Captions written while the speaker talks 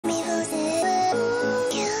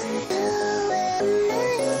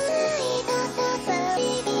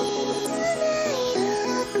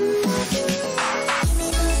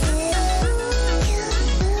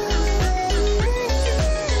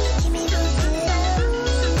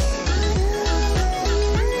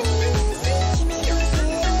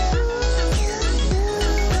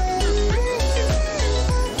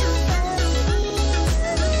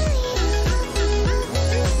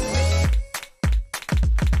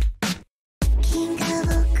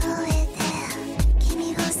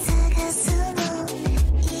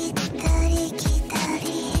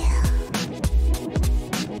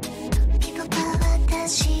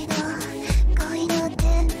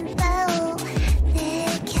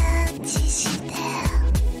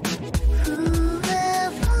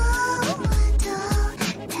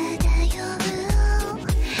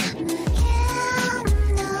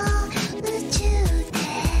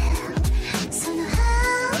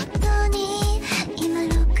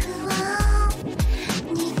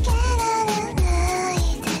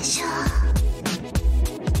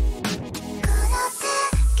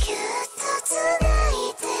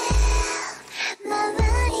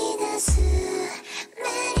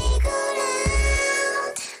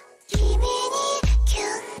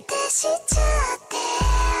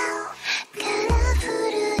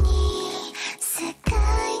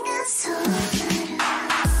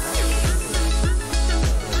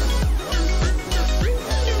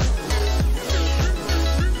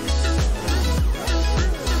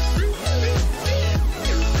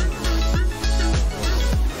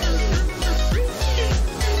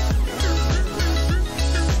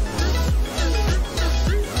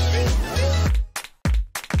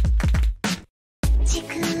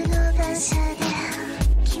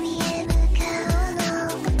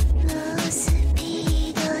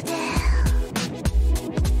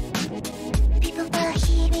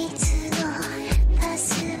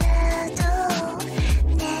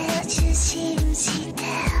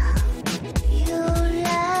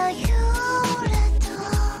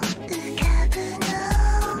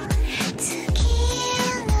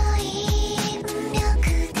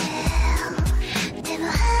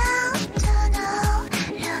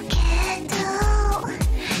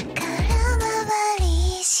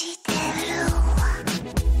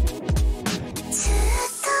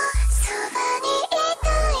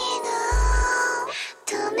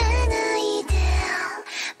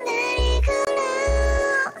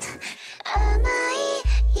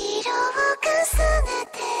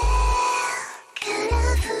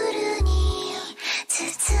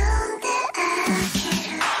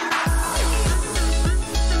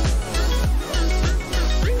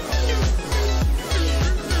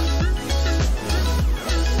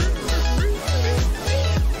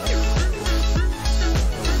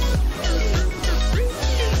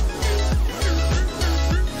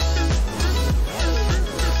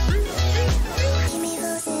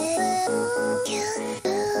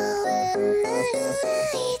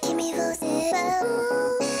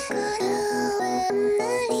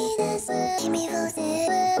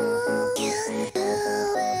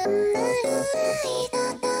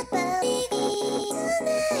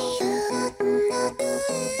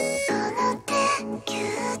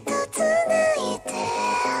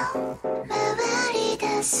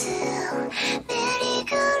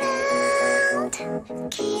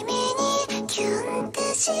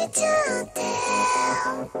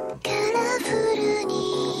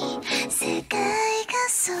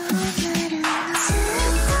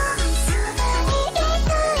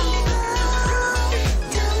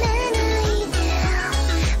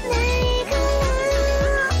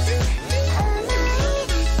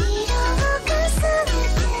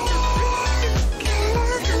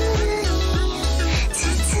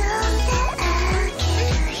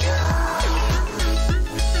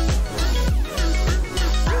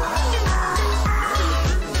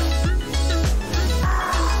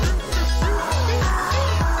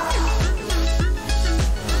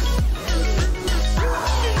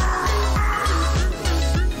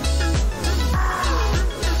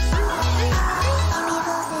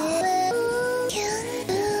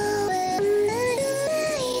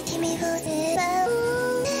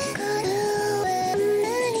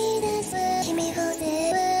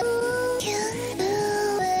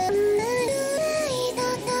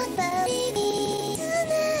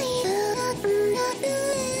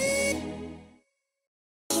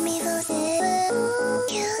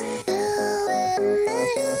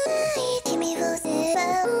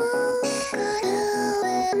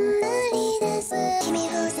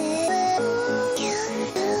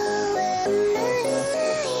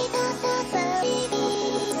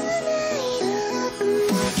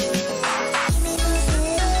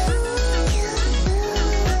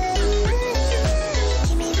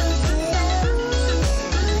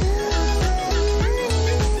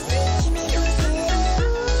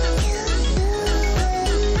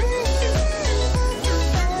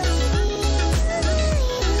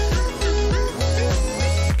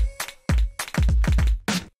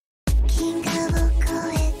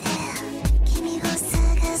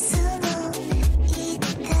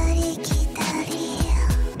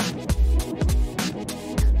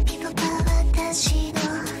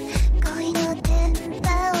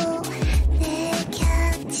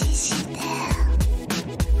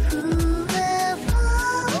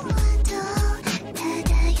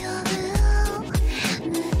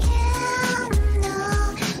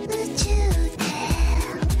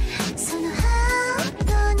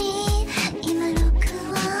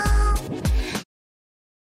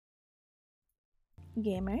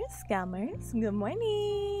Gamers, scammers, good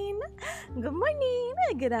morning! Good morning,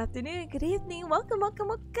 good afternoon, good evening, welcome.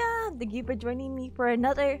 Thank you for joining me for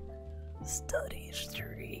another study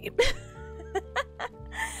stream.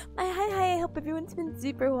 Hi, I hope everyone's been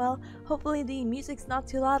super well. Hopefully the music's not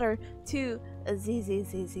too loud or too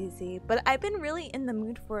z. But I've been really in the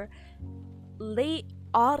mood for late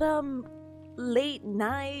autumn, late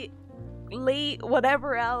night, late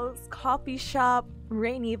whatever else, coffee shop,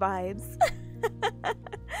 rainy vibes.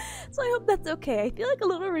 So I hope that's okay. I feel like a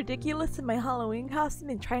little ridiculous in my Halloween costume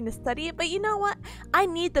and trying to study it, but you know what? I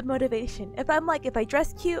need the motivation. If I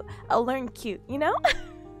dress cute, I'll learn cute, you know?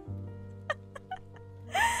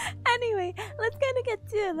 Anyway, let's kind of get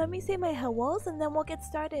to it. Let me say my hellos and then we'll get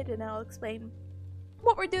started and I'll explain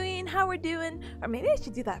what we're doing, how we're doing, or maybe I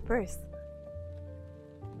should do that first.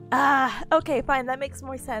 Okay, fine, that makes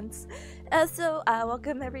more sense.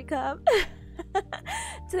 Welcome every cub.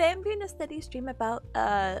 Today I'm doing a study stream about,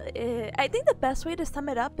 I think the best way to sum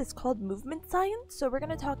it up is called movement science. So we're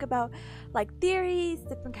going to talk about like theories,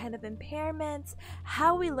 different kind of impairments,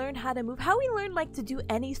 how we learn how to move, how we learn like to do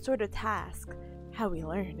any sort of task, how we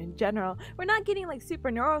learn in general. We're not getting like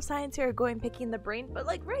super neuroscience here or picking the brain, but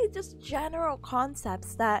like really just general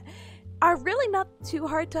concepts that are really not too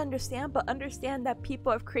hard to understand, but understand that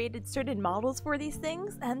people have created certain models for these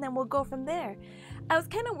things, and then we'll go from there. I was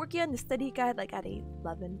kind of working on the study guide like at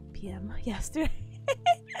 11 p.m. yesterday.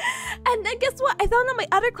 And then guess what? I found out my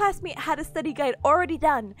other classmate had a study guide already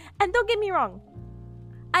done. And don't get me wrong,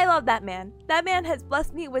 I love that man. That man has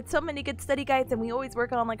blessed me with so many good study guides, and we always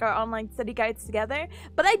work on like our online study guides together,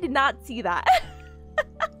 but I did not see that.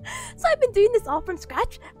 So I've been doing this all from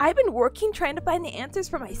scratch. I've been working trying to find the answers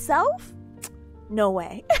for myself. No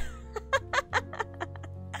way.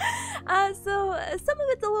 So some of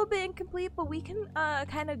it's a little bit incomplete, but we can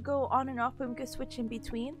kind of go on and off and we can switch in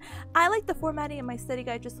between. I like the formatting in my study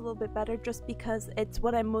guide just a little bit better just because it's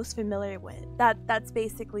what I'm most familiar with. That's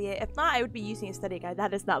basically it. If not, I would be using a study guide.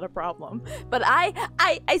 That is not a problem. But I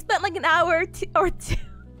spent like an hour or two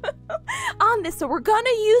on this, so we're gonna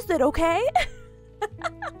use it, okay?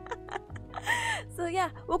 So yeah,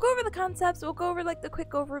 we'll go over the concepts, we'll go over like the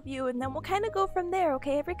quick overview, and then we'll kind of go from there,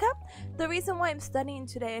 okay, Africa? The reason why I'm studying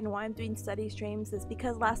today and why I'm doing study streams is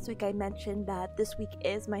because last week I mentioned that this week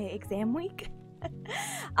is my exam week.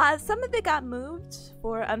 Some of it got moved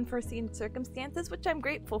for unforeseen circumstances, which I'm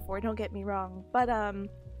grateful for, don't get me wrong, but how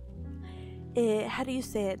do you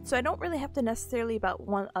say it? So I don't really have to necessarily about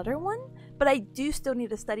one other one, but I do still need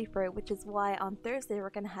to study for it, which is why on Thursday we're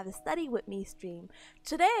gonna have a study with me stream.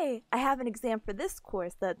 Today I have an exam for this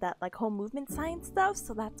course, that like whole movement science stuff,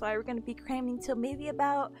 so that's why we're gonna be cramming till maybe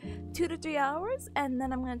about 2 to 3 hours, and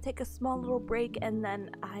then I'm gonna take a small little break, and then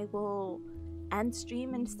I will end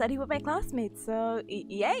stream and study with my classmates. So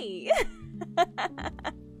yay!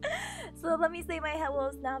 So let me say my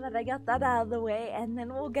hellos now that I got that out of the way, and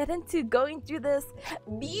then we'll get into going through this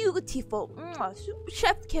beautiful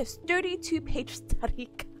chef kiss 32-page study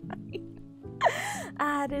guide.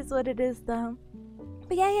 It is what it is though.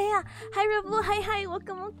 But yeah. Hi Rebel, hi,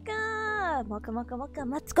 welcome.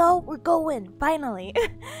 Let's go, we're going, finally.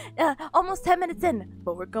 Almost 10 minutes in,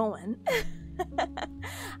 but we're going.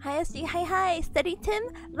 Hi SG, hi, Steady Tim,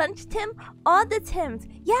 Lunch Tim, all the Tims.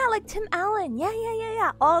 Yeah, like Tim Allen.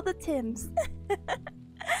 Yeah, all the Tims.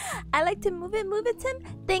 I like to move it, Tim.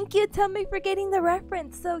 Thank you, Tommy, for getting the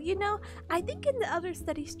reference. So, you know, I think in the other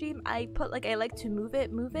study stream, I put like, I like to move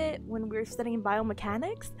it when we were studying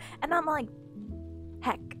biomechanics. And I'm like,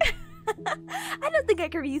 heck. I don't think I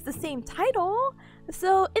could reuse the same title.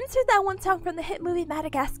 So, insert that one song from the hit movie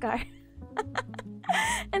Madagascar.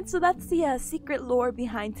 And so that's the secret lore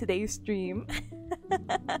behind today's stream.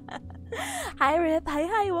 Hi Rip,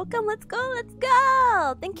 hi, welcome, let's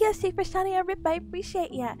go. Thank you SJ for shouting out Rip, I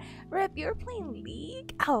appreciate ya. Rip, you're playing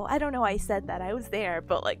League? Oh, I don't know why I said that, I was there,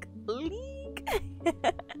 but like, League?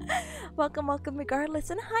 Welcome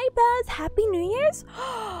regardless, and hi Baz, Happy New Year's?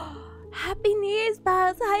 Happy New Year's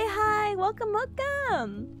Baz, hi, welcome.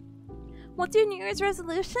 What's your New Year's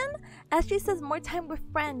resolution? Ashley says more time with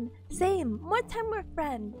friend. Same, more time with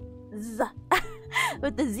friend. Z.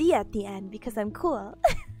 With the Z at the end because I'm cool.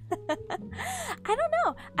 I don't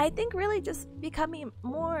know. I think really just becoming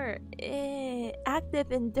more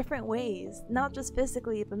active in different ways. Not just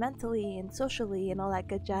physically, but mentally and socially and all that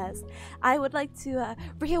good jazz. I would like to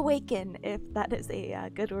reawaken, if that is a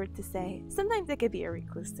good word to say. Sometimes I could be a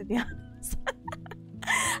recluse, to be honest.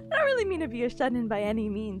 I don't really mean to be a shut-in by any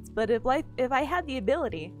means, but if I had the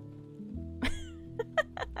ability.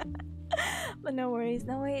 But no worries.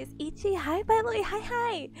 Ichi, hi by the way,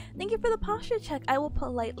 hi. Thank you for the posture check. I will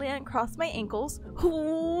politely uncross my ankles.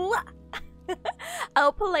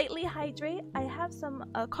 I'll politely hydrate. I have some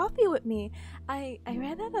coffee with me. I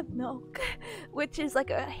ran out of milk, which is like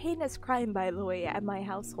a heinous crime, by the way, at my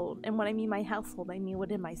household. And when I mean my household, I mean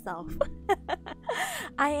within myself.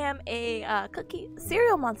 I am a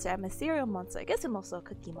cereal monster. I'm a cereal monster. I guess I'm also a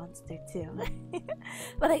cookie monster too.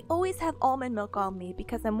 But I always have almond milk on me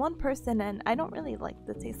because I'm one person and I don't really like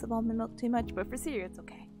the taste of almond milk too much, but for cereal it's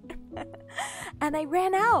okay. And I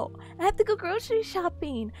ran out. I have to go grocery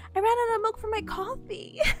shopping. I ran out of milk for my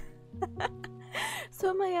coffee.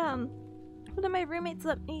 So my one of my roommates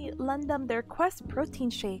let me lend them their Quest protein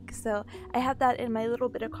shake. So I have that in my little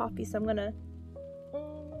bit of coffee. So I'm gonna.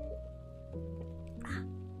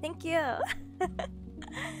 Thank you.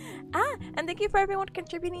 And thank you for everyone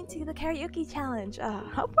contributing to the karaoke challenge.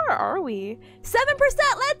 How far are we? 7%.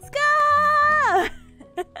 Let's go.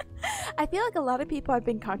 I feel like a lot of people have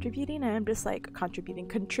been contributing and I'm just like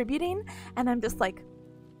contributing and I'm just like,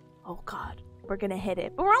 oh god, we're gonna hit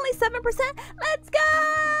it, but we're only 7%. Let's go.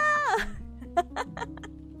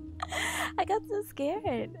 I got so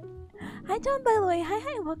scared. Hi John, by the way.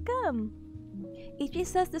 Hi, welcome. Ichi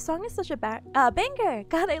says the song is such a banger.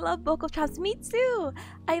 God, I love vocal chops. Me too.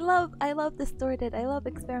 I love distorted. I love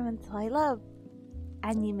experimental. I love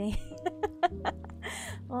anime.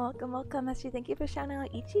 Welcome. Actually, thank you for shouting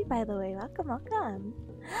out Ichi, by the way. Welcome.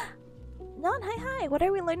 Non, hi. What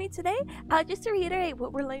are we learning today? Just to reiterate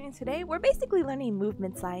what we're learning today, we're basically learning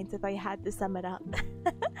movement science, if I had to sum it up.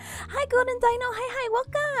 Hi, Golden Dino. Hi,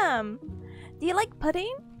 welcome. Do you like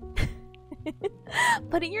pudding?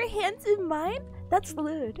 Putting your hands in mine? That's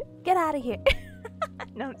lewd. Get out of here.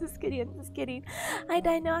 No, I'm just kidding. Hi,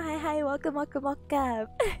 Dino. Hi. Welcome.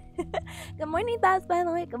 Good morning, Baz, by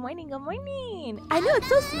the way. Good morning. I know, it's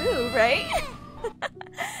so smooth, right?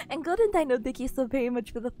 And Golden Dino, thank you so very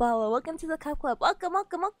much for the follow. Welcome to the Cup Club. Welcome.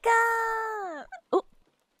 Oh.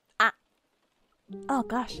 Oh,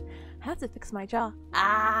 gosh. I have to fix my jaw.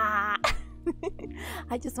 I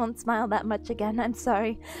just won't smile that much again. I'm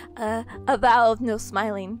sorry. A vow of no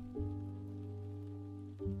smiling.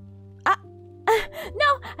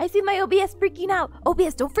 No, I see my OBS freaking out.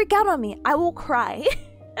 OBS, don't freak out on me. I will cry.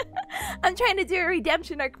 I'm trying to do a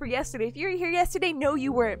redemption arc for yesterday. If you were here yesterday, no,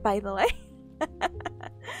 you weren't, by the way.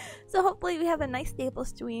 So hopefully we have a nice stable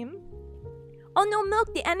stream. Oh no,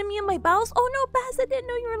 Milk, the enemy of my bowels. Oh no, Baz, I didn't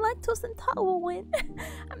know you were lactose intolerant.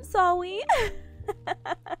 I'm sorry.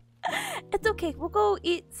 It's okay. We'll go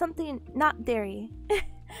eat something not dairy.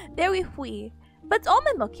 Dairy free. But it's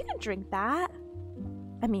almond milk. You can drink that.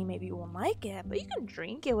 I mean, maybe you won't like it, but you can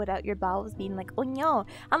drink it without your bowels being like, oh no,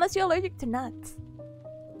 unless you're allergic to nuts.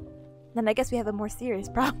 Then I guess we have a more serious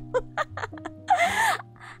problem.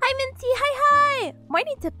 Hi, Minty. Hi.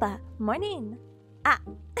 Morning, Tippa. Morning. Ah.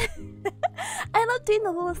 I love doing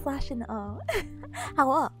the little slash and oh.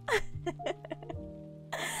 How up?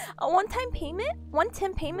 A one-time payment?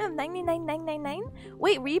 One-time payment of 99,999?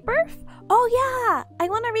 Wait, rebirth? Oh yeah! I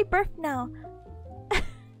want to rebirth now.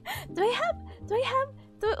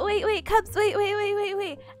 Wait, Cubs, wait.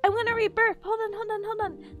 I'm gonna rebirth. Hold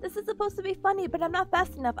on. This is supposed to be funny, but I'm not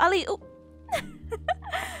fast enough. Ali, oh.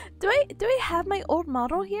 Do I have my old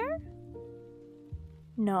model here?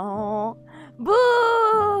 No.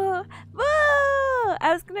 Boo!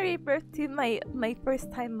 I was gonna rebirth to my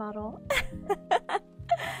first time model.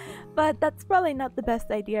 But that's probably not the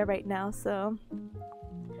best idea right now, so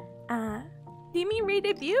do you mean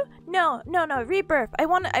re-debut? No, rebirth. I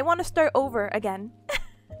wanna start over again.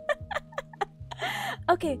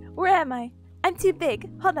 Okay, where am I? I'm too big.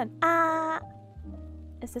 Hold on.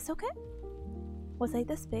 Is this okay? Was I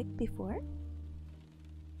this big before?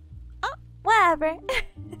 Oh, whatever.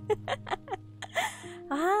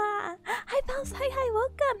 Hi pals, hi,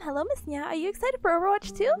 welcome. Hello, Miss Nya. Are you excited for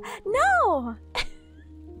Overwatch 2? No!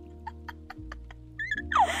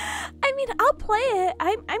 I mean, I'll play it.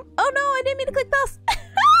 Oh no, I didn't mean to click pals.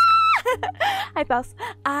 Hi pals.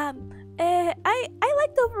 I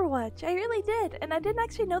liked Overwatch. I really did. And I didn't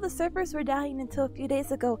actually know the servers were dying until a few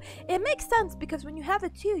days ago. It makes sense because when you have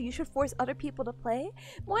it too, you should force other people to play.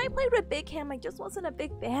 When I played with Big Ham, I just wasn't a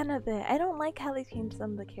big fan of it. I don't like how they changed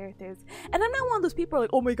some of the characters. And I'm not one of those people who are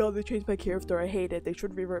like, oh my god, they changed my character. I hate it. They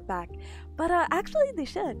should revert back. But actually, they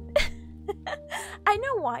should. I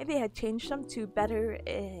know why they had changed them to better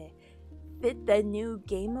fit the new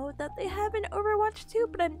game mode that they have in Overwatch 2,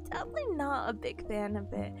 but I'm definitely not a big fan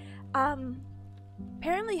of it.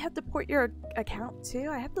 Apparently you have to port your account too.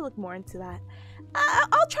 I have to look more into that.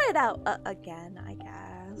 I'll try it out again, I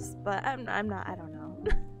guess, but I don't know.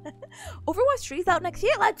 Overwatch 3 is out next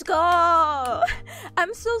year. Let's go!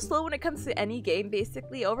 I'm so slow when it comes to any game,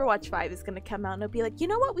 basically. Overwatch 5 is gonna come out and it'll be like, you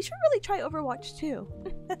know what? We should really try Overwatch 2.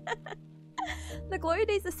 The glory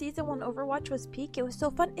days of season 1 Overwatch was peak. It was so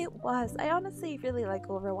fun. It was. I honestly really like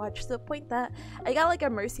Overwatch to the point that I got like a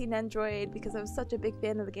Mercy Android because I was such a big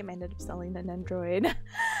fan of the game. I ended up selling an Android.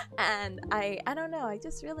 And I don't know, I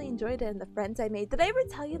just really enjoyed it and the friends I made. Did I ever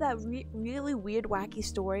tell you that really weird wacky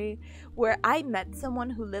story where I met someone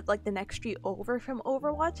who lived like the next street over from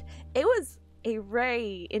Overwatch? It was a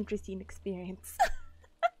very interesting experience.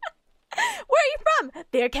 Where are you from?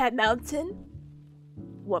 Bearcat Mountain?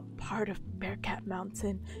 What part of Bearcat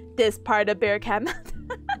Mountain? This part of Bearcat Mountain.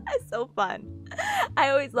 It's so fun. I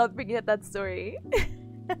always love bringing up that story.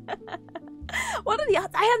 What are the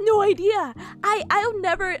odds? I have no idea.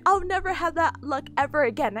 I'll never have that luck ever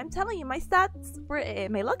again. I'm telling you, my stats for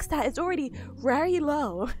my luck stat is already very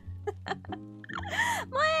low.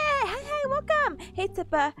 Hi, welcome. Hey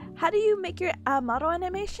Tippa, how do you make your model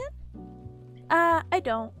animation? I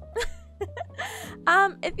don't.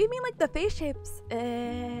 If you mean like the face shapes,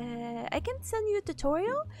 I can send you a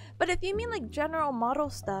tutorial. But if you mean like general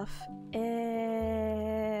model stuff,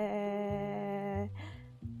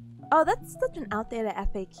 oh, that's such an outdated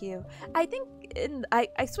FAQ. I think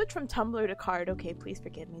I switched from Tumblr to Card. Okay, please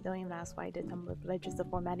forgive me. Don't even ask why I did Tumblr, but the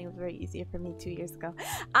formatting was very easier for me 2 years ago.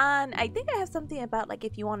 And I think I have something about like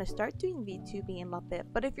if you want to start doing VTubing and love it.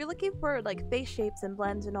 But if you're looking for like face shapes and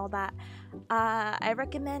blends and all that, I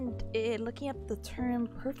recommend looking up the term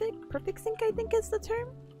perfect sync. I think is the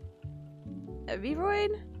term.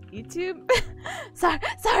 VRoid, YouTube.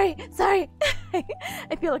 sorry.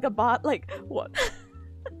 I feel like a bot. Like what?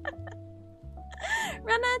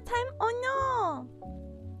 Run out of time? Oh no!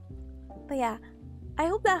 But yeah, I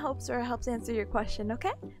hope that helps or helps answer your question,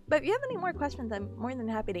 okay? But if you have any more questions, I'm more than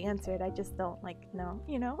happy to answer it. I just don't like know,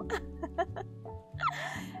 you know?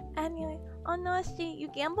 Anyway, oh no, you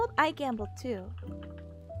gambled? I gambled too.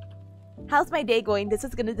 How's my day going? This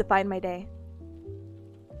is gonna define my day.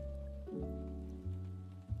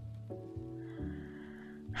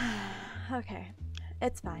 Okay,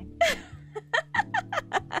 it's fine.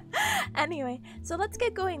 Anyway, so let's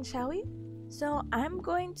get going, shall we? So I'm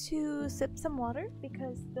going to sip some water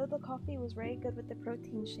because though the coffee was very good with the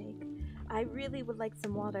protein shake, I really would like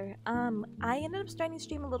some water. I ended up starting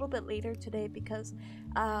stream a little bit later today because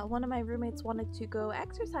one of my roommates wanted to go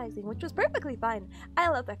exercising, which was perfectly fine. I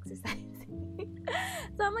love exercising.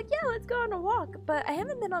 So I'm like, yeah, let's go on a walk. But I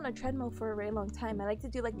haven't been on a treadmill for a very long time. I like to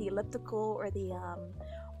do like the elliptical or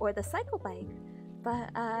the cycle bike. But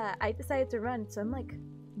I decided to run, so I'm like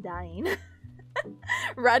dying.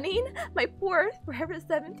 Running? My poor Forever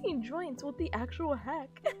 17 joints, what the actual heck?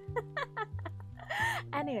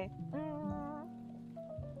 Anyway.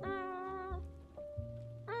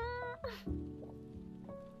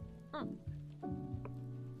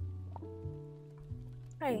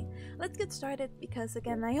 Alright, let's get started because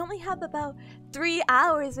again, I only have about 3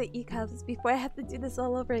 hours with ECUBs before I have to do this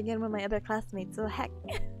all over again with my other classmates, so heck.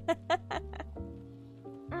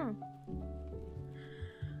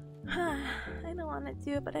 I don't want to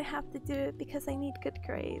do it, but I have to do it because I need good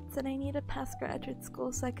grades and I need to pass graduate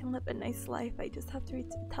school so I can live a nice life. I just have to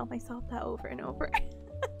tell myself that over and over.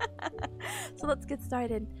 So let's get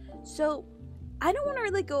started. So I don't want to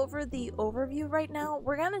really go over the overview right now.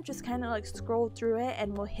 We're gonna just kind of like scroll through it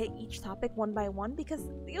and we'll hit each topic one by one because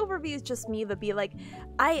the overview is just me to be like,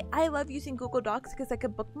 I love using Google Docs because I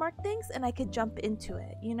could bookmark things and I could jump into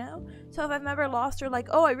it, you know? So if I'm ever lost or like,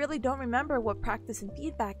 oh, I really don't remember what practice and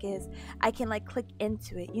feedback is, I can like click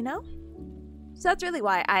into it, you know? So that's really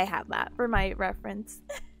why I have that for my reference.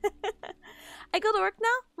 I go to work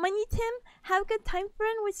now. Money Tim, have a good time,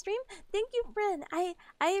 friend, with stream. Thank you, friend.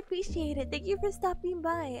 I appreciate it. Thank you for stopping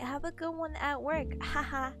by. Have a good one at work.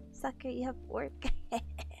 Haha, sucker, you have work.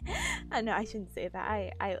 I know I shouldn't say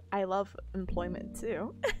that. I love employment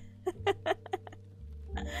too.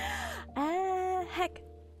 Heck,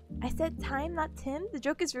 I said time, not Tim. The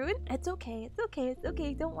joke is ruined. It's okay. It's okay. It's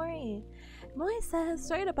okay. Don't worry. Moy says,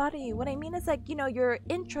 sorry to bother you. What I mean is like, you know, your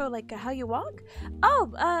intro, like how you walk.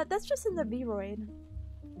 Oh, that's just in the VRoid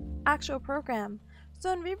actual program.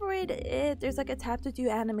 So in VRoid, there's like a tab to do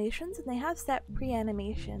animations, and they have set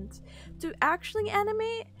pre-animations. To actually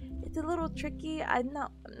animate, it's a little tricky. I'm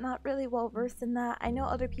not really well versed in that. I know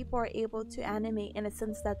other people are able to animate in a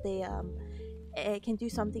sense that they it can do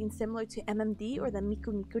something similar to MMD or the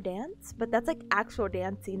Miku Miku dance, but that's like actual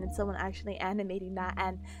dancing and someone actually animating that,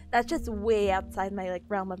 and that's just way outside my like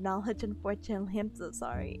realm of knowledge, unfortunately. I'm so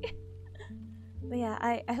sorry. But yeah,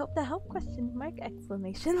 I hope that helped, question mark,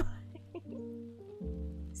 exclamation mark.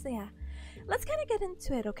 So yeah, let's kind of get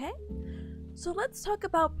into it, okay? So let's talk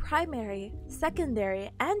about primary, secondary,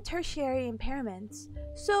 and tertiary impairments.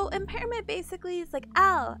 So impairment basically is like,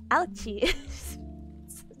 ow, ouchie.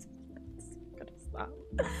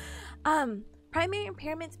 Primary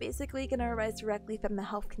impairment's basically gonna arise directly from the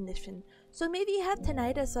health condition. So maybe you have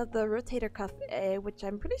tinnitus of the rotator cuff, which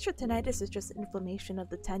I'm pretty sure tinnitus is just inflammation of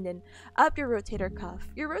the tendon of your rotator cuff.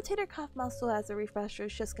 Your rotator cuff muscle, as a refresher,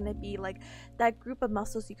 is just gonna be like that group of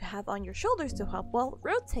muscles you have on your shoulders to help well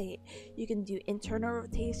rotate. You can do internal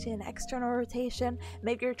rotation, external rotation.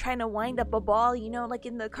 Maybe you're trying to wind up a ball, you know, like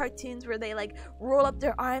in the cartoons where they like roll up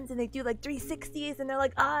their arms and they do like 360s and they're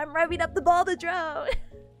like, oh, I'm revving up the ball to throw.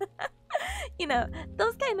 You know,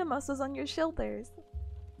 those kind of muscles on your shoulders.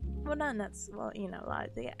 Well, not nuts. Well, you know,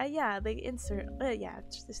 they insert.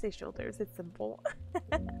 Just say shoulders. It's simple.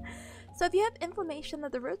 So if you have inflammation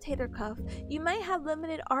of the rotator cuff, you might have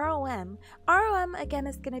limited ROM. ROM again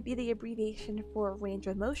is going to be the abbreviation for range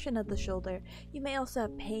of motion of the shoulder. You may also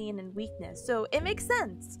have pain and weakness. So it makes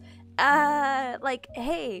sense. Like,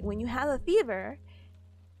 hey, when you have a fever,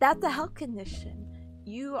 that's a health condition.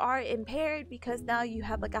 You are impaired because now you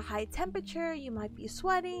have like a high temperature, you might be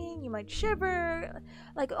sweating, you might shiver,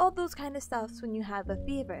 like all those kind of stuffs when you have a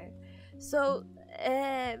fever. So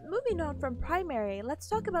moving on from primary, let's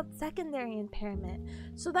talk about secondary impairment.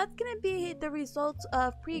 So that's going to be the result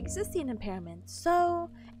of pre-existing impairment. So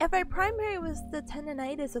if our primary was the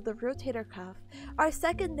tendonitis of the rotator cuff, our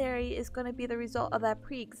secondary is going to be the result of that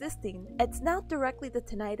pre-existing. It's not directly the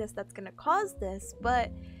tinnitus that's going to cause this,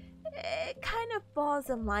 but it kind of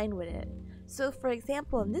falls in line with it. So for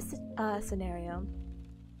example, in this scenario,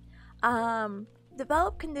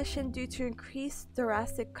 develop condition due to increased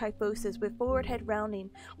thoracic kyphosis with forward head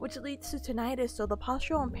rounding, which leads to tinnitus, so the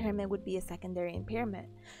postural impairment would be a secondary impairment.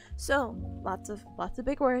 So lots of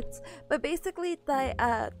big words, but basically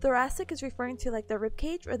the thoracic is referring to like the rib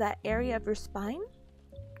cage or that area of your spine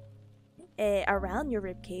around your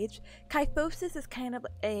rib cage. Kyphosis is kind of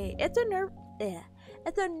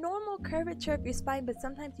it's a normal curvature of your spine, but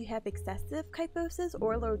sometimes you have excessive kyphosis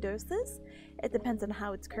or lordosis. It depends on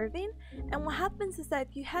how it's curving. And what happens is that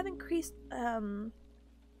if you have increased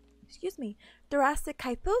thoracic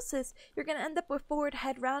kyphosis, you're gonna end up with forward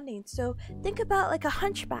head rounding. So think about like a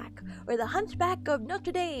hunchback, or the hunchback of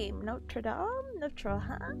Notre Dame. Notre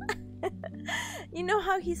Dame? You know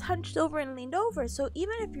how he's hunched over and leaned over. So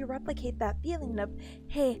even if you replicate that feeling of,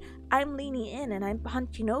 hey, I'm leaning in and I'm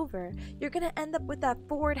hunching over, you're gonna end up with that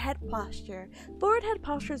forward head posture. Forward head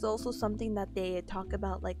posture is also something that they talk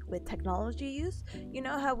about like with technology use. You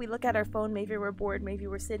know how we look at our phone, maybe we're bored, maybe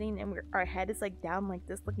we're sitting and our head is like down like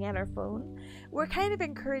this looking at our phone. We're kind of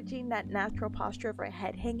encouraging that natural posture of our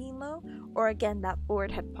head hanging low, or again that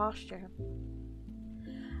forward head posture.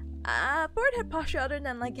 Forward head posture, other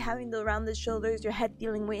than like having the rounded shoulders, your head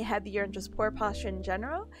feeling way heavier, and just poor posture in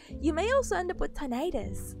general, you may also end up with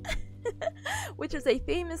tinnitus, which is a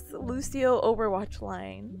famous Lucio Overwatch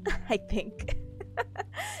line, I think.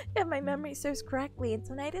 If my memory serves correctly, and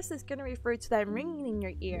tinnitus is going to refer to that ringing in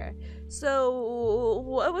your ear. So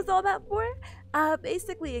what was all that for?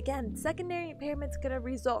 Basically, again, secondary impairment's going to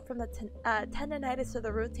result from the tendonitis of the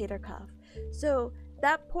rotator cuff. So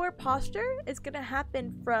that poor posture is going to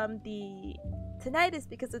happen from the tinnitus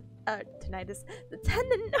because of tinnitus, the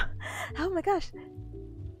tendon. Oh my gosh,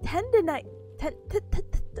 tendonitis.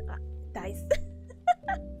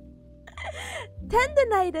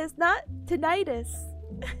 Tendonitis, not tinnitus.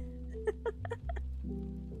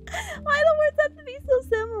 Why the words have to be so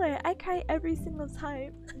similar? I cry every single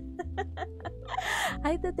time.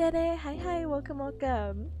 Hi Tadere, hi,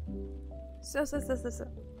 welcome. So.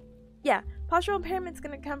 Yeah, postural impairment is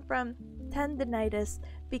going to come from tendonitis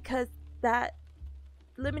because that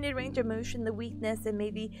limited range of motion, the weakness, and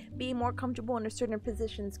maybe being more comfortable in a certain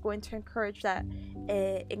position is going to encourage that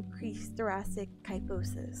increased thoracic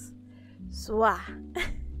kyphosis. Swah.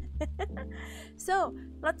 So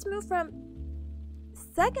let's move from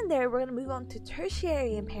secondary, we're going to move on to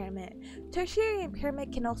tertiary impairment. Tertiary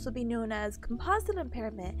impairment can also be known as composite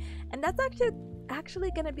impairment, and that's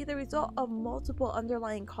actually going to be the result of multiple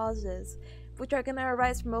underlying causes, which are going to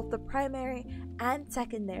arise from both the primary and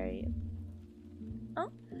secondary.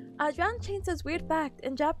 John Chain says, weird fact,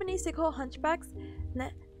 in Japanese they call hunchbacks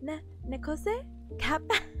nekose? Cap?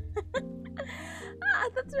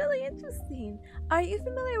 That's really interesting. Are you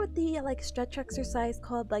familiar with the like stretch exercise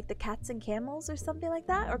called like the cats and camels or something like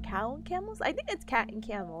that, or cow and camels? I think it's cat and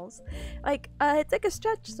camels. Like it's like a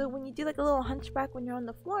stretch. So when you do like a little hunchback when you're on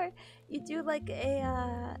the floor, you do like a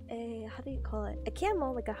how do you call it? A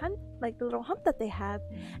camel, like a hump, like the little hump that they have.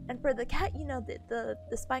 And for the cat, you know, the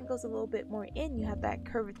spine goes a little bit more in. You have that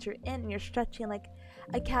curvature in, and you're stretching like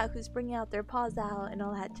a cat who's bringing out their paws out and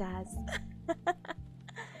all that jazz.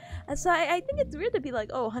 And so I think it's weird to be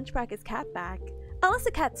like, oh, hunchback is cat back. Unless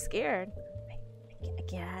the cat's scared. I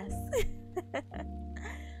guess.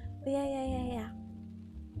 But yeah.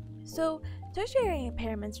 So tertiary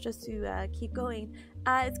impairments, just to keep going,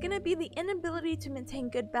 it's going to be the inability to maintain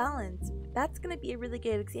good balance. That's going to be a really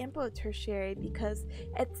good example of tertiary because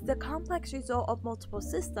it's the complex result of multiple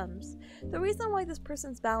systems. The reason why this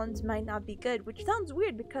person's balance might not be good, which sounds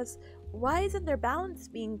weird because why isn't their balance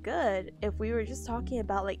being good if we were just talking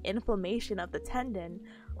about like inflammation of the tendon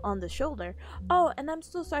on the shoulder? Oh, and I'm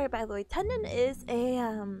so sorry, by the way, tendon is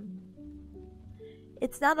a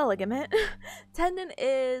it's not a ligament. Tendon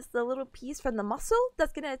is the little piece from the muscle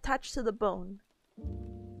that's going to attach to the bone,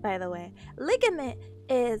 by the way. Ligament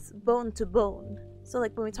is bone to bone. So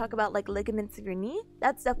like when we talk about like ligaments of your knee,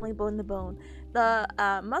 that's definitely bone to bone. The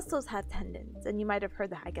muscles have tendons, and you might have heard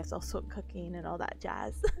that, I guess, also cooking and all that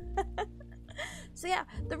jazz. So yeah,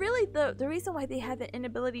 the reason why they have an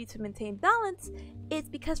inability to maintain balance is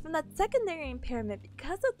because from that secondary impairment,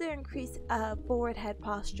 because of their increased forward head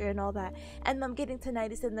posture and all that, and them getting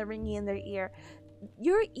tinnitus and the ringing in their ear.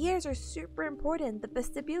 Your ears are super important. The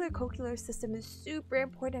vestibular cochlear system is super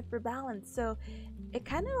important for balance. So it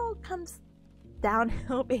kind of all comes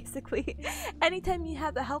downhill basically. Anytime you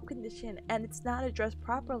have a health condition and it's not addressed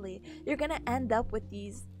properly, you're gonna end up with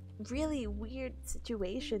these really weird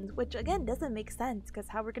situations, which again doesn't make sense because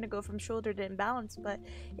how we're gonna go from shoulder to imbalance, but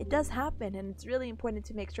it does happen, and it's really important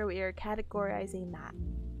to make sure we are categorizing that.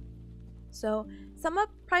 So sum up: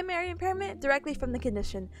 primary impairment directly from the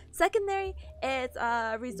condition. Secondary, it's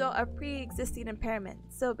a result of pre-existing impairment.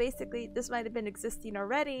 So basically this might have been existing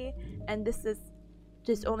already, and this is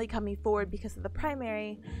just only coming forward because of the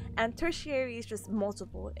primary. And tertiary is just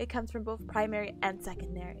multiple. It comes from both primary and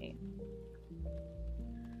secondary.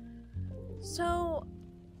 So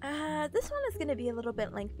this one is going to be a little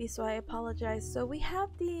bit lengthy, so I apologize. So we have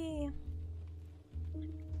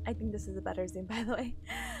I think this is a better Zoom, by the way.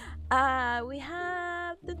 We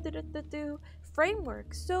have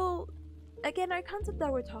framework. So again, our concept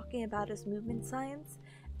that we're talking about is movement science,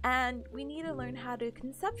 and we need to learn how to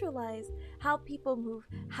conceptualize how people move,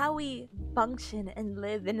 how we function and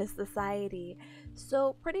live in a society.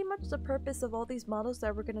 So pretty much the purpose of all these models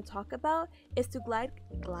that we're going to talk about is to glide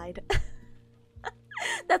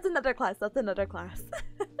that's another class,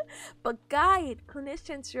 but guide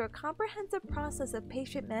clinicians through a comprehensive process of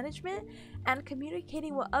patient management and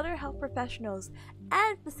communicating with other health professionals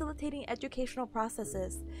and facilitating educational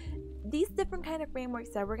processes. These different kind of frameworks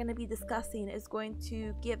that we're going to be discussing is going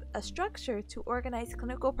to give a structure to organize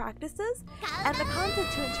clinical practices and the content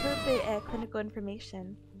to interpret clinical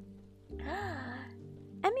information.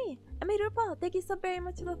 Emmy RuPaul, thank you so very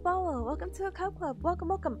much for the follow. Welcome to a Cup Club.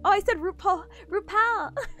 Welcome. Oh, I said RuPaul.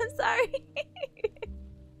 I'm sorry.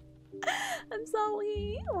 I'm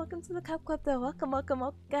sorry. Welcome to the Cup Club though. Welcome.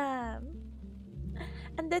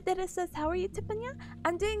 And Dede says, how are you, Tipanya?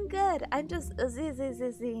 I'm doing good. I'm just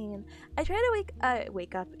zing. I try to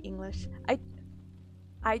wake up English.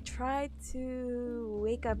 I tried to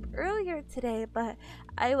wake up earlier today, but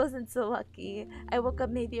I wasn't so lucky. I woke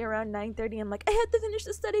up maybe around 9:30. I'm like, I had to finish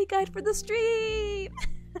the study guide for the stream.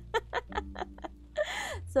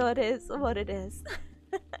 So it is what it is.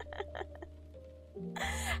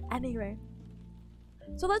 Anyway,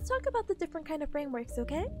 so let's talk about the different kind of frameworks,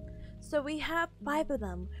 okay? So we have 5 of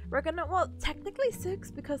them. We're gonna, well, technically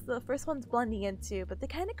 6 because the first one's blending in too, but they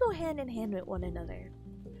kind of go hand in hand with one another.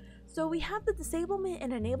 So we have the disablement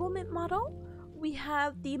and enablement model. We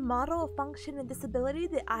have the model of function and disability,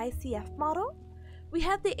 the ICF model. We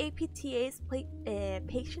have the APTA's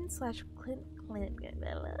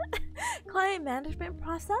client management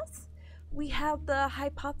process. We have the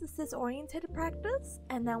hypothesis-oriented practice,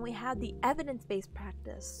 and then we have the evidence-based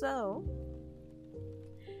practice. So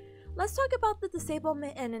let's talk about the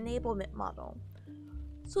disablement and enablement model.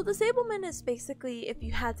 So disablement is basically, if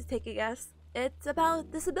you had to take a guess, it's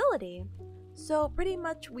about disability. So pretty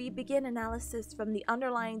much we begin analysis from the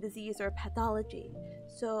underlying disease or pathology.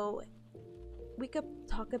 So we could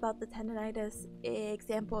talk about the tendonitis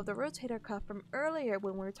example of the rotator cuff from earlier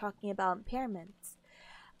when we were talking about impairments.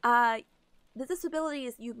 The disability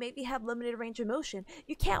is you maybe have limited range of motion.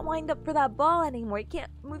 You can't wind up for that ball anymore. You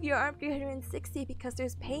can't move your arm 360 because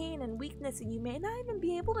there's pain and weakness, and you may not even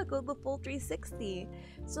be able to go the full 360.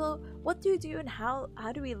 So what do you do, and how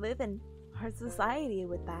do we live in our society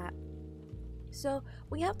with that? So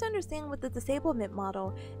we have to understand with the disablement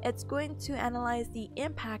model, it's going to analyze the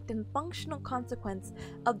impact and functional consequence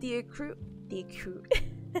of the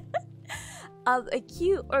of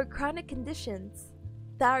acute or chronic conditions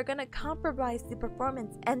that are going to compromise the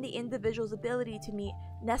performance and the individual's ability to meet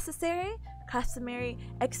necessary, customary,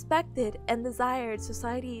 expected, and desired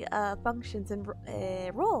society functions and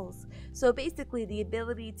roles. So basically the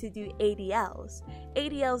ability to do ADLs.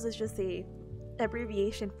 ADLs is just a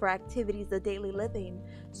abbreviation for activities of daily living.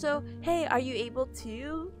 So hey, are you able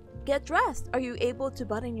to get dressed? Are you able to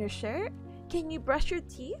button your shirt? Can you brush your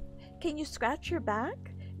teeth? Can you scratch your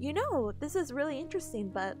back? You know, this is really interesting,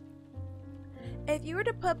 but if you were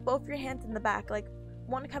to put both your hands in the back, like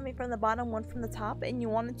one coming from the bottom, one from the top, and you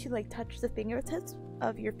wanted to like touch the fingertips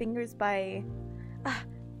of your fingers by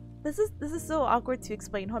this is so awkward to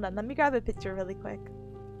explain. Hold on, let me grab a picture really quick.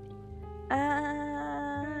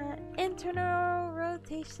 Internal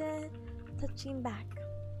rotation, touching back.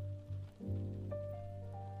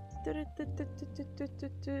 I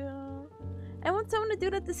want someone to do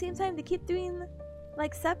it at the same time. They keep doing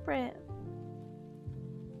like separate.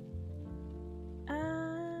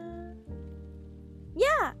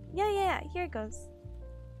 Yeah, here it goes.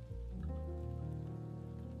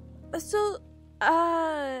 So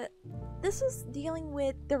this is dealing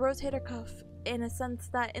with the rotator cuff in a sense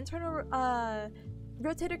that internal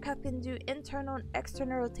rotator cuff can do internal and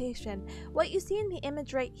external rotation. What you see in the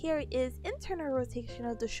image right here is internal rotation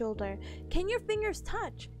of the shoulder. Can your fingers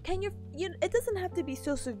touch? Can it doesn't have to be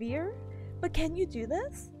so severe, but can you do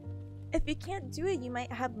this? If you can't do it, you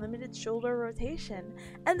might have limited shoulder rotation.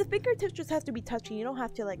 And the fingertips just have to be touching. You don't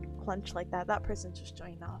have to like clench like that. That person's just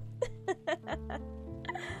showing off.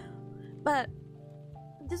 But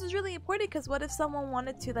this is really important because what if someone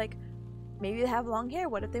wanted to like, maybe they have long hair.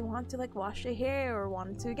 What if they want to like wash their hair or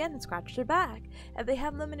wanted to again scratch their back? If they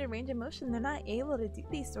have limited range of motion, they're not able to do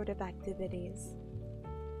these sort of activities.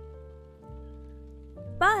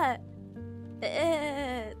 But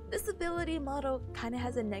disability model kind of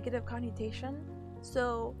has a negative connotation,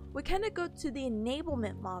 so we kind of go to the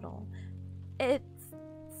enablement model. It's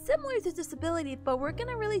similar to disability, but we're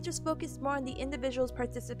gonna really just focus more on the individual's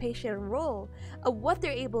participation role of what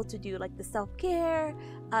they're able to do, like the self-care,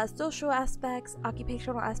 social aspects,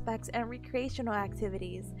 occupational aspects, and recreational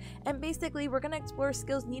activities. And basically, we're gonna explore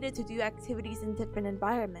skills needed to do activities in different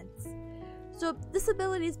environments. So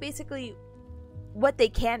disability is basically what they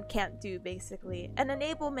can't do, basically. And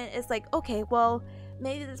enablement is like, okay, well,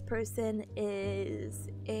 maybe this person is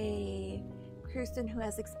a person who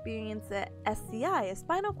has experienced a SCI, a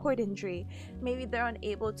spinal cord injury. Maybe they're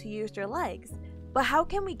unable to use their legs. But how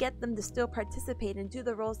can we get them to still participate and do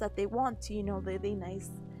the roles that they want to, you know, live a nice,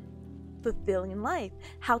 fulfilling life?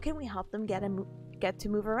 How can we help them get to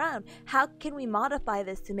move around? How can we modify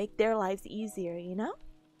this to make their lives easier, you know?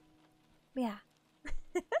 Yeah.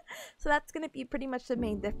 So that's going to be pretty much the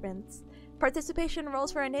main difference. Participation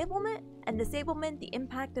roles for enablement, and disablement, the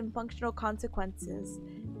impact and functional consequences,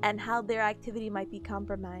 and how their activity might be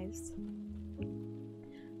compromised.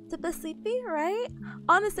 It's a bit sleepy, right?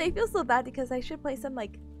 Honestly, I feel so bad because I should play some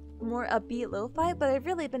like more upbeat lo-fi, but I've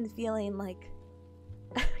really been feeling like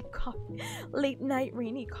late night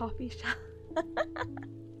rainy coffee shop.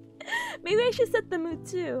 Maybe I should set the mood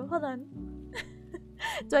too. Hold on.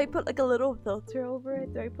 Do I put like a little filter over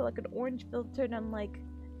it? Do I put like an orange filter and I'm like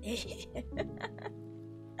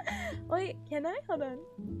wait, can I? Hold on.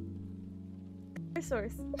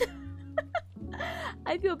 Source.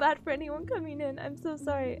 I feel bad for anyone coming in. I'm so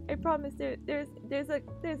sorry. I promise there's a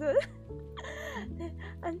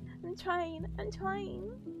I'm trying.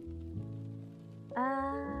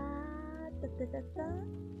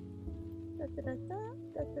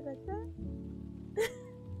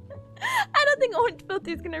 I don't think orange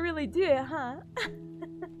filter is gonna really do it, huh?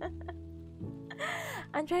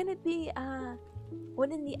 I'm trying to be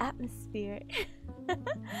one in the atmosphere.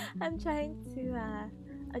 I'm trying to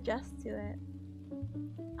adjust to it.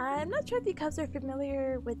 I'm not sure if you guys are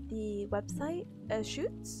familiar with the website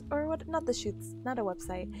Shoots, or what? Not the Shoots, not a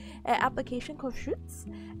website, an application called Shoots,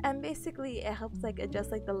 and basically it helps like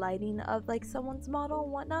adjust like the lighting of like someone's model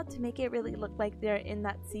and whatnot to make it really look like they're in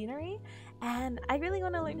that scenery. And I really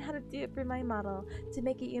want to learn how to do it for my model to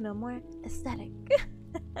make it, you know, more aesthetic.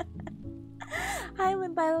 Hi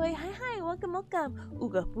Lynn, by the way. Hi, welcome.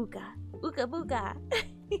 Ooga booga.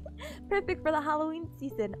 Perfect for the Halloween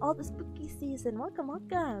season, all the spooky season.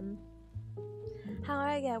 Welcome. How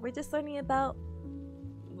are ya? We're just learning about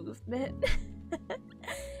movement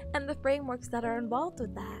and the frameworks that are involved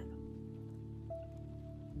with that.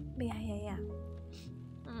 Yeah.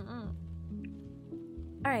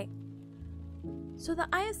 Alright. So the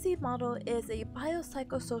ISC model is a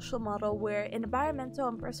biopsychosocial model where environmental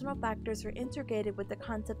and personal factors are integrated with the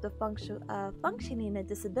concept of functioning and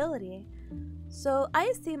disability. So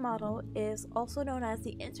ISC model is also known as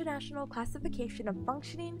the International Classification of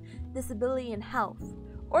Functioning, Disability and Health,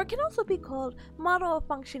 or it can also be called Model of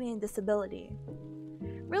Functioning and Disability.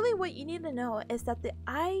 Really what you need to know is that the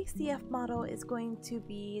ICF model is going to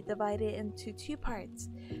be divided into two parts.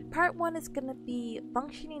 Part 1 is going to be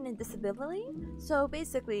functioning and disability. So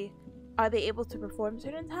basically, are they able to perform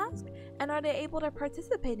certain tasks, and are they able to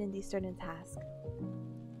participate in these certain tasks?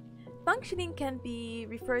 Functioning can be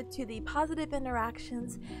referred to the positive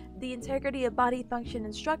interactions, the integrity of body function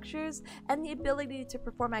and structures, and the ability to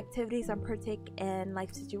perform activities and partake in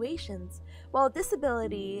life situations, while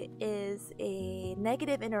disability is a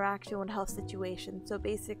negative interaction with health situations. So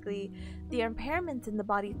basically, the impairments in the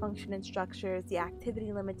body function and structures, the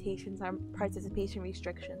activity limitations, and participation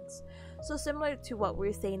restrictions. So similar to what we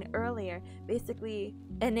were saying earlier, basically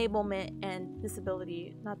enablement and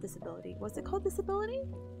disability, not disability, what's it called, disability?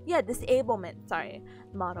 Yeah, disablement,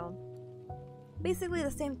 model. Basically the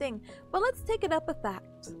same thing, but let's take it up a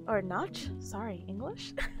fact, or notch,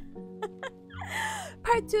 English.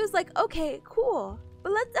 Part 2 is like, okay, cool,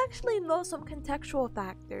 but let's actually know some contextual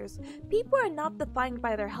factors. People are not defined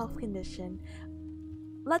by their health condition.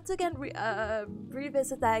 Let's again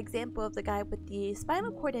revisit that example of the guy with the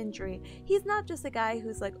spinal cord injury. He's not just a guy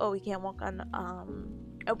who's like, oh, he can't walk on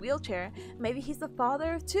a wheelchair. Maybe he's a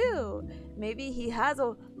father too. Maybe he has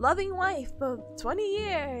a loving wife of 20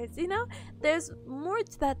 years. You know, there's more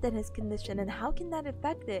to that than his condition, and how can that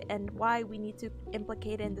affect it, and why we need to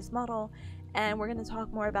implicate it in this model. And we're going to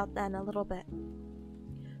talk more about that in a little bit.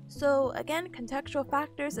 So again, contextual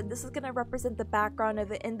factors, and this is going to represent the background of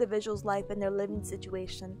the individual's life and their living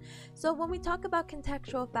situation. So when we talk about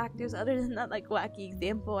contextual factors, other than that like wacky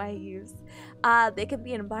example I used, they can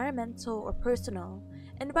be environmental or personal.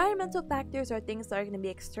 Environmental factors are things that are going to be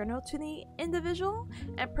external to the individual,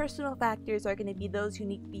 and personal factors are going to be those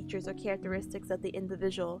unique features or characteristics of the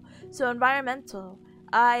individual. So environmental,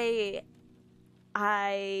 I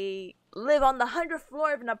live on the 100th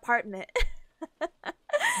floor of an apartment.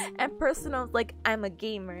 And personal is like, I'm a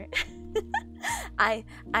gamer. I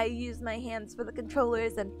use my hands for the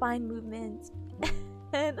controllers and fine movements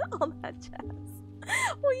and all that jazz.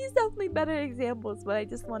 We'll use definitely better examples, but I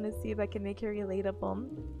just want to see if I can make it relatable.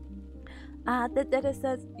 The data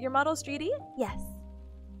says, your model's 3D? Yes.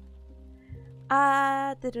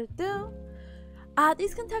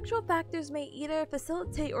 These contextual factors may either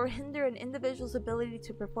facilitate or hinder an individual's ability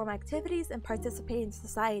to perform activities and participate in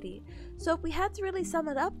society. So if we had to really sum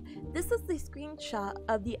it up, this is the screenshot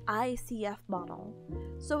of the ICF model.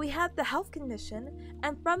 So we have the health condition,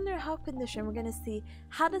 and from their health condition, we're going to see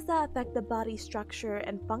how does that affect the body structure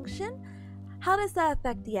and function? How does that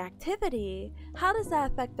affect the activity? How does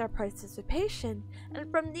that affect our participation?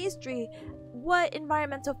 And from these three, what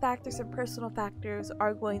environmental factors and personal factors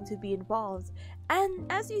are going to be involved? And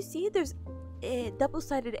as you see, there's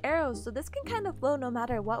double-sided arrows, so this can kind of flow no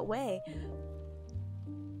matter what way.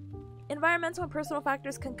 Environmental and personal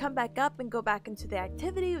factors can come back up and go back into the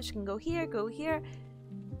activity, which can go here, go here.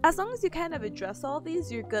 As long as you kind of address all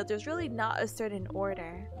these, you're good. There's really not a certain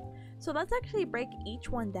order. So let's actually break each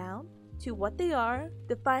one down to what they are,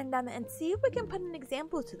 define them, and see if we can put an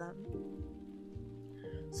example to them.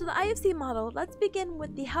 So the IFC model, let's begin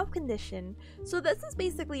with the health condition. So this is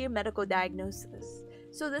basically your medical diagnosis.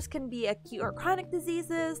 So this can be acute or chronic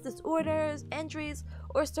diseases, disorders, injuries,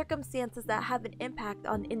 or circumstances that have an impact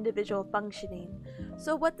on individual functioning.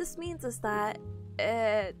 So what this means is that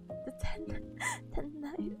the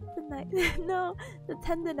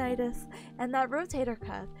tendinitis and that rotator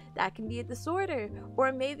cuff, that can be a disorder,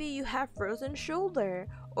 or maybe you have frozen shoulder,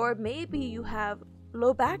 or maybe you have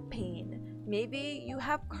low back pain, maybe you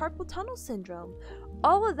have carpal tunnel syndrome.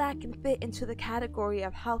 All of that can fit into the category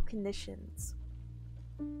of health conditions.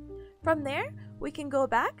 From there, we can go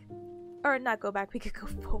back, or not go back, we could go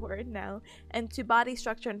forward now, and to body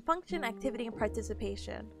structure and function, activity and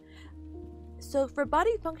participation. So for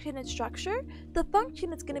body function and structure, the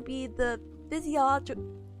function is going to be the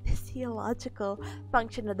physiological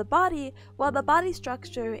function of the body, while the body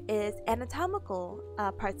structure is anatomical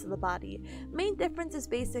parts of the body. Main difference is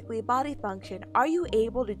basically body function. Are you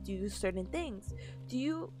able to do certain things? Do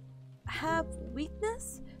you have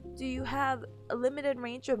weakness? Do you have a limited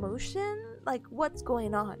range of motion? Like, what's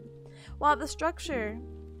going on? While the structure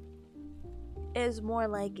is more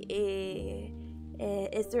like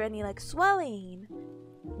is there any like swelling?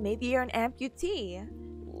 Maybe you're an amputee.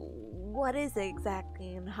 What is it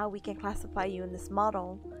exactly, and how we can classify you in this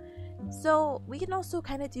model? So we can also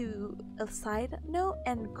kind of do a side note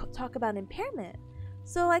and talk about impairment.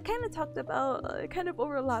 So I kind of talked about, kind of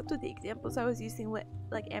overlapped with the examples I was using with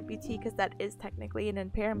like amputee, because that is technically an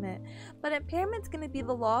impairment. But impairment is going to be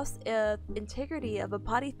the loss of integrity of a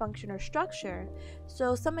body function or structure.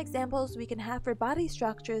 So some examples we can have for body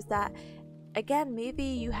structures that, again, maybe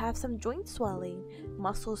you have some joint swelling,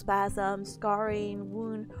 muscle spasm, scarring,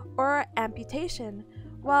 wound, or amputation.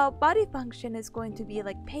 While body function is going to be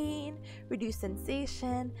like pain, reduced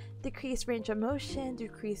sensation, decreased range of motion,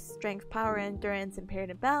 decreased strength, power, endurance,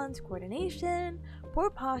 impaired balance, coordination,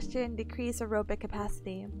 poor posture, and decreased aerobic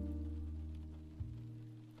capacity.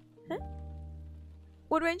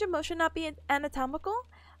 Would range of motion not be anatomical?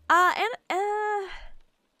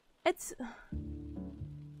 It's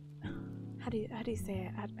how do you say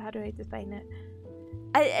it? How do I define it?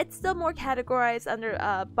 It's still more categorized under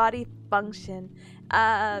body function.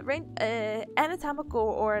 Anatomical,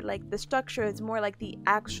 or like the structure, is more like the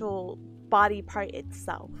actual body part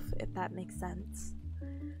itself, if that makes sense.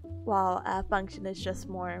 While function is just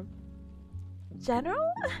more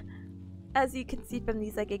general, as you can see from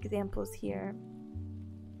these like examples here.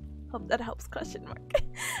 Hope that helps, question mark.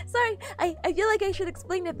 Sorry, I feel like I should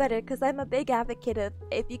explain it better, because I'm a big advocate of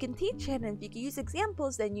if you can teach it and if you can use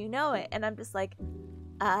examples, then you know it. And I'm just like,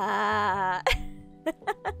 oh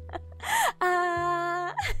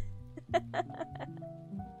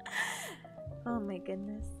my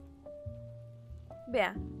goodness. But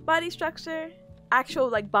yeah, body structure, actual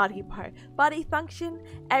like body part, body function,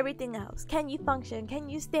 everything else. Can you function? Can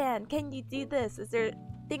you stand? Can you do this? Is there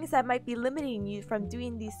things that might be limiting you from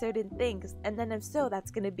doing these certain things? And then if so,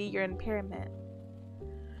 that's going to be your impairment.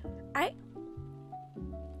 Alright.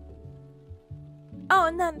 Oh,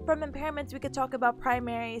 and then from impairments we could talk about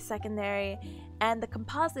primary, secondary, and the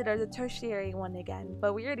composite, or the tertiary one again,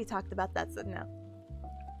 but we already talked about that, so no.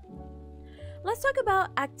 Let's talk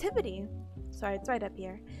about activity. Sorry, it's right up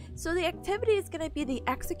here. So the activity is going to be the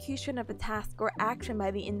execution of a task or action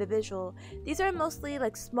by the individual. These are mostly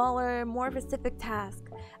like smaller, more specific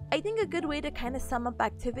tasks. I think a good way to kind of sum up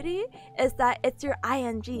activity is that it's your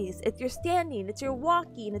INGs. It's your standing, it's your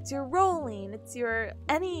walking, it's your rolling, it's your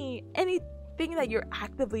anything that you're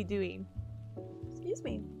actively doing. Excuse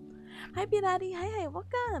me. Hi, Daddy. Hi,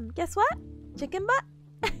 welcome. Guess what? Chicken butt?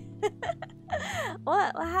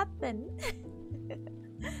 What happened?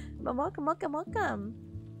 But welcome.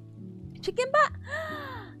 Chicken butt?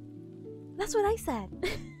 That's what I said.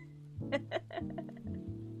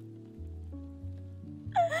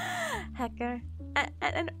 Hacker.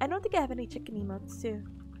 I don't think I have any chicken emotes too.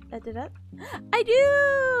 I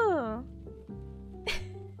do!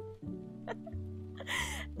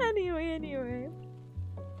 Anyway.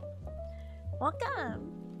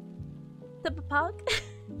 Welcome. Tipapunk.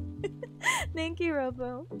 Thank you,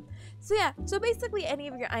 Robo. So yeah, so basically any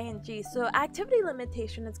of your INGs. So activity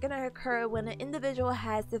limitation is going to occur when an individual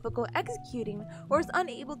has difficulty executing or is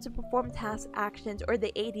unable to perform task actions or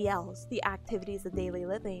the ADLs, the activities of daily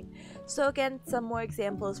living. So again, some more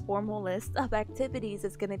examples, formal list of activities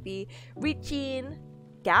is going to be reaching,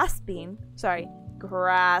 grasping,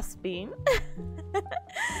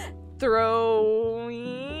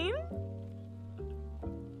 throwing,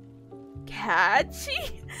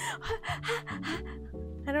 catching.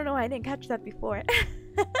 I don't know why I didn't catch that before.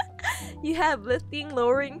 You have lifting,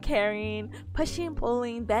 lowering, carrying, pushing,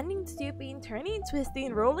 pulling, bending, stooping, turning,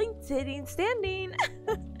 twisting, rolling, sitting, standing,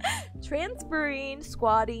 transferring,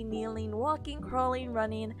 squatting, kneeling, walking, crawling,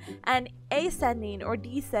 running, and ascending or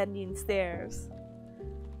descending stairs.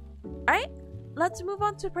 Alright, let's move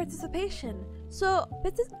on to participation. So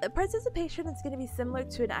participation is going to be similar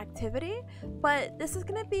to an activity, but this is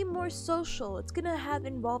going to be more social. It's going to have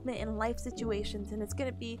involvement in life situations, and it's going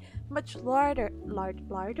to be much larger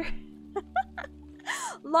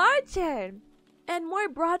and more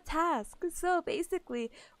broad tasks. So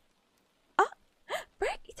basically,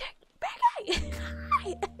 Berkey,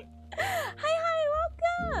 hi,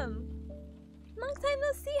 welcome. Long time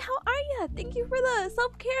no see. How are you? Thank you for the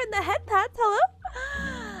self-care and the head pats. Hello.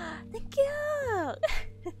 Thank you.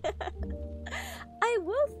 I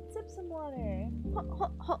will sip some water.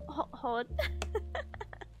 Hold.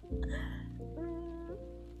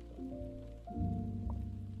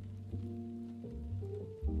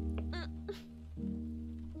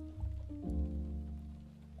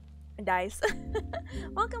 Dice.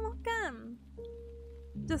 Welcome.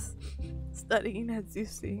 Just studying as you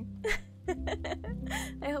see.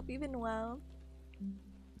 I hope you've been well.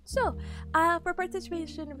 So, for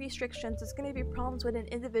participation restrictions, there's going to be problems with an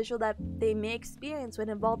individual that they may experience when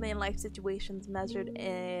involvement in life situations measured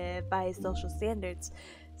by social standards.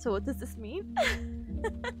 So what does this mean?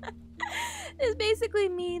 This basically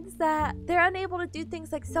means that they're unable to do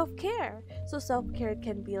things like self-care. So self-care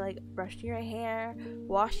can be like brushing your hair,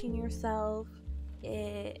 washing yourself,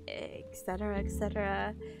 etc,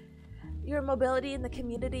 etc. Your mobility in the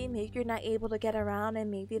community, maybe you're not able to get around,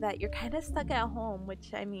 and maybe that you're kind of stuck at home,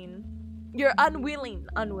 which I mean, you're unwilling,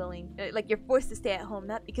 like you're forced to stay at home,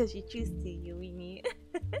 not because you choose to, you mean.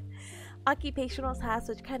 Occupational tasks,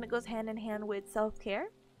 which kind of goes hand in hand with self-care.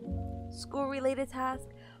 School-related tasks,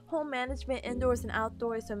 home management indoors and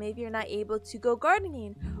outdoors, so maybe you're not able to go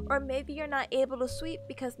gardening, or maybe you're not able to sweep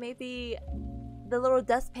because maybe the little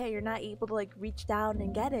dustpan, you're not able to like reach down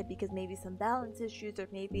and get it because maybe some balance issues, or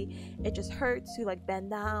maybe it just hurts to like bend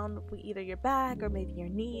down with either your back or maybe your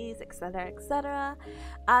knees, etc, etc.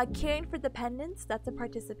 Caring for dependents, that's a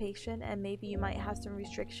participation, and maybe you might have some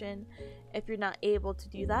restriction if you're not able to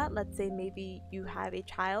do that. Let's say maybe you have a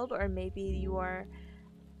child, or maybe you are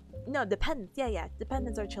dependents,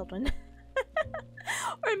 dependents are children.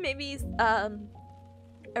 Or maybe a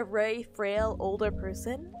very frail older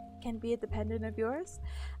person can be a dependent of yours.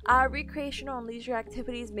 Recreational and leisure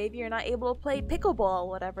activities, maybe you're not able to play pickleball,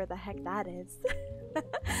 whatever the heck that is.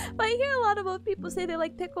 But I hear a lot of old people say they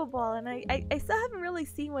like pickleball, and I still haven't really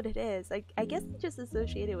seen what it is. I guess it's just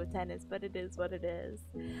associated with tennis, but it is what it is.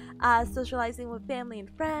 Socializing with family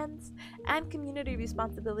and friends, and community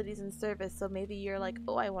responsibilities and service. So maybe you're like,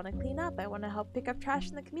 oh, I want to clean up, I want to help pick up trash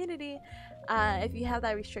in the community. If you have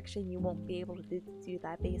that restriction, you won't be able to do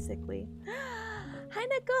that, basically. Hi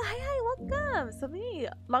Nico, hi, welcome. So many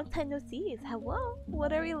long time no sees. Hello,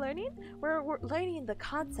 what are we learning? We're learning the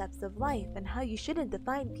concepts of life and how you shouldn't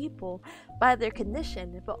define people by their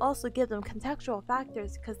condition, but also give them contextual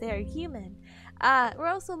factors because they are human. We're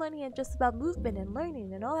also learning just about movement and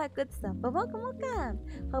learning and all that good stuff. But welcome.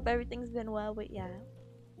 Hope everything's been well with ya.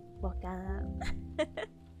 Welcome.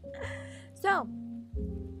 So,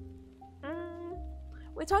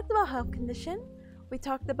 We talked about health condition. We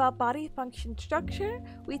talked about body function structure.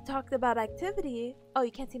 We talked about activity. Oh,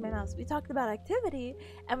 you can't see my mouse. We talked about activity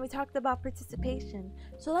and we talked about participation.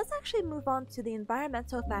 So let's actually move on to the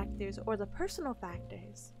environmental factors or the personal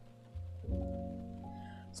factors.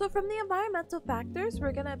 So from the environmental factors,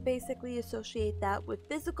 we're gonna basically associate that with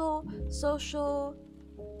physical, social,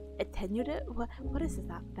 attenuative, what is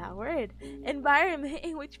that word? Environment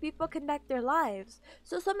in which people conduct their lives.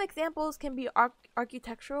 So some examples can be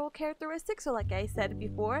architectural characteristics. So like I said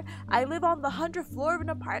before, I live on the 100th floor of an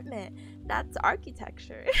apartment. That's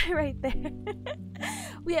architecture right there.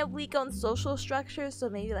 We have weak on social structures, so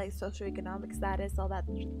maybe like socioeconomic status, all that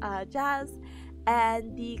jazz,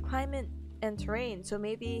 and the climate and terrain. So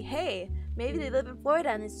maybe, hey, maybe they live in Florida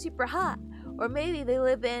and it's super hot, or maybe they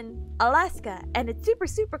live in Alaska and it's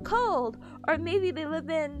super cold, or maybe they live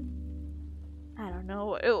in, I don't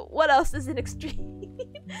know, what else is an extreme?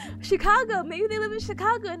 Chicago, maybe they live in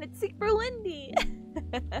Chicago and it's super windy.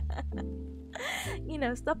 You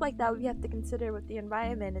know, stuff like that we have to consider with the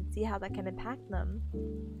environment and see how that can impact them.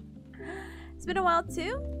 It's been a while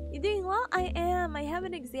too. You doing well? I am. I have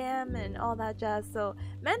an exam and all that jazz, so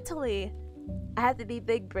mentally I have to be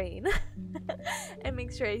big brain and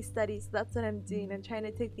make sure I study. So that's what I'm doing. I'm trying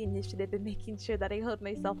to take the initiative and making sure that I hold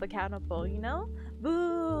myself accountable, you know?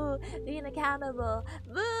 Boo! Being accountable.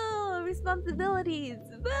 Boo! Responsibilities.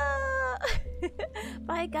 Boo!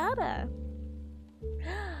 But I gotta.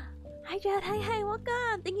 Hi Jad, hi,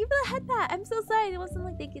 welcome. Thank you for the head pat. I'm so sorry. It wasn't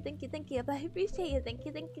like thank you, but I appreciate you. Thank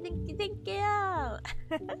you.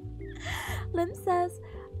 Lim says,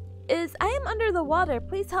 I am under the water.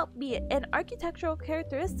 Please help me. And architectural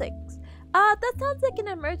characteristics. That sounds like an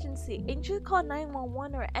emergency. And you should call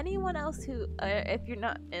 911 or anyone else who, if you're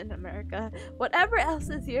not in America, whatever else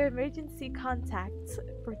is your emergency contact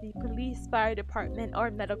for the police, fire department,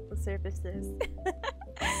 or medical services.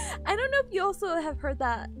 I don't know if you also have heard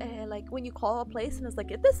that, like when you call a place and it's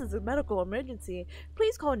like, if this is a medical emergency,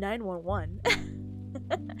 please call 911.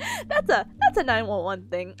 That's a 911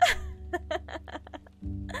 thing.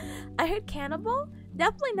 I heard cannibal.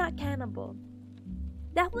 Definitely not cannibal.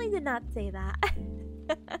 Definitely did not say that.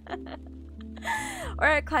 Or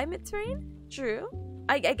a climate terrain. True.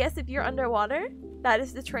 I guess if you're underwater, that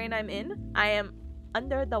is the terrain I'm in. I am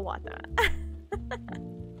under the water.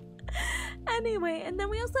 Anyway, and then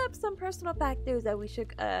we also have some personal factors that we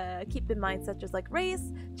should keep in mind, such as like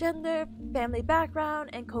race, gender, family background,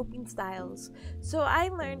 and coping styles. So I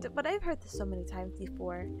learned, but I've heard this so many times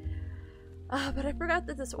before, but I forgot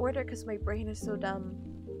the disorder because my brain is so dumb.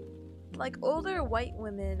 Like older white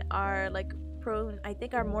women are like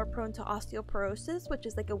are more prone to osteoporosis, which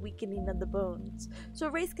is like a weakening of the bones. So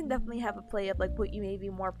race can definitely have a play of like what you may be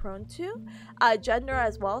more prone to. Gender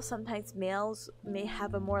as well. Sometimes males may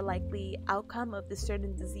have a more likely outcome of this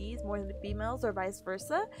certain disease more than the females, or vice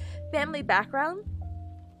versa. Family background.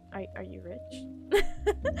 Are you rich?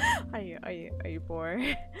 Are you poor?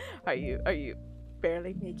 Are you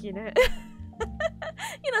barely making it?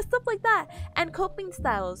 You know, stuff like that. And coping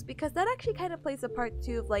styles, because that actually kind of plays a part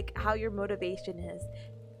too of like how your motivation is.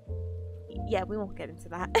 Yeah, we won't get into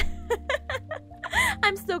that.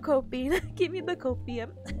 I'm still coping. Give me the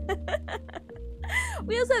copium.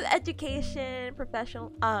 We also have education,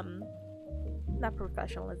 professional, not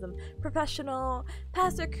professionalism, professional,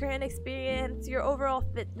 past or current experience, your overall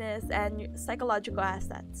fitness, and your psychological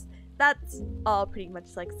assets. That's all pretty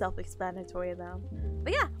much like self-explanatory though.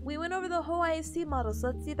 But yeah, we went over the whole IFC model, so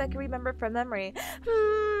let's see if I can remember from memory.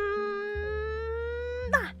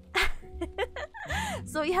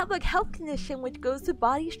 So we have like health condition, which goes to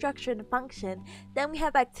body structure and function. Then we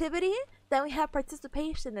have activity, then we have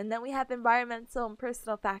participation, and then we have environmental and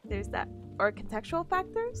personal factors or contextual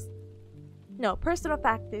factors? No, personal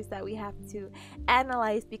factors that we have to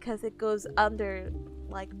analyze because it goes under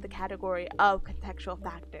like the category of contextual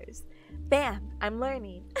factors. Bam! I'm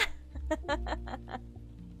learning.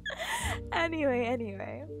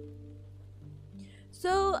 Anyway.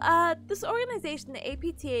 So this organization, the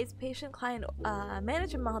APTA's patient-client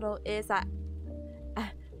management model, is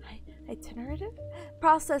iterative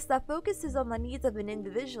process that focuses on the needs of an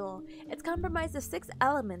individual. It's comprised of 6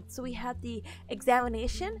 elements. So we have the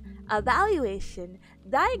examination, evaluation,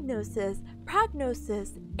 diagnosis,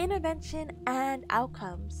 prognosis, intervention, and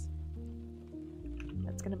outcomes.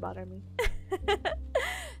 That's gonna bother me.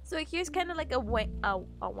 So here's kind of like a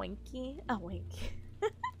wonky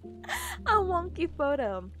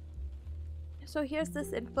photo. So here's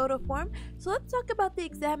this in photo form. So let's talk about the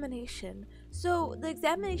examination. So the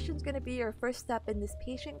examination is going to be your first step in this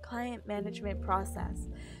patient-client management process.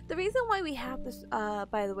 The reason why we have this,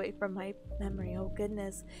 by the way, from my memory, oh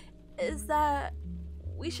goodness, is that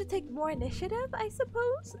we should take more initiative, I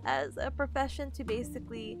suppose, as a profession to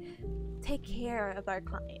basically take care of our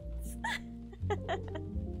clients.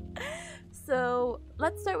 So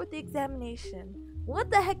let's start with the examination.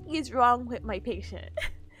 What the heck is wrong with my patient?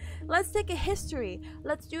 Let's take a history,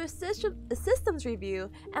 let's do a systems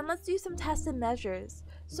review, and let's do some tests and measures.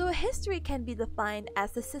 So a history can be defined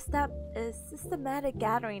as a systematic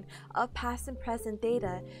gathering of past and present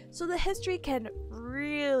data. So the history can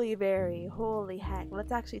really vary. Holy heck,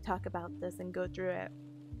 let's actually talk about this and go through it.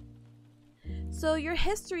 So your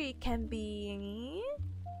history can be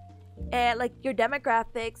like your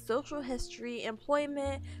demographics, social history,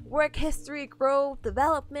 employment, work history, growth,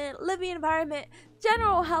 development, living environment,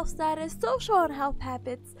 general health status, social and health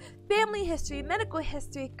habits, family history, medical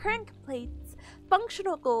history, current complaints,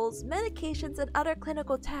 functional goals, medications, and other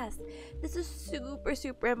clinical tests. This is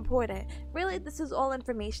super important. Really, this is all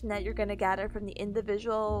information that you're going to gather from the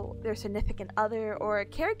individual, their significant other, or a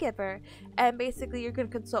caregiver, and basically you're going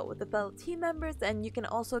to consult with the fellow team members, and you can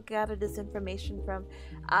also gather this information from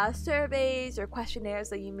surveys or questionnaires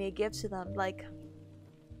that you may give to them. Like,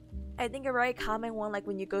 I think a very common one, like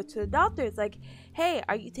when you go to the doctor, it's like, hey,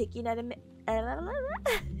 are you taking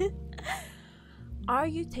are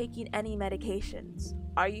you taking any medications?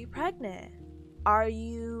 Are you pregnant? Are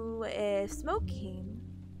you smoking?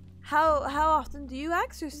 How often do you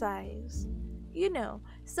exercise? You know,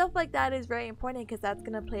 stuff like that is very important because that's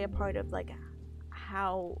going to play a part of like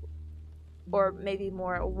how, or maybe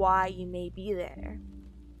more why you may be there.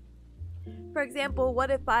 For example,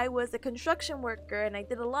 what if I was a construction worker and I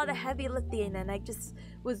did a lot of heavy lifting and I just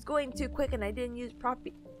was going too quick and I didn't use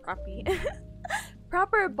proper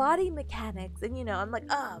body mechanics, and you know, I'm like,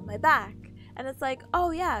 oh, my back. And it's like,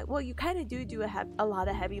 oh yeah, well, you kind of do a lot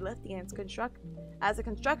of heavy lifting as a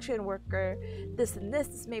construction worker. This and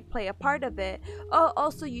this may play a part of it. Oh,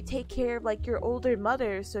 also you take care of like your older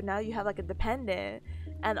mother, so now you have like a dependent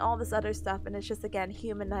and all this other stuff, and it's just again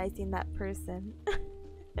humanizing that person.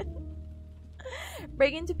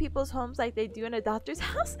 Break into people's homes like they do in a doctor's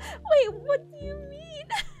house? Wait, what do you mean?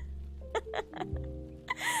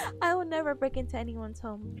 I will never break into anyone's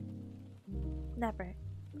home. Never.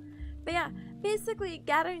 But yeah, basically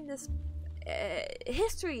gathering this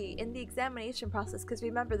history in the examination process, because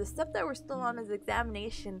remember, the stuff that we're still on is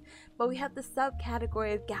examination, but we have the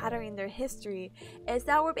subcategory of gathering their history, is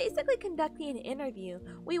that we're basically conducting an interview.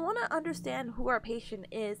 We want to understand who our patient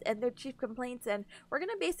is and their chief complaints, and we're going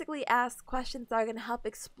to basically ask questions that are going to help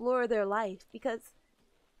explore their life, because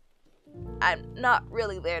I'm not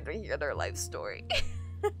really there to hear their life story.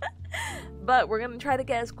 But we're going to try to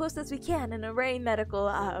get as close as we can in a very medical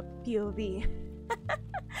POV.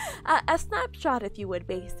 A snapshot, if you would,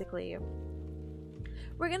 basically.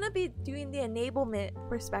 We're going to be doing the enablement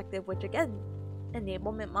perspective, which again,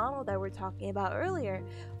 enablement model that we're talking about earlier.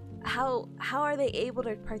 How are they able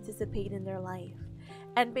to participate in their life?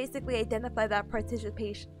 And basically identify that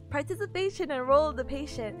participation and role of the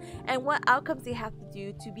patient, and what outcomes they have to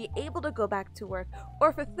do to be able to go back to work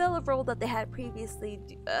or fulfill a role that they had previously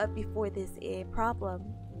before this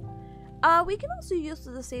problem. We can also use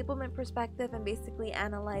the disablement perspective and basically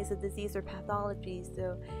analyze the disease or pathology.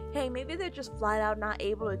 So, hey, maybe they're just flat out not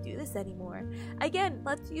able to do this anymore. Again,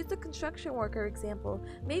 let's use the construction worker example.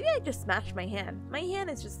 Maybe I just smashed my hand. My hand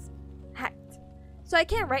is just hacked. So I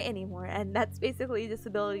can't write anymore, and that's basically a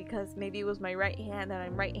disability because maybe it was my right hand and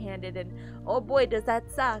I'm right-handed, and oh boy, does that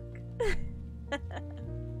suck.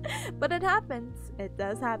 But it happens. It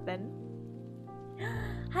does happen.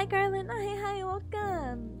 Hi, Garland. Hi,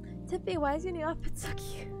 welcome. Tippy, why is your new outfit so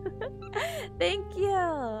cute? Thank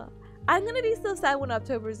you. I'm gonna be so sad when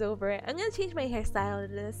October's over. I'm gonna change my hairstyle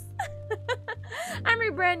to this. I'm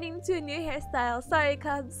rebranding to a new hairstyle. Sorry,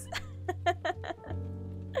 Cubs.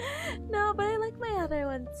 No, but I like my other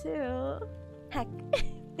one too. Heck.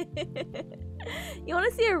 You wanna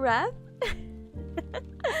see a ref?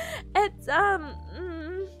 It's I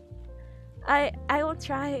will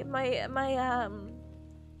try. My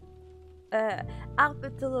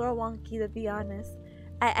outfit's a little wonky, to be honest.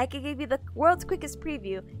 I can give you the world's quickest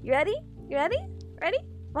preview. You ready? You ready? Ready?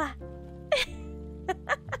 Wah.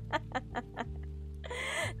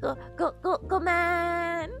 Go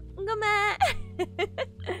man! Go man!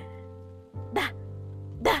 Da!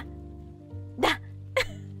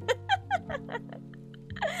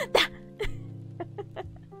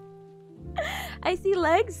 I see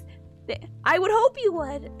legs. I would hope you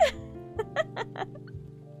would.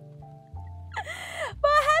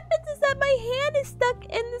 What happens is that my hand is stuck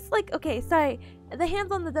in this, like, okay, sorry, the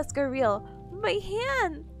hands on the desk are real. My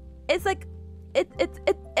hand is like, it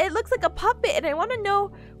looks like a puppet, and I want to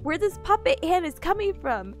know where this puppet hand is coming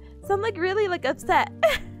from. So I'm like really like upset.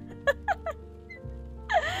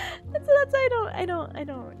 And so that's why I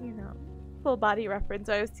don't, you know, full body reference.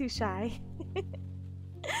 So I was too shy.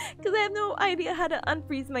 Because I have no idea how to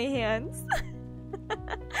unfreeze my hands.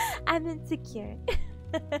 I'm insecure.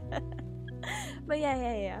 But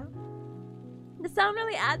yeah. The sound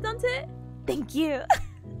really adds onto it. Thank you.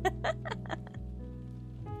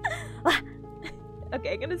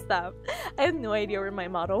 Okay, I'm gonna stop. I have no idea where my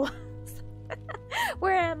model was.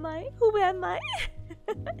 Where am I? Who am I?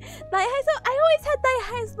 Thigh highs? Oh, I always had thigh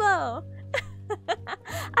highs though.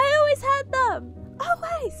 I always had them.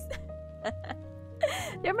 Always.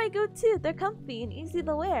 They're my go-to. They're comfy and easy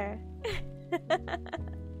to wear.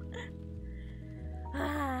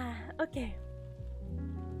 Okay.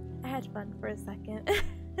 I had fun for a second.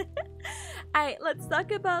 Alright, let's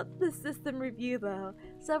talk about the system review though.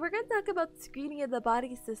 So we're going to talk about screening of the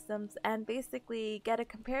body systems and basically get a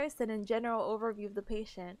comparison and general overview of the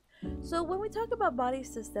patient. So when we talk about body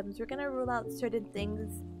systems, we're going to rule out certain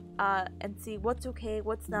things and see what's okay,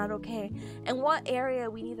 what's not okay, and what area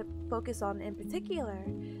we need to focus on in particular.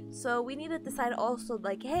 So we need to decide also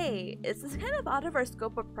like, hey, is this kind of out of our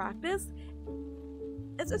scope of practice?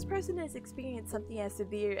 If this person has experienced something as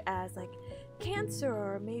severe as like cancer,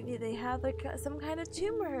 or maybe they have like some kind of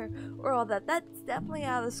tumor or all that, that's definitely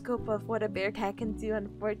out of the scope of what a bearcat can do,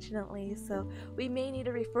 unfortunately. So we may need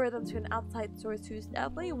to refer them to an outside source who's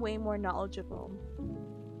definitely way more knowledgeable.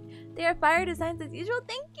 They are fire designs as usual.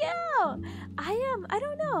 Thank you. I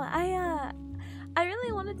don't know. I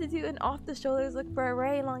really wanted to do an off the shoulders look for a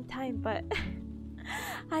very long time, but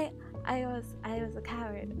I was a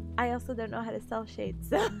coward. I also don't know how to self shade,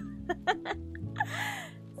 so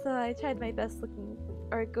so I tried my best looking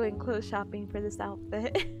or going clothes shopping for this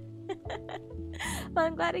outfit. But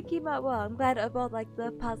I'm glad it came out well. I'm glad about like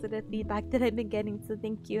the positive feedback that I've been getting, so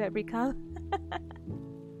thank you, everyone.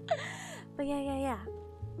 But yeah.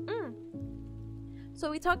 So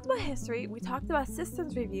we talked about history, we talked about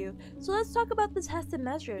systems review, so let's talk about the tests and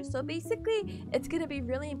measures. So basically, it's going to be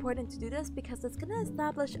really important to do this because it's going to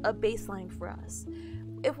establish a baseline for us.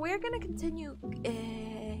 If we're going to continue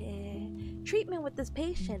treatment with this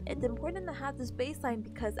patient, it's important to have this baseline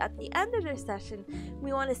because at the end of their session,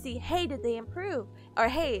 we want to see, hey, did they improve? Or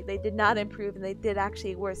hey, they did not improve and they did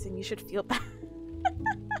actually worse and you should feel bad.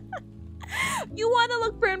 You want to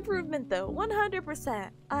look for improvement though, 100%.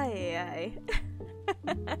 Aye.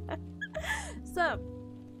 So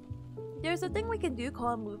there's a thing we can do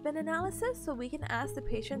called movement analysis, so we can ask the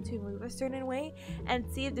patient to move a certain way and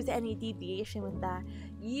see if there's any deviation with that.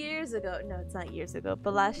 Years ago, no, it's not years ago,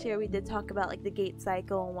 but last year we did talk about like the gait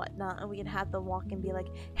cycle and whatnot, and we can have them walk and be like,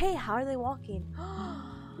 hey, how are they walking?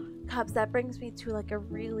 Cubs, that brings me to like a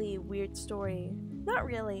really weird story. Not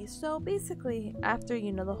really. So basically, after,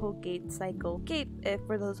 you know, the whole gait cycle, gait, if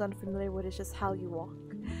for those unfamiliar with it, is just how you walk.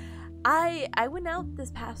 I went out this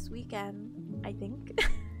past weekend, I think.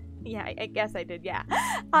 Yeah, I guess I did, yeah.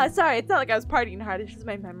 Sorry, it's not like I was partying hard, it's just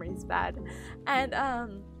my memory's bad. And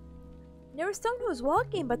there was someone who was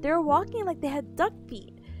walking, but they were walking like they had duck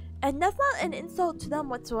feet. And that's not an insult to them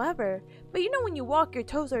whatsoever. But you know when you walk, your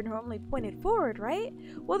toes are normally pointed forward, right?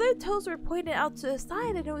 Well, their toes were pointed out to the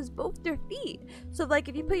side and it was both their feet. So like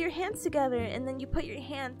if you put your hands together and then you put your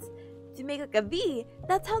hands to make like a V,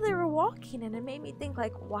 that's how they were walking. And it made me think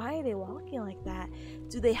like, why are they walking like that?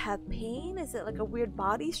 Do they have pain? Is it like a weird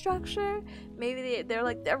body structure? Maybe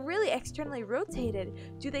they're really externally rotated.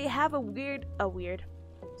 Do they have a weak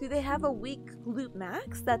glute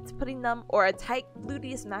max that's putting them, or a tight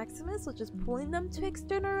gluteus maximus which is pulling them to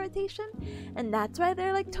external rotation, and that's why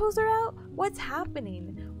their like toes are out? What's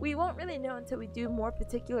happening? We won't really know until we do more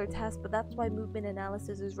particular tests, but that's why movement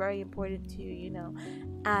analysis is very important to, you know,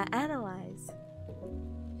 analyze.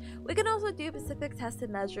 We can also do specific tests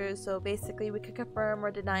and measures, so basically we could confirm or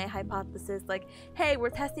deny a hypothesis like, hey, we're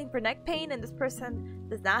testing for neck pain and this person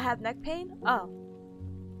does not have neck pain. Oh,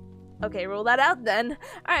 okay, rule that out then.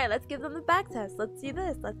 Alright, let's give them the back test. Let's see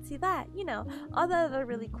this, let's see that, you know, all that other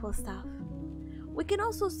really cool stuff. We can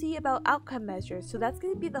also see about outcome measures, so that's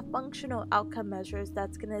going to be the functional outcome measures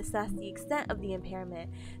that's going to assess the extent of the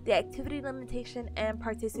impairment, the activity limitation, and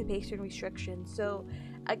participation restriction. So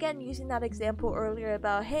again, using that example earlier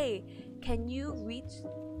about, hey, can you reach,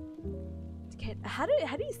 how do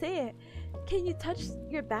you say it? Can you touch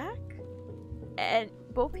your back? And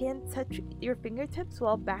both hands touch your fingertips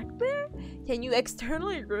while back there? Can you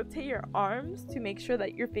externally rotate your arms to make sure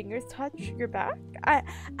that your fingers touch your back? I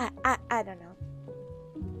don't know.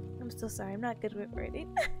 I'm so sorry, I'm not good with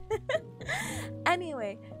writing.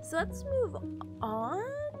 Anyway, so let's move on.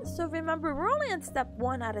 So remember, we're only on step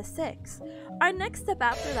 1 out of 6. Our next step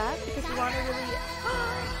after that, because we want to really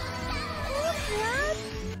What?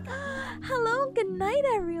 Hello, good night,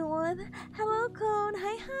 everyone. Hello, Cone.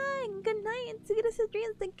 Hi. Good night, and to get us a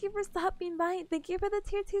dreams. Thank you for stopping by. Thank you for the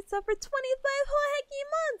tier 2 sub for 25 whole hecky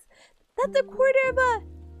months. That's a quarter of a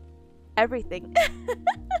everything.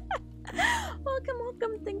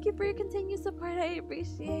 Welcome. Thank you for your continued support. I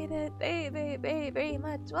appreciate it very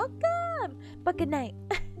much. Welcome. But good night.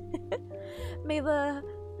 May the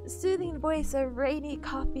soothing voice of rainy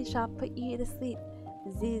coffee shop put you to sleep.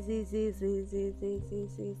 Z.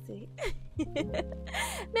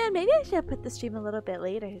 Man, maybe I should put the stream a little bit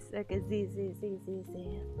later. So like a Z.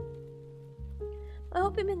 I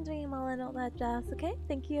hope you've been doing well and all that jazz, okay?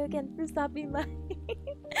 Thank you again for stopping by.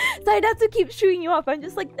 Sorry not to keep shooing you off. I'm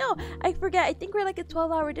just like, no, I forget. I think we're like a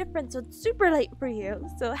 12-hour difference, so it's super late for you.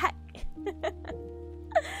 So, heck.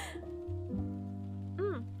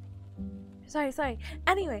 Sorry.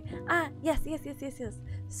 Anyway, yes.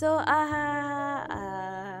 So,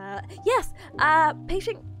 yes,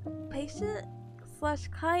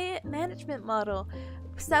 patient/client management model.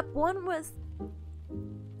 Step 1 was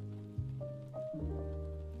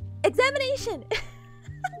examination.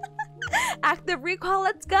 Active recall,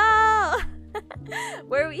 let's go.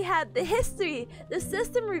 Where we had the history, the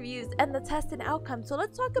system reviews, and the test and outcome. So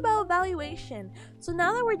let's talk about evaluation. So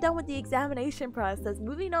now that we're done with the examination process,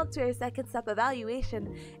 moving on to our second step,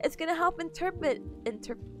 evaluation, it's gonna help interpret. I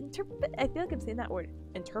feel like I'm saying that word.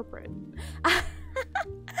 Interpret.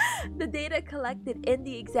 The data collected in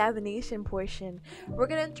the examination portion. We're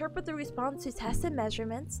gonna interpret the response to tests and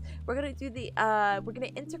measurements. We're gonna do the we're gonna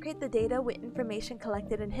integrate the data with information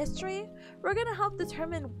collected in history. We're gonna help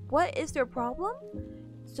determine what is their problem,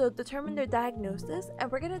 so determine their diagnosis,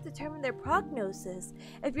 and we're gonna determine their prognosis.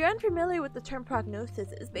 If you're unfamiliar with the term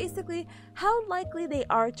prognosis, it's basically how likely they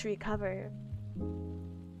are to recover.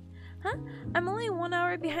 Huh? I'm only 1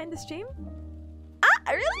 hour behind the stream.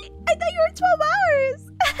 Really? I thought you were 12 hours.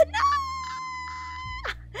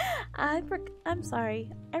 No. I'm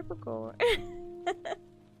sorry. I forgot.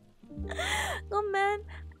 Oh man.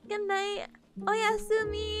 Good night.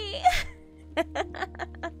 Oyasumi.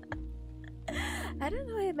 I don't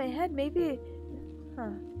know in my head. Maybe.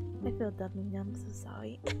 I feel dummy. I'm so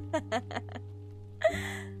sorry.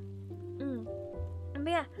 But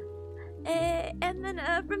yeah. And then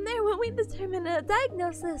from there, when we determine a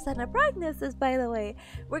diagnosis and a prognosis, by the way,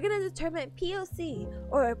 we're going to determine POC,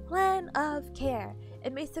 or a plan of care,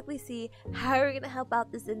 and basically see how we're going to help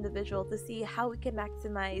out this individual to see how we can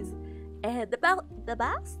maximize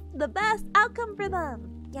the best outcome for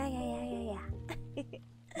them. Yeah.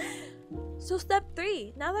 So step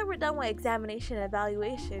 3, now that we're done with examination and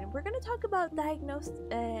evaluation, we're going to talk about diagnosis.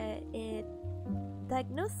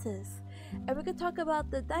 And we're going to talk about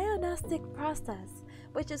the diagnostic process,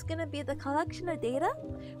 which is going to be the collection of data.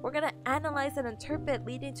 We're going to analyze and interpret,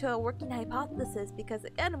 leading to a working hypothesis, because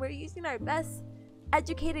again, we're using our best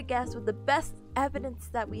educated guess with the best evidence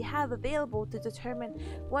that we have available to determine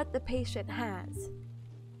what the patient has.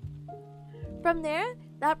 From there,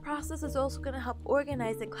 that process is also going to help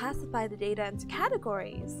organize and classify the data into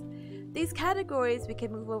categories. These categories, we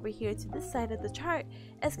can move over here to this side of the chart,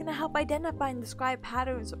 is going to help identify and describe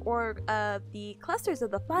patterns or the clusters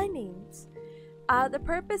of the findings. The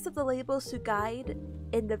purpose of the labels to guide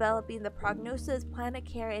in developing the prognosis, plan of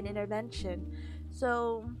care, and intervention.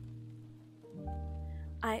 So,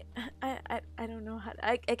 I don't know how to,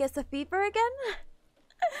 I guess a fever again?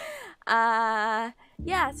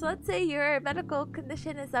 Yeah, so let's say your medical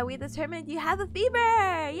condition is that we determined you have a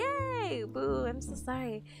fever. Yay! Boo, I'm so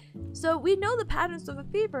sorry. So we know the patterns of a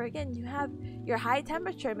fever. Again, you have your high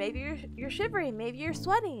temperature, maybe you're shivering, maybe you're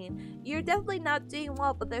sweating. You're definitely not doing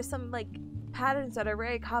well, but there's some like patterns that are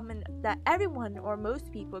very common that everyone or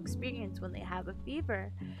most people experience when they have a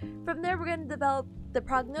fever. From there, we're going to develop the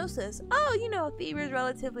prognosis. Oh, you know, a fever is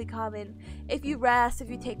relatively common. If you rest, if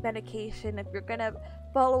you take medication, if you're going to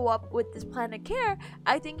follow up with this plan of care,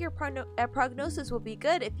 I think your prognosis will be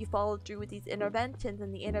good if you follow through with these interventions,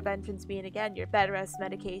 and the interventions being, again, your bed rest,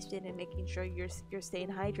 medication, and making sure you're staying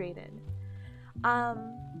hydrated.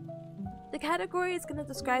 The category is going to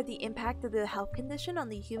describe the impact of the health condition on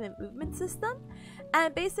the human movement system,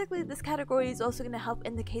 and basically this category is also going to help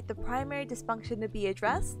indicate the primary dysfunction to be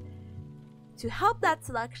addressed to help that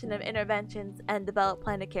selection of interventions and develop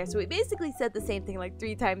plan of care. So we basically said the same thing like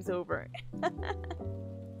 3 times over.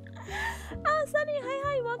 Oh, Sunny,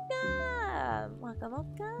 hi, welcome.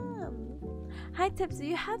 Hi, Tips, do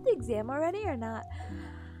you have the exam already or not?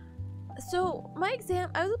 So my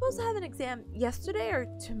exam, I was supposed to have an exam yesterday or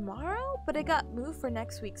tomorrow, but it got moved for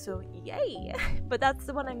next week, so yay. But that's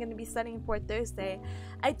the one I'm going to be studying for Thursday.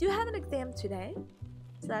 I do have an exam today,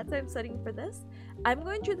 So that's why I'm studying for this. I'm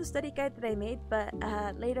going through the study guide that I made, but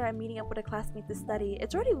later I'm meeting up with a classmate to study.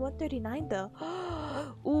 It's already 1:39 though.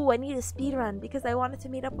 Ooh, I need a speed run because I wanted to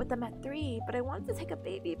meet up with them at 3, but I wanted to take a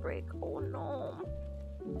baby break. Oh no.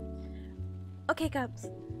 Okay,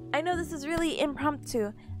 Cubs. I know this is really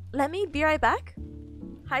impromptu. Let me be right back.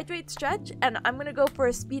 Hydrate, stretch, and I'm gonna go for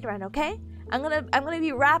a speed run, okay? I'm gonna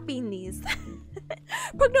be rapping these.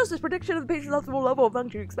 Prognosis, prediction of the patient's optimal level of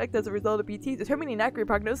function expected as a result of PT. Determining accurate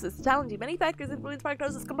prognosis is challenging. Many factors influence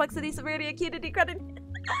prognosis: complexity, severity, acuity, credit.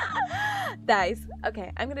 Dies.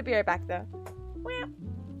 Okay, I'm gonna be right back though.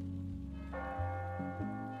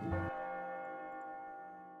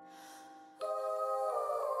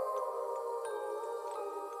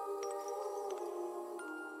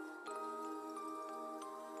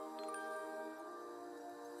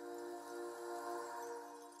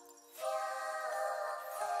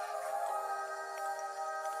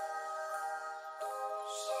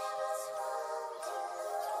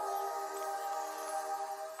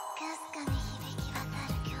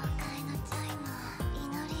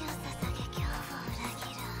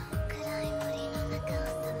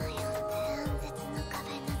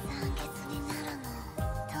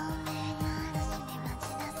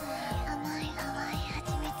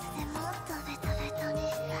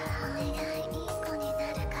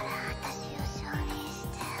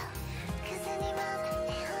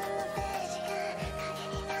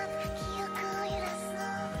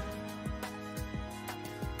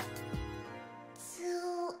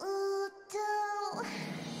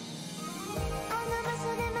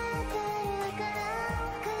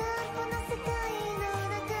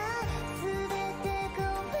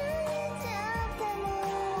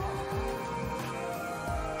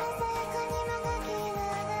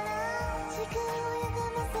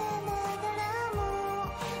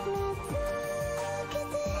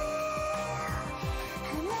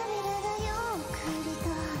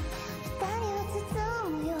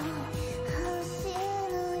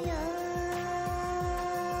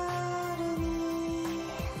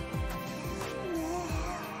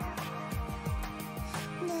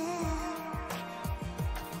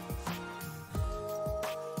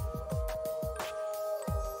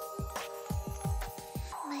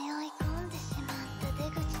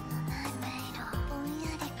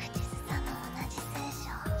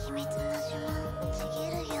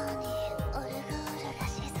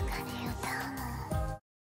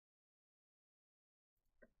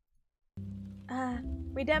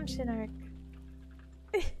 Redemption arc.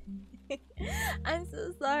 I'm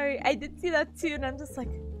so sorry. I did see that too, and I'm just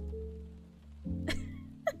like.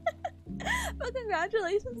 But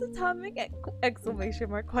congratulations, Atomic!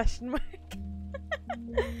 Exclamation mark, question mark.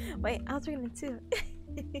 Wait, I was reading it too.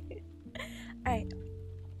 Alright.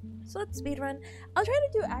 So let's speedrun. I'll try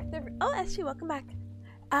to do active. Oh, SG, welcome back.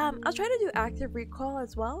 I'll try to do active recall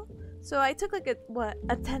as well. So I took like a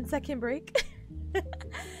 10-second break.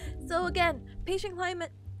 So again, patient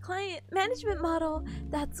client management model,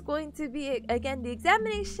 that's going to be again the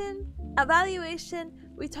examination, evaluation.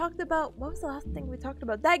 We talked about, what was the last thing we talked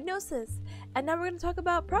about? Diagnosis. And now we're going to talk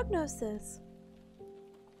about prognosis.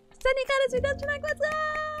 Sending Kata's redemption arc, let's go!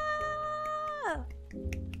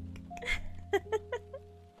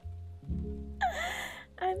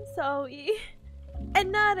 I'm sorry.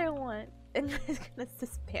 Another one. I'm just gonna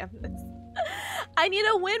spam this. I need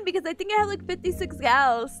a win because I think I have like 56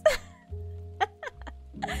 gals.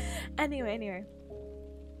 Anyway.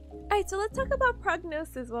 Alright, so let's talk about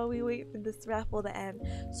prognosis while we wait for this raffle to end.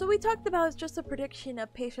 So we talked about it's just a prediction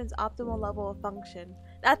of patient's optimal level of function.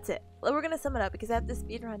 That's it. We're gonna sum it up because I have to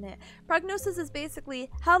speedrun it. Prognosis is basically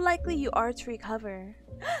how likely you are to recover.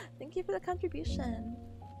 Thank you for the contribution.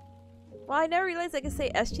 Well, I never realized I could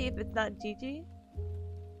say SG if it's not GG.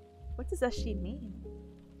 What does SG mean?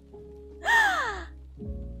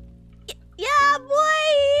 Yeah, boy!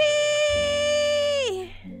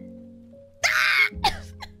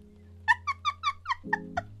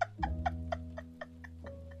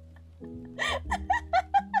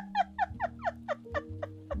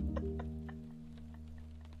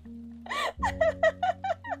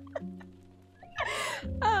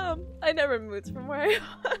 I never moved from where I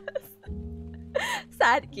was.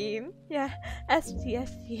 Sad game. Yeah,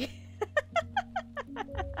 SG.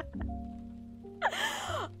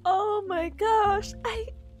 Oh my gosh,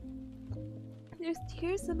 there's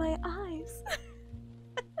tears in my eyes.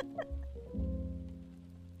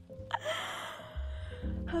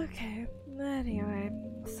 Okay, anyway,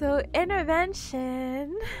 so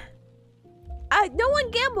intervention. No one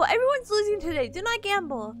gamble. Everyone's losing today. Do not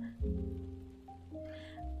gamble.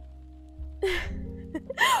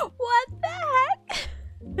 What the heck?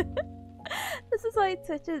 This is why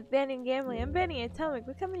Twitch is banning gambling. I'm banning Atomic.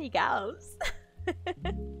 Look how many gals.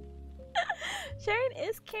 Sharing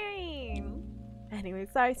is caring. Anyway,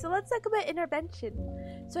 sorry. So let's talk about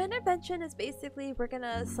intervention. So intervention is basically we're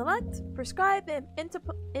gonna select, prescribe, and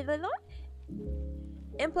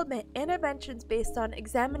implement interventions based on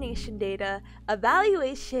examination data,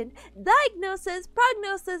 evaluation, diagnosis,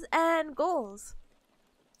 prognosis, and goals.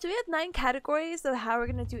 So we have 9 categories of how we're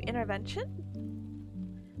gonna do intervention.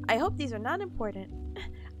 I hope these are not important.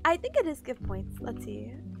 I think it is give points. Let's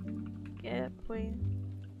see. Give points.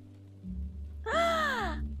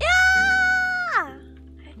 Yeah!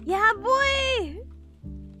 Yeah, boy!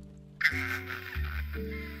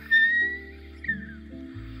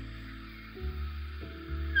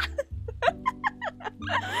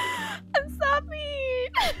 I'm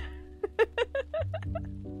stopping!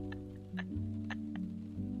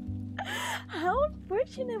 How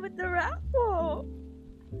unfortunate with the raffle!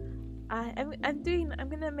 I'm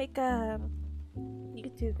gonna make a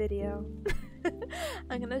YouTube video.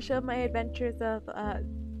 I'm gonna show my adventures of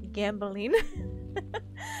gambling.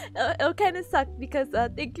 It'll kind of suck because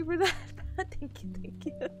thank you for that. thank you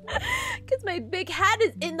because my big hat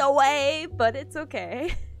is in the way, but it's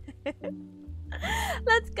okay.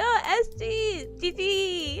 Let's go, SG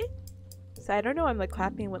GG. So I don't know, I'm like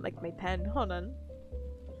clapping with like my pen. Hold on.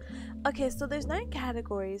 Okay, so there's 9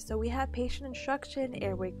 categories. So we have patient instruction,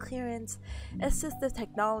 airway clearance, assistive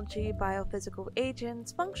technology, biophysical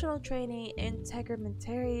agents, functional training,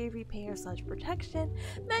 integumentary repair/protection,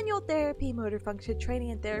 manual therapy, motor function training,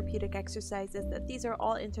 and therapeutic exercises. That these are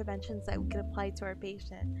all interventions that we can apply to our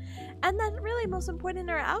patient. And then really most important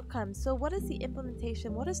are outcomes. So what is the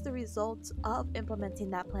implementation? What is the results of implementing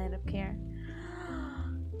that plan of care?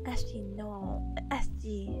 SG, no.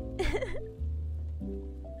 SG.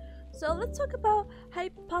 So let's talk about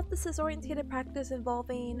hypothesis-oriented practice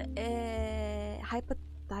involving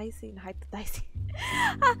hypothesizing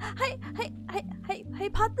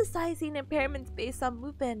impairments based on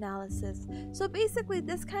movement analysis. So basically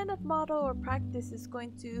this kind of model or practice is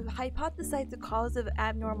going to hypothesize the cause of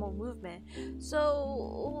abnormal movement.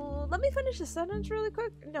 So let me finish the sentence really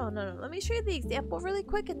quick. No. Let me show you the example really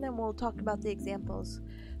quick and then we'll talk about the examples.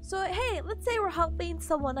 So hey, let's say we're helping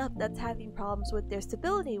someone up that's having problems with their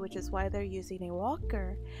stability, which is why they're using a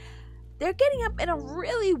walker. They're getting up in a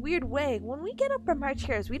really weird way. When we get up from our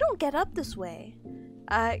chairs, we don't get up this way.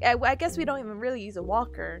 I guess we don't even really use a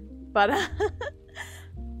walker, but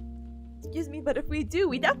excuse me, but if we do,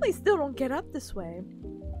 we definitely still don't get up this way.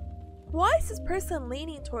 Why is this person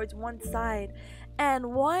leaning towards one side?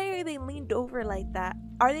 And why are they leaned over like that?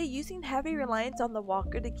 Are they using heavy reliance on the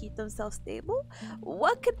walker to keep themselves stable?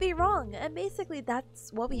 What could be wrong? And basically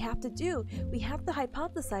that's what we have to do. We have to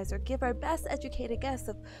hypothesize or give our best educated guess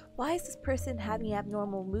of why is this person having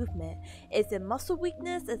abnormal movement? Is it muscle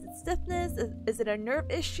weakness? Is it stiffness? Is it a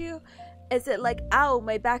nerve issue? Is it like, ow,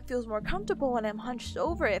 my back feels more comfortable when I'm hunched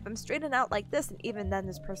over? If I'm straightened out like this, and even then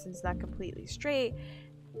this person's not completely straight,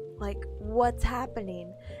 like what's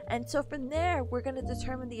happening? And so from there we're going to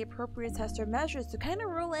determine the appropriate test or measures to kind of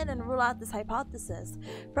rule in and rule out this hypothesis.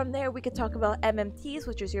 From there we could talk about MMTs,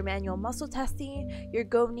 which is your manual muscle testing, your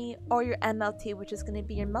GONI, or your MLT, which is going to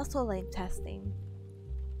be your muscle length testing.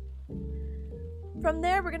 From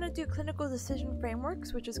there we're going to do clinical decision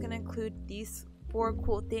frameworks, which is going to include these 4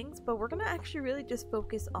 cool things, but we're going to actually really just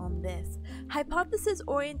focus on this. Hypothesis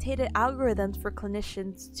oriented algorithms for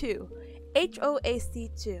clinicians too.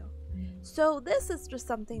 HOAC2. So this is just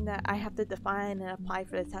something that I have to define and apply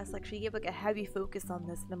for the test. Like she gave like a heavy focus on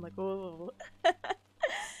this and I'm like, oh.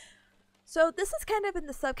 So this is kind of in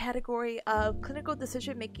the subcategory of clinical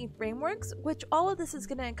decision making frameworks, which all of this is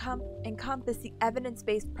going to encompass the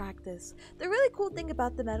evidence-based practice. The really cool thing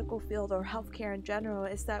about the medical field or healthcare in general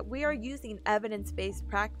is that we are using evidence-based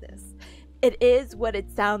practice. It is what it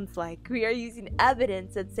sounds like. We are using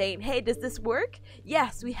evidence and saying, hey, does this work?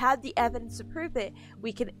 Yes, we have the evidence to prove it.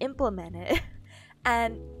 We can implement it.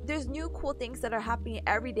 And there's new cool things that are happening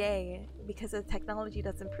every day because the technology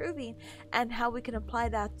that's improving, and how we can apply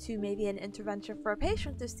that to maybe an intervention for a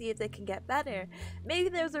patient to see if they can get better. Maybe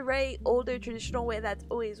there's a very older traditional way that's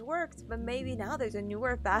always worked, but maybe now there's a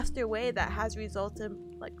newer, faster way that has resulted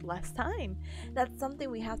in like less time. That's something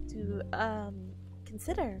we have to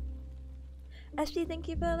consider. SG, thank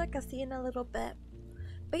you for like a scene a little bit.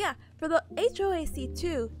 But yeah, For the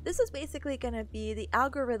HOAC2, this is basically going to be the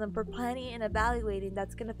algorithm for planning and evaluating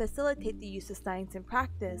that's going to facilitate the use of science in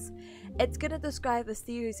practice. It's going to describe a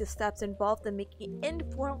series of steps involved in making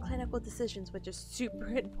informed clinical decisions, which is super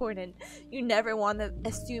important. You never want to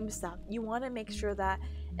assume stuff. You want to make sure that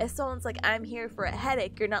if someone's like, I'm here for a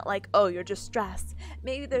headache, you're not like, oh, you're just stressed.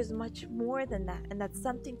 Maybe there's much more than that, and that's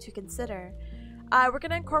something to consider. We're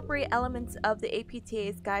going to incorporate elements of the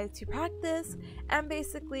APTA's guide to practice, and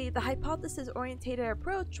basically the hypothesis-oriented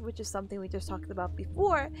approach, which is something we just talked about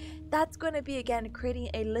before. That's going to be, again, creating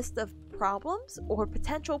a list of problems or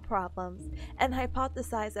potential problems and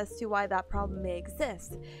hypothesize as to why that problem may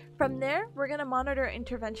exist. From there, we're going to monitor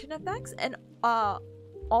intervention effects and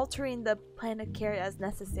altering the plan of care as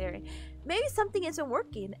necessary. Maybe something isn't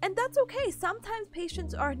working, and that's okay. Sometimes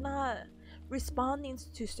patients are not responding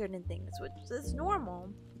to certain things, which is normal.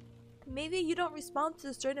 Maybe you don't respond to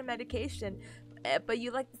a certain medication, but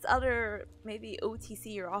you like this other, maybe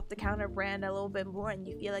OTC or off-the-counter brand a little bit more, and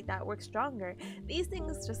you feel like that works stronger. These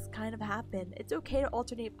things just kind of happen. It's okay to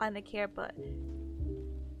alternate plan of care, but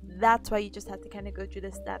that's why you just have to kind of go through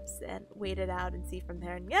the steps and wait it out and see from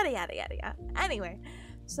there, and yada yada yada yada. Anyway,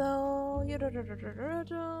 so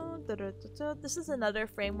this is another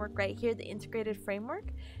framework right here, the integrated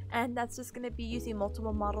framework, and that's just going to be using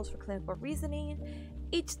multiple models for clinical reasoning.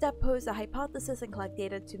 Each step poses a hypothesis and collect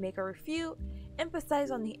data to make a refute. Emphasize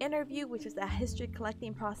on the interview, which is a history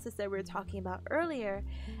collecting process that we were talking about earlier,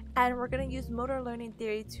 and we're going to use motor learning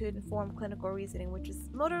theory to inform clinical reasoning, which is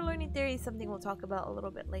motor learning theory is something we'll talk about a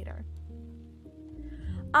little bit later.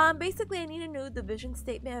 Basically, I need to know the vision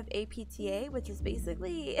statement of APTA, which is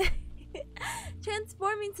basically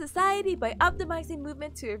transforming society by optimizing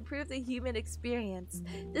movement to improve the human experience.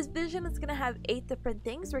 This vision is going to have 8 different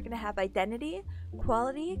things. We're going to have identity,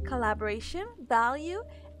 quality, collaboration, value,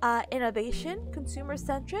 innovation,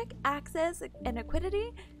 consumer-centric, access and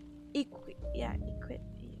equity,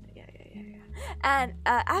 and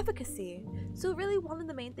advocacy. So really, one of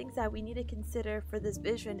the main things that we need to consider for this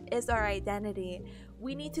vision is our identity.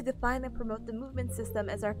 We need to define and promote the movement system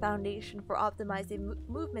as our foundation for optimizing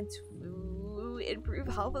movement to improve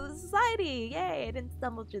health of the society. Yay, I didn't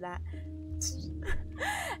stumble through that.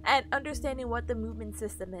 And understanding what the movement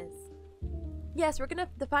system is. Yes, we're going to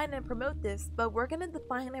define and promote this, but we're going to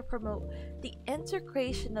define and promote the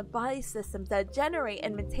integration of body systems that generate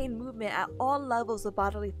and maintain movement at all levels of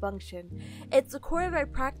bodily function. It's the core of our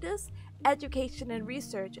practice, education, and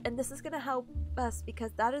research, and this is going to help us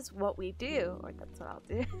because that is what we do, or that's what I'll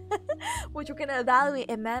do, which we're going to evaluate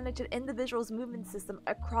and manage an individual's movement system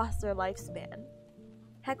across their lifespan.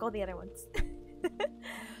 Heck, all the other ones.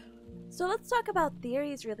 So let's talk about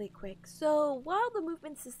theories really quick. So while the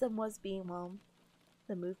movement system was being,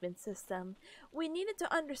 the movement system, we needed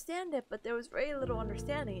to understand it, but there was very little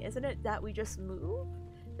understanding. Isn't it that we just move?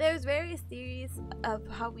 There's various theories of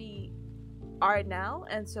how we are now,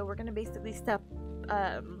 and so we're going to basically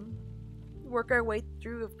work our way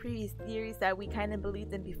through of previous theories that we kind of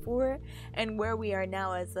believed in before and where we are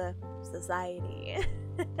now as a society.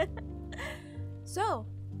 So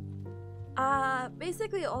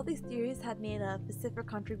basically all these theories have made specific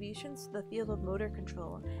contributions to the field of motor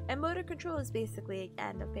control, and motor control is basically,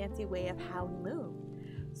 again, a fancy way of how we move.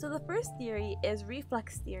 So the first theory is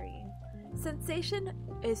reflex theory. Sensation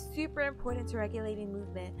is super important to regulating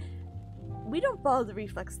movement. We don't follow the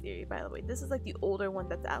reflex theory, by the way. This is like the older one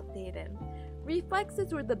that's outdated.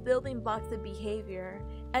 Reflexes were the building blocks of behavior,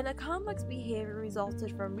 and a complex behavior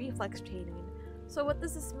resulted from reflex training. So what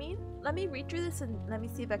does this mean? Let me read through this and let me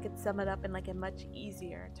see if I can sum it up in like a much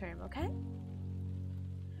easier term, okay?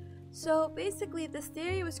 So basically this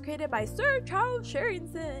theory was created by Sir Charles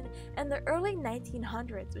Sherrington in the early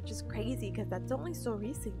 1900s, which is crazy because that's only so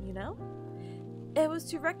recent, you know? It was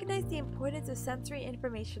to recognize the importance of sensory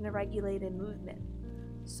information in regulated movement.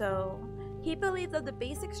 So he believed that the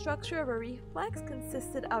basic structure of a reflex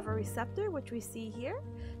consisted of a receptor, which we see here,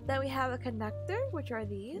 then we have a conductor, which are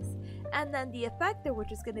these, and then the effector,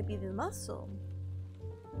 which is going to be the muscle.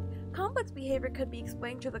 Complex behavior could be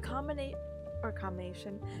explained through the combined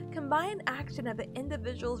action of an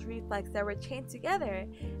individual's reflex that were chained together,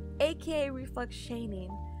 aka reflex chaining.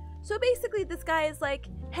 So basically this guy is like,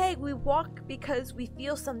 hey, we walk because we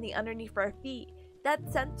feel something underneath our feet.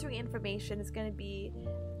 That sensory information is going to be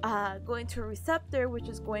going to a receptor, which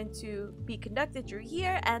is going to be conducted through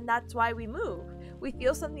here, and that's why we move. We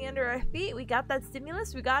feel something under our feet, we got that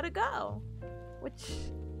stimulus, we gotta go. Which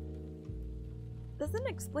doesn't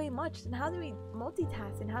explain much. And how do we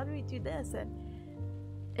multitask, and how do we do this? And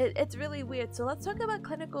it's really weird. So let's talk about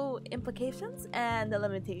clinical implications and the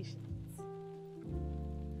limitations.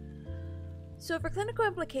 So for clinical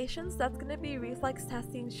implications, that's going to be reflex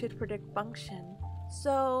testing should predict function.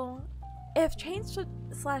 So if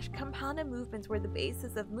change/compounded movements were the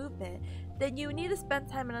basis of movement, then you would need to spend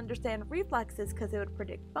time and understand reflexes because it would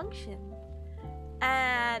predict function.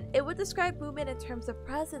 And it would describe movement in terms of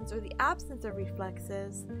presence or the absence of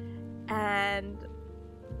reflexes. And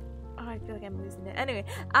I feel like I'm losing it. Anyway,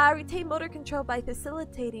 retain motor control by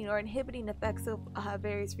facilitating or inhibiting effects of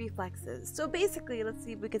various reflexes. So basically, let's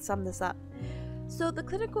see if we could sum this up. So the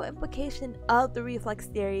clinical implication of the reflex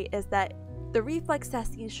theory is that the reflex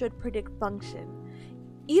testing should predict function.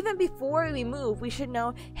 Even before we move, we should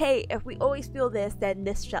know, hey, if we always feel this, then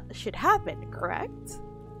this should happen, correct?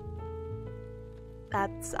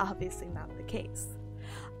 That's obviously not the case.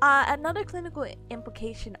 Another clinical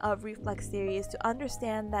implication of reflex theory is to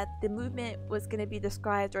understand that the movement was going to be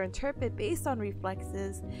described or interpreted based on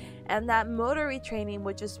reflexes, and that motor retraining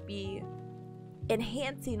would just be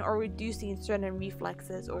enhancing or reducing certain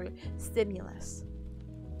reflexes or stimulus.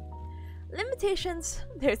 Limitations,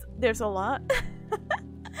 there's a lot.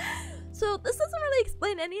 So this doesn't really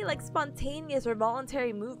explain any like spontaneous or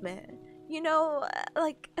voluntary movement. You know,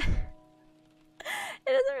 like it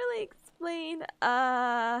doesn't really explain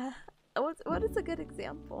what is a good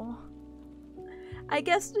example? I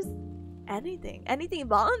guess just anything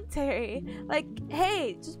voluntary. Like,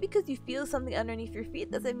 hey, just because you feel something underneath your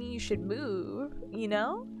feet doesn't mean you should move, you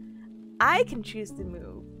know? I can choose to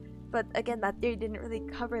move. But again, that theory didn't really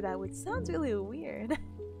cover that, which sounds really weird.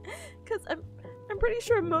 Because I'm pretty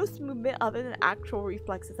sure most movement other than actual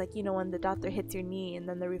reflexes, like, you know, when the doctor hits your knee and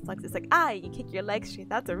then the reflex is like, you kick your leg straight,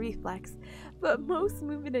 that's a reflex. But most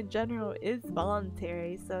movement in general is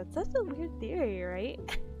voluntary, so it's such a weird theory, right?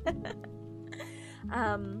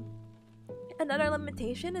 Another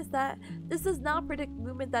limitation is that this does not predict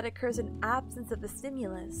movement that occurs in absence of a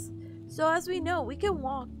stimulus. So as we know, we can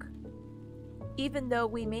walk even though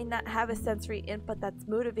we may not have a sensory input that's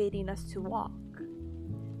motivating us to walk.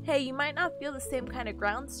 Hey, you might not feel the same kind of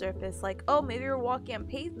ground surface, like, oh, maybe we're walking on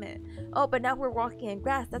pavement. Oh, but now we're walking in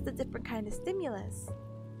grass. That's a different kind of stimulus.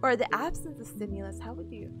 Or the absence of stimulus. How would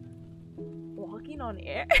you? Walking on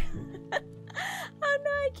air? Oh no,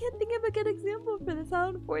 I can't think of a good example for this. How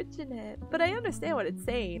unfortunate. But I understand what it's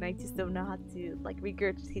saying. I just don't know how to, like,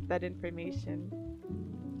 regurgitate that information.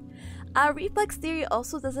 Reflex theory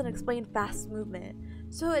also doesn't explain fast movement.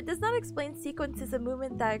 So it does not explain sequences of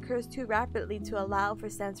movement that occurs too rapidly to allow for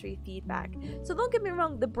sensory feedback. So don't get me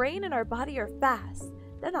wrong, the brain and our body are fast.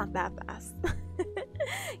 They're not that fast.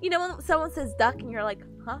 You know when someone says duck and you're like,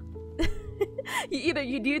 huh? Either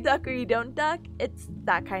you do duck or you don't duck. It's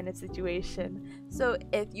that kind of situation. So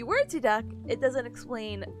if you were to duck, it doesn't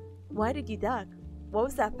explain why did you duck? What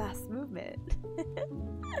was that fast movement?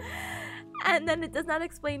 And then it does not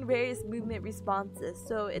explain various movement responses.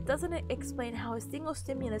 So it doesn't explain how a single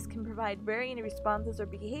stimulus can provide varying responses or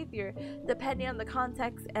behavior depending on the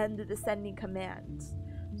context and the descending commands.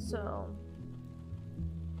 So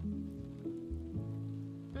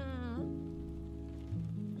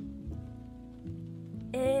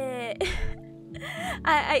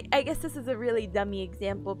I guess this is a really dummy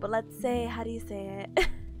example, but let's say, how do you say it?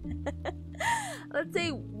 Let's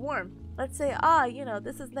say warm. Let's say, you know,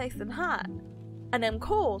 this is nice and hot. And I'm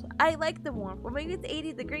cold. I like the warmth. Or maybe it's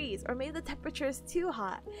 80 degrees. Or maybe the temperature is too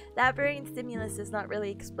hot. That varying stimulus is not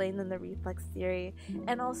really explained in the reflex theory.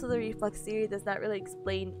 And also the reflex theory does not really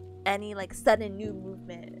explain any, like, sudden new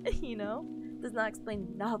movement. You know? Does not explain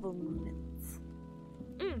novel movements.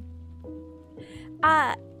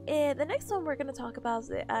 The next one we're going to talk about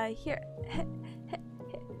is here.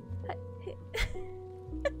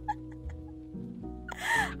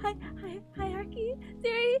 Hierarchy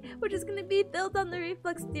theory, which is going to be built on the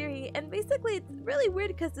reflex theory, and basically it's really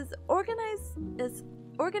weird because it's organized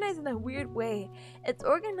in a weird way. It's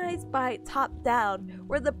organized by top down,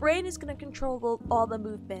 where the brain is going to control all the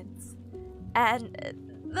movements. And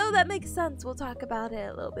though that makes sense, we'll talk about it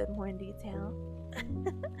a little bit more in detail.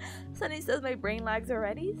 Sunny says my brain lags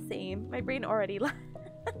already. Same, my brain already lags.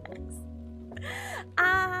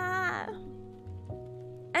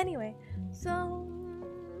 Anyway, so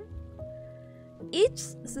each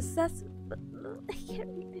success. I can't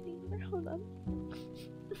read anymore. Hold on.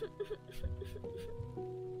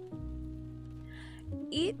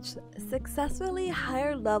 Each successfully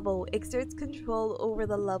higher level exerts control over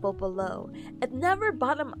the level below. It's never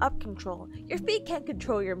bottom-up control. Your feet can't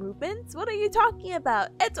control your movements. What are you talking about?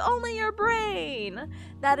 It's only your brain!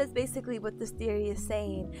 That is basically what this theory is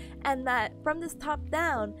saying. And that from this top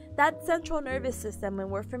down, that central nervous system, when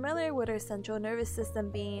we're familiar with our central nervous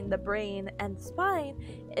system being the brain and the spine,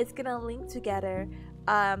 it's gonna link together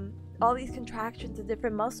all these contractions of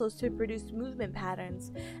different muscles to produce movement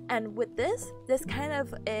patterns. And with this kind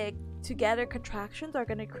of together contractions are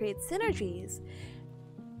going to create synergies.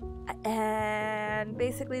 And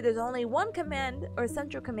basically there's only one command or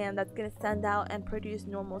central command that's going to send out and produce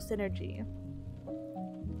normal synergy.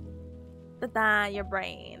 Ta-da, your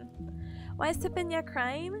brain. Why is Tipanya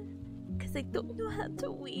crying? Because I don't know how to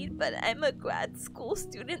read, but I'm a grad school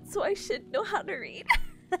student, so I should know how to read.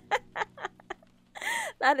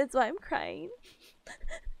 That is why I'm crying.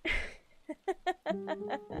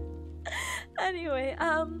 Anyway,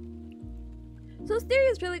 so this theory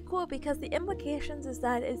is really cool because the implications is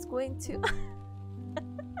that it's going to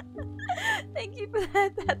thank you for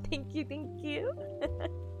that. Thank you.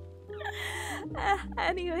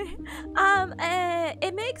 Anyway,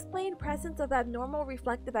 it may explain presence of abnormal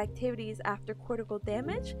reflective activities after cortical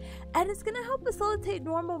damage, and it's going to help facilitate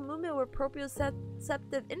normal movement with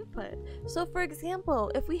proprioceptive input. So for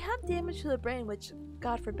example, if we have damage to the brain, which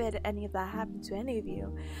God forbid any of that happened to any of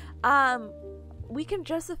you, we can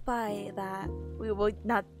justify that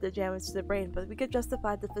not the damage to the brain, but we could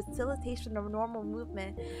justify the facilitation of normal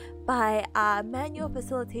movement by manual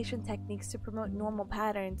facilitation techniques to promote normal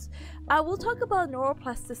patterns. We'll talk about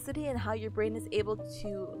neuroplasticity and how your brain is able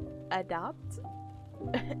to adapt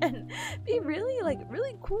and be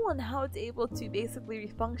really cool on how it's able to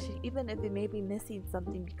basically function even if it may be missing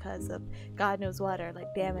something because of God knows what, or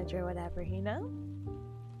like damage or whatever, you know?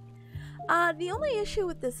 The only issue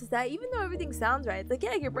with this is that even though everything sounds right, it's like,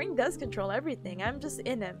 yeah, your brain does control everything. I'm just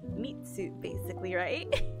in a meat suit, basically, right?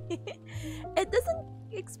 It doesn't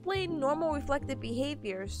explain normal reflective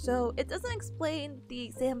behavior, so it doesn't explain the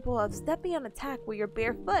example of stepping on a tack with your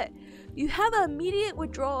bare foot. You have an immediate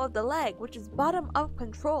withdrawal of the leg, which is bottom-up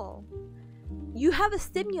control. You have a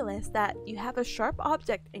stimulus that you have a sharp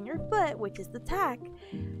object in your foot, which is the tack.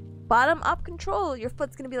 Bottom-up control, your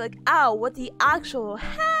foot's gonna be like, ow, what the actual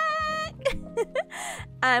heck?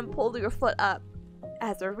 And pull your foot up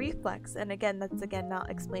as a reflex. And again, that's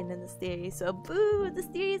not explained in this theory, so boo, this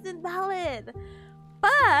theory is invalid.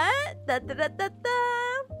 But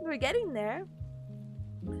we're getting there.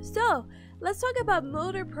 So let's talk about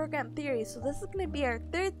motor program theory. So this is going to be our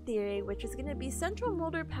third theory, which is going to be central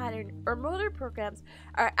motor pattern or motor programs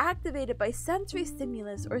are activated by sensory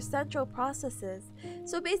stimulus or central processes.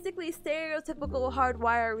 So basically stereotypical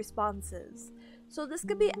hardwire responses. So this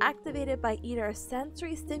can be activated by either a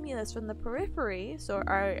sensory stimulus from the periphery, so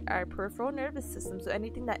our peripheral nervous system, so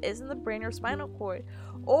anything that is in the brain or spinal cord,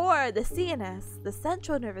 or the CNS, the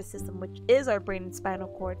central nervous system, which is our brain and spinal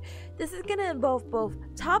cord. This is going to involve both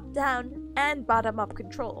top-down and bottom-up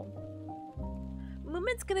control.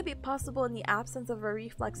 Movement's going to be possible in the absence of a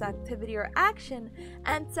reflex activity or action,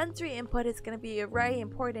 and sensory input is going to be a very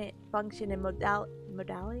important function in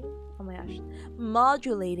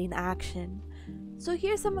modulating action. So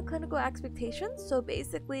here's some clinical expectations. So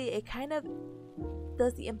basically it kind of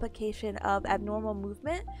does the implication of abnormal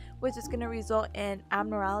movement, which is going to result in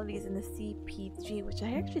abnormalities in the CPG, which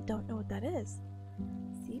I actually don't know what that is.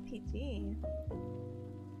 CPG?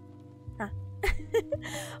 Huh.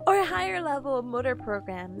 Or a higher level of motor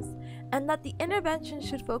programs, and that the intervention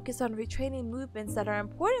should focus on retraining movements that are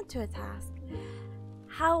important to a task.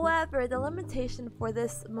 However, the limitation for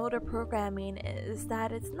this motor programming is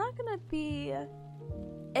that it's not going to be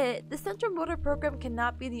the central motor program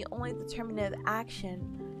cannot be the only determinative action.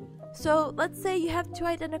 So let's say you have two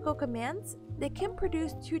identical commands, they can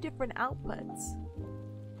produce two different outputs.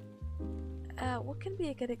 What can be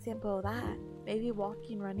a good example of that? Maybe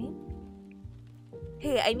walking, running?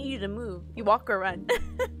 Hey, I need you to move. You walk or run.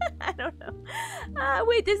 I don't know.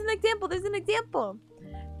 Wait, there's an example.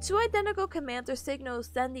 Two identical commands or signals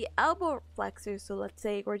send the elbow flexors, so let's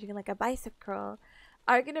say we're doing like a bicep curl,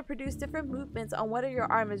 are going to produce different movements on whether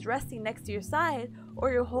your arm is resting next to your side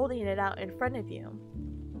or you're holding it out in front of you.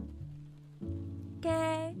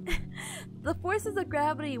 Okay. The forces of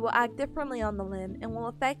gravity will act differently on the limb and will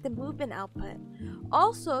affect the movement output.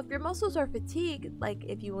 Also, if your muscles are fatigued, like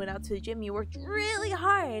if you went out to the gym, you worked really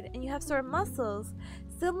hard and you have sore muscles,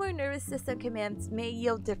 similar nervous system commands may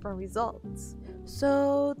yield different results.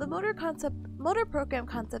 So the motor program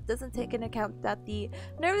concept doesn't take into account that the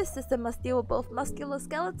nervous system must deal with both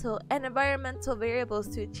musculoskeletal and environmental variables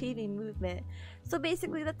to achieving movement. So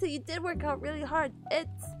basically, let's say you did work out really hard. If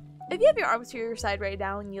you have your arms to your side right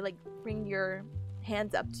now and you like bring your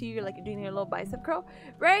hands up to you like you're doing your little bicep curl,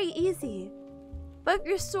 very easy. But if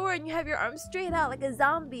you're sore and you have your arms straight out like a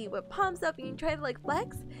zombie with palms up and you try to like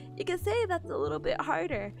flex, you can say that's a little bit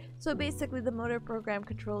harder. So basically the motor program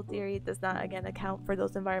control theory does not again account for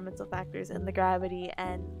those environmental factors and the gravity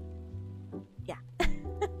and yeah.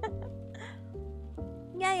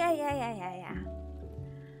 Yeah.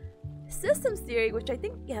 Systems theory, which I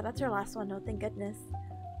think, yeah, that's our last one. Oh, thank goodness.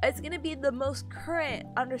 It's going to be the most current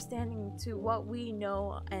understanding to what we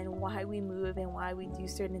know and why we move and why we do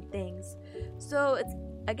certain things. So it's,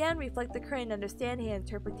 again, reflect the current understanding and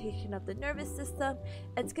interpretation of the nervous system.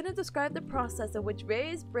 It's going to describe the process in which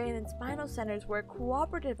various brain and spinal centers work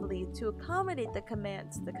cooperatively to accommodate the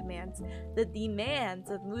demands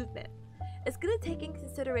of movement. It's going to take in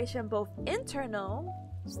consideration both internal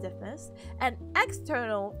stiffness and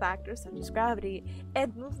external factors such as gravity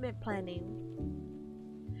and movement planning.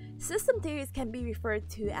 System theories can be referred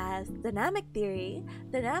to as dynamic theory,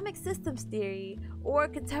 dynamic systems theory, or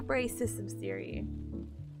contemporary systems theory.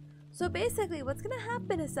 So basically what's going to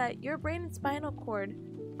happen is that your brain and spinal cord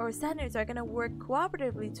or centers are going to work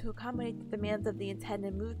cooperatively to accommodate the demands of the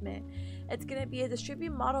intended movement. It's going to be a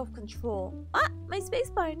distributed model of control. My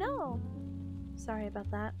spacebar, no! Sorry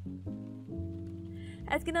about that.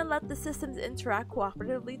 It's going to let the systems interact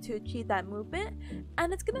cooperatively to achieve that movement,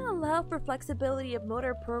 and it's going to allow for flexibility of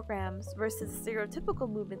motor programs versus stereotypical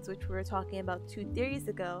movements, which we were talking about 2 theories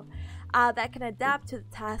ago, that can adapt to the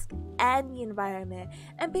task and the environment.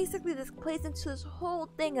 And basically this plays into this whole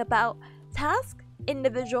thing about task,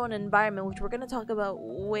 individual, and environment, which we're going to talk about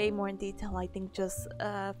way more in detail, I think just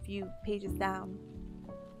a few pages down.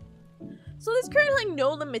 So there's currently no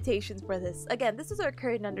limitations for this. Again, this is our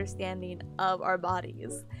current understanding of our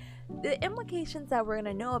bodies. The implications that we're going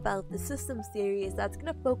to know about the systems theory is that it's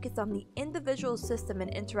going to focus on the individual system and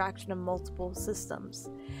interaction of multiple systems.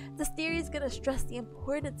 This theory is going to stress the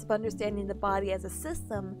importance of understanding the body as a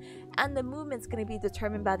system, and the movement is going to be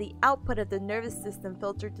determined by the output of the nervous system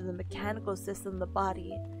filtered to the mechanical system of the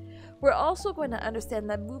body. We're also going to understand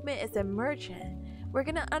that movement is emergent. We're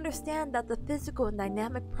going to understand that the physical and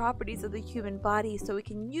dynamic properties of the human body, so we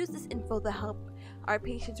can use this info to help our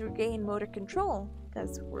patients regain motor control,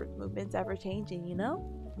 because movement's ever changing, you know?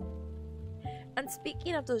 And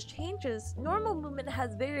speaking of those changes, normal movement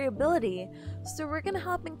has variability, so we're going to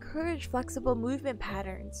help encourage flexible movement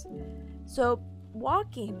patterns. So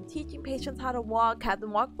walking, teaching patients how to walk, have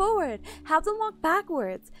them walk forward, have them walk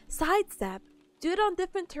backwards, sidestep. Do it on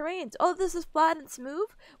different terrains. Oh, this is flat and smooth?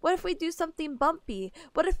 What if we do something bumpy?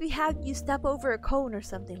 What if we have you step over a cone or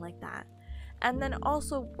something like that? And then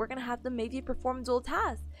also, we're going to have them maybe perform dual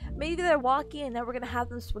tasks. Maybe they're walking and then we're going to have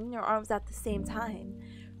them swing their arms at the same time.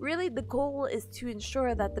 Really, the goal is to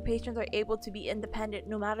ensure that the patients are able to be independent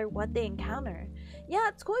no matter what they encounter. Yeah,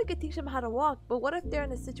 it's cool you could teach them how to walk, but what if they're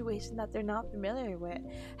in a situation that they're not familiar with?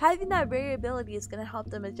 Having that variability is going to help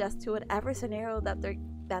them adjust to whatever scenario that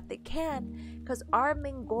they can, because our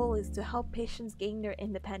main goal is to help patients gain their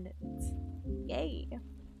independence. Yay!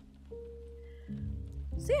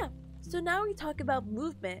 So yeah, so now we talk about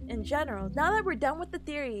movement in general. Now that we're done with the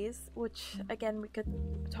theories, which again we could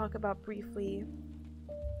talk about briefly,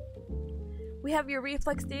 we have your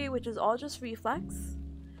reflex theory, which is all just reflex.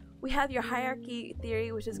 We have your hierarchy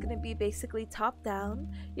theory, which is going to be basically top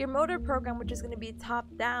down. Your motor program, which is going to be top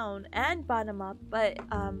down and bottom up, but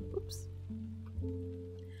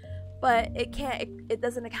it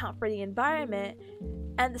doesn't account for the environment.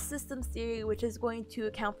 And the systems theory, which is going to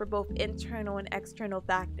account for both internal and external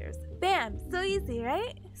factors. Bam! So easy,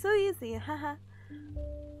 right? So easy, haha.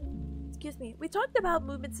 Excuse me. We talked about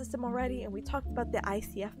movement system already, and we talked about the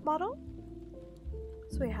ICF model.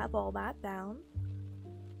 So we have all that down.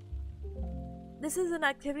 This is an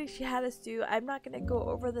activity she had us do. I'm not going to go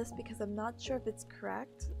over this because I'm not sure if it's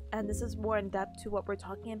correct, and this is more in depth to what we're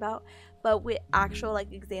talking about, but with actual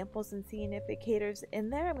like examples and seeing if it caters in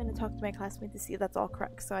there. I'm going to talk to my classmate to see if that's all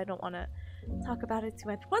correct, so I don't want to talk about it too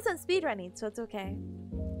much. Plus I'm speedrunning, so it's okay.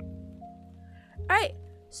 Alright,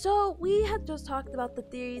 so we had just talked about the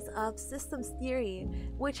theories of systems theory,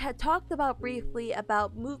 which had talked about briefly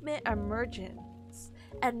about movement emergence,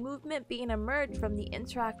 and movement being emerged from the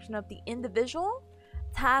interaction of the individual,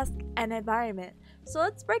 task, and environment. So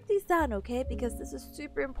let's break these down, okay? Because this is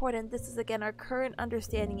super important. This is again our current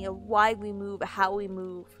understanding of why we move, how we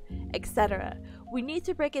move, etc. We need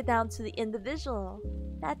to break it down to the individual.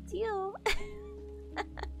 That's you.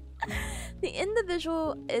 The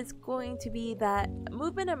individual is going to be that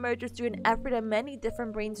movement emerges through an effort of many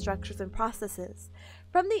different brain structures and processes.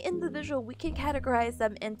 From the individual, we can categorize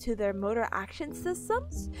them into their motor action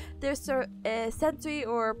systems, their sensory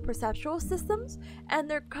or perceptual systems, and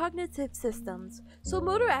their cognitive systems. So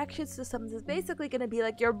motor action systems is basically going to be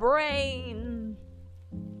like your brain.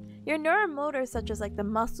 Your neuromotor, such as like the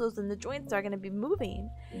muscles and the joints, are going to be moving.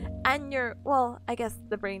 And I guess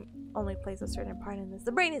the brain only plays a certain part in this.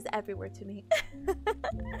 The brain is everywhere to me.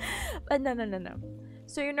 But no.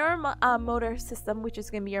 So your motor system, which is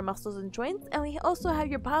going to be your muscles and joints, and we also have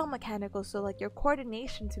your biomechanical, so like your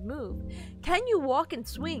coordination to move. Can you walk and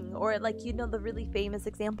swing? Or like, you know, the really famous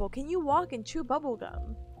example, can you walk and chew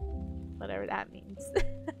bubblegum? Whatever that means.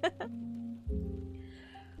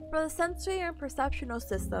 For the sensory and perceptual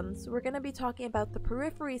systems, we're going to be talking about the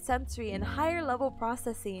periphery sensory and higher level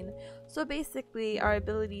processing. So basically our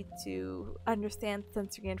ability to understand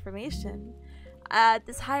sensory information. At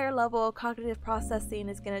this higher level, cognitive processing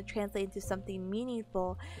is going to translate into something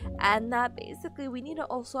meaningful, and that basically we need to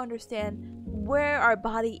also understand where our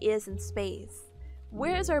body is in space.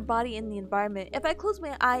 Where is our body in the environment? If I close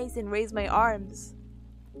my eyes and raise my arms,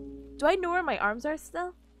 do I know where my arms are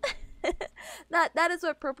still? That is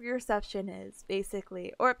what proprioception is,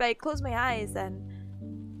 basically. Or if I close my eyes and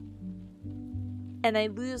I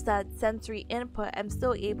lose that sensory input, I'm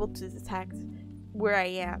still able to detect where I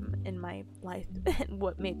am in my life and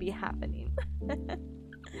what may be happening.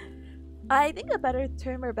 I think a better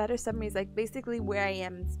term or better summary is like basically where I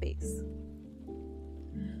am in space.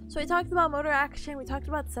 So we talked about motor action, we talked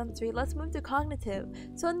about sensory, let's move to cognitive.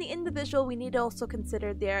 So in the individual, we need to also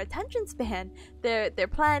consider their attention span, their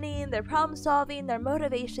planning, their problem solving, their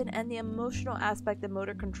motivation, and the emotional aspect of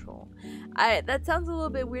motor control. That sounds a little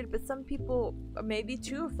bit weird, but some people are maybe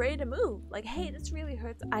too afraid to move. Like, hey, this really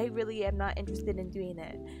hurts, I really am not interested in doing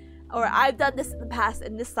it. Or I've done this in the past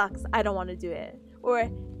and this sucks, I don't want to do it.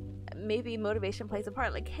 Or maybe motivation plays a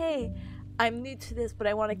part, like, hey, I'm new to this, but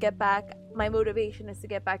I want to get back. My motivation is to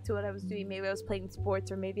get back to what I was doing. Maybe I was playing sports,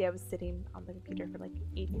 or maybe I was sitting on the computer for like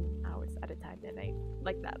 18 hours at a time, and I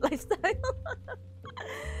like that lifestyle.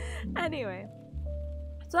 Anyway,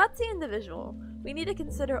 so that's the individual. We need to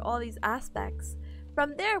consider all these aspects.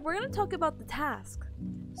 From there, we're going to talk about the task.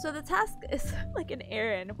 So the task is like an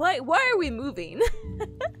errand. Why are we moving?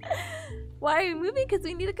 Why are we moving? Because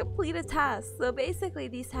we need to complete a task. So basically,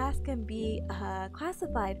 these tasks can be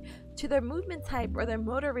classified to their movement type or their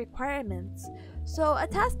motor requirements. So a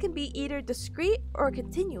task can be either discrete or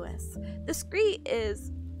continuous. Discrete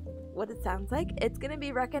is what it sounds like. It's going to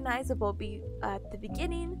be recognizable at the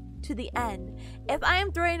beginning to the end. If I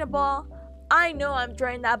am throwing a ball, I know I'm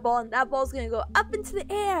throwing that ball, and that ball's going to go up into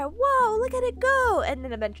the air. Whoa, look at it go! And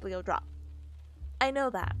then eventually it'll drop. I know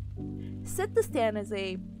that. Sit to stand is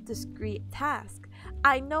a discrete task.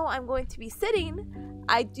 I know I'm going to be sitting.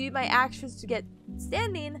 I do my actions to get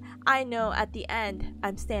standing. I know at the end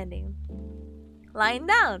I'm standing. Lying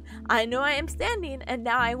down. I know I am standing, and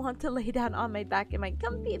now I want to lay down on my back in my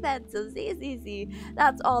comfy bed. So easy.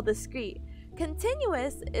 That's all discrete.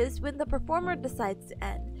 Continuous is when the performer decides to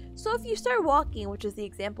end. So if you start walking, which is the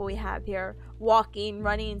example we have here, walking,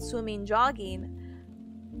 running, swimming, jogging,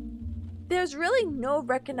 there's really no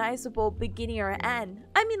recognizable beginning or end.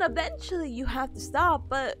 I mean, eventually you have to stop,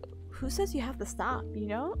 but who says you have to stop, you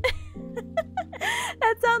know?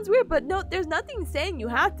 That sounds weird, but no, there's nothing saying you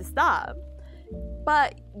have to stop.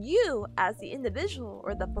 But you, as the individual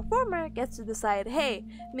or the performer, gets to decide, hey,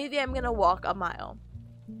 maybe I'm gonna walk a mile.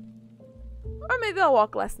 Or maybe I'll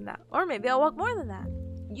walk less than that. Or maybe I'll walk more than that.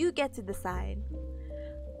 You get to decide.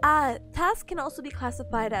 Tasks can also be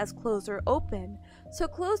classified as closed or open. So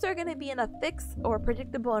closed are going to be in a fixed or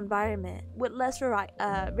predictable environment with less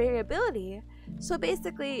variability. So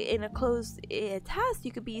basically, in a closed task,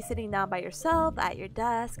 you could be sitting down by yourself at your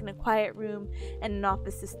desk in a quiet room and an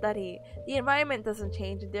office to study. The environment doesn't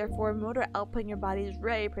change, and therefore motor output in your body is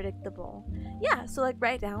very predictable. Yeah, so like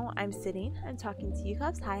right now, I'm sitting, I'm talking to you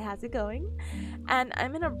guys. Hi, how's it going? And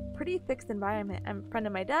I'm in a pretty fixed environment. I'm in front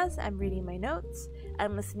of my desk, I'm reading my notes,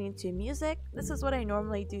 I'm listening to music. This is what I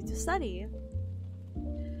normally do to study.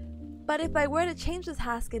 But if I were to change the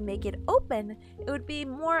task and make it open, it would be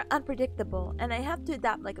more unpredictable, and I have to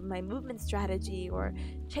adapt like my movement strategy or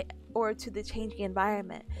to the changing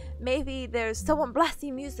environment. Maybe there's someone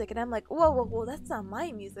blasting music and I'm like, whoa, that's not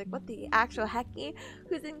my music. What the actual hecky?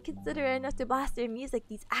 Who's inconsiderate enough to blast their music?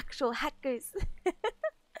 These actual hackers.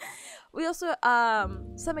 We also,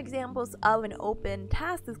 some examples of an open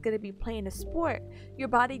task is going to be playing a sport. Your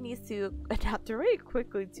body needs to adapt very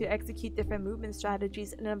quickly to execute different movement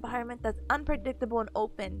strategies in an environment that's unpredictable and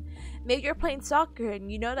open. Maybe you're playing soccer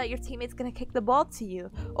and you know that your teammate's going to kick the ball to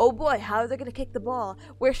you. Oh boy, how is they going to kick the ball?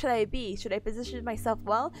 Where should I be? Should I position myself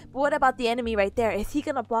well? But what about the enemy right there? Is he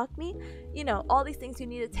going to block me? You know, all these things you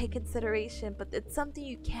need to take consideration, but it's something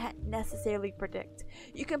you can't necessarily predict.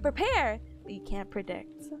 You can prepare, but you can't predict.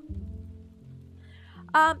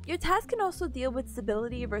 Your task can also deal with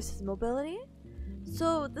stability versus mobility.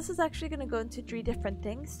 So this is actually going to go into 3 different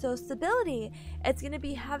things. So stability, it's going to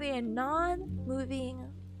be having a non-moving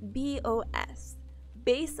BOS.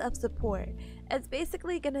 base of support. It's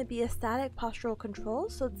basically going to be a static postural control,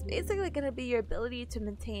 so it's basically going to be your ability to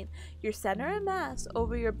maintain your center of mass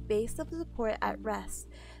over your base of support at rest.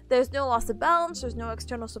 There's no loss of balance, there's no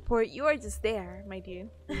external support, you are just there, my dude.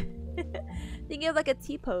 Think of like a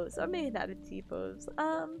T-pose, or maybe not a T-pose.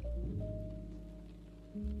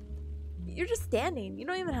 You're just standing. You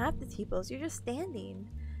don't even have the T-pose, you're just standing.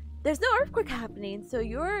 There's no earthquake happening, so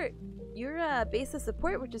your base of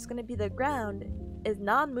support, which is going to be the ground, is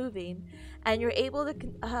non-moving, and you're able to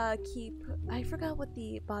keep, I forgot what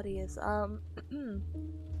the body is, I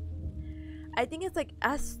think it's like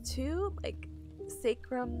S2, like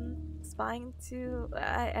sacrum spine 2.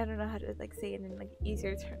 I don't know how to like say it in like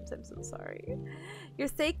easier terms, I'm so sorry. Your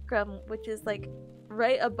sacrum, which is like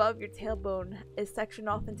right above your tailbone, is sectioned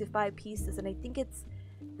off into 5 pieces, and I think it's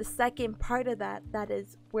the second part of that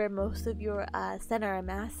is where most of your center of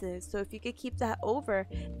mass is. So if you could keep that over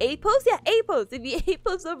A pose, yeah, A pose, if you A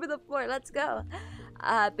pose over the floor, let's go.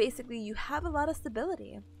 Basically you have a lot of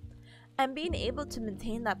stability, and being able to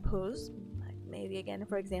maintain that pose, like maybe again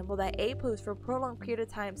for example that A pose for a prolonged period of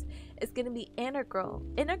times, is going to be integral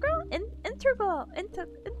anyway.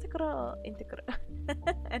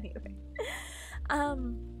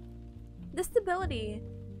 The stability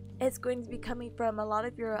is going to be coming from a lot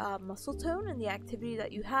of your muscle tone and the activity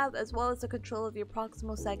that you have, as well as the control of your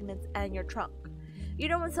proximal segments and your trunk. You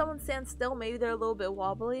know, when someone stands still, maybe they're a little bit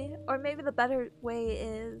wobbly, or maybe the better way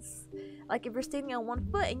is like if you're standing on one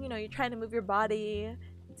foot and you know you're trying to move your body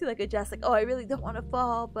to like adjust, like, oh, I really don't want to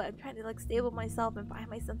fall, but I'm trying to like stable myself and find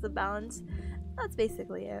my sense of balance. That's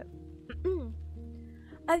basically it.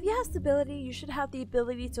 If you have stability, you should have the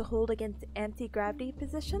ability to hold against anti-gravity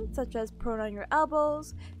positions such as prone on your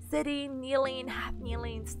elbows, sitting, kneeling, half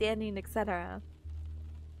kneeling, standing, etc.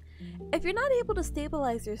 If you're not able to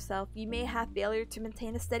stabilize yourself, you may have failure to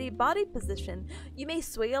maintain a steady body position. You may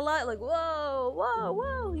sway a lot, like whoa, whoa,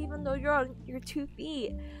 whoa, even though you're on your 2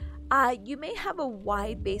 feet. You may have a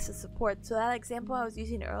wide base of support. So that example I was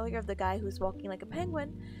using earlier of the guy who's walking like a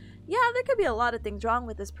penguin, yeah, there could be a lot of things wrong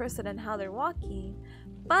with this person and how they're walking,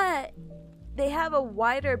 but they have a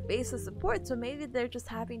wider base of support, so maybe they're just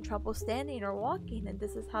having trouble standing or walking, and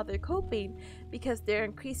this is how they're coping because they're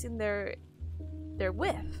increasing their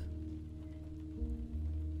width.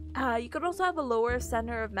 You could also have a lower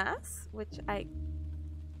center of mass, which I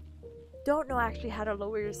don't know actually how to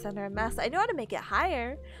lower your center of mass. I know how to make it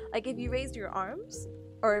higher, like if you raise your arms,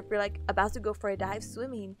 or if you're like about to go for a dive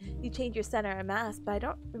swimming, you change your center of mass, but I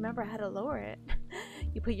don't remember how to lower it.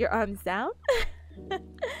 You put your arms down.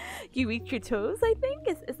 You reach your toes, I think.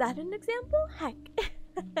 Is that an example? Heck.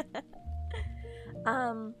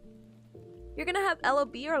 You're gonna have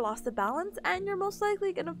LOB or loss of balance, and you're most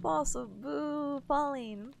likely gonna fall, so boo,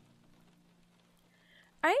 falling.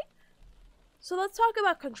 Alright? So let's talk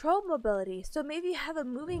about controlled mobility. So maybe you have a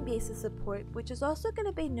moving base of support, which is also going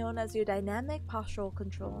to be known as your dynamic postural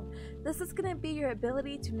control. This is going to be your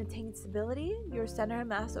ability to maintain stability, your center of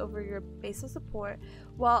mass over your base of support,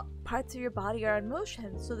 while parts of your body are in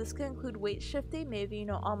motion. So this can include weight shifting, maybe, you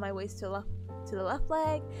know, all my waist to the left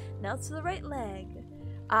leg, now to the right leg.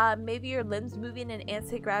 Maybe your limbs moving in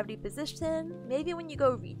anti-gravity position, maybe when you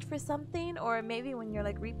go reach for something, or maybe when you're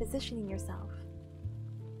like repositioning yourself.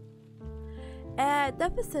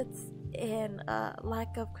 Deficits in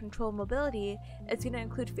lack of controlled mobility, it's going to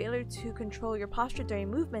include failure to control your posture during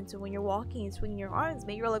movement. So when you're walking and swinging your arms,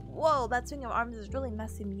 maybe you're like, whoa, that swing of arms is really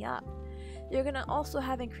messing me up. You're going to also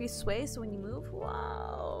have increased sway, so when you move,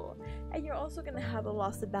 wow. And you're also going to have a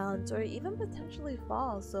loss of balance or even potentially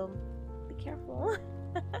fall, so be careful.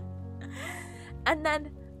 And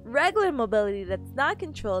then regular mobility that's not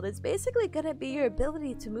controlled is basically going to be your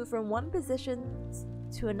ability to move from one position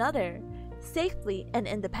to another safely and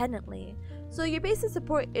independently. So your base of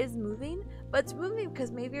support is moving, but it's moving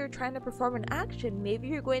because maybe you're trying to perform an action. Maybe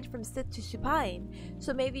you're going from sit to supine.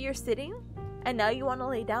 So maybe you're sitting and now you want to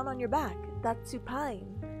lay down on your back. That's supine.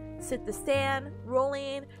 Sit to stand,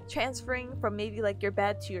 rolling, transferring from maybe like your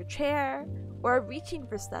bed to your chair, or reaching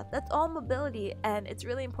for stuff. That's all mobility, and it's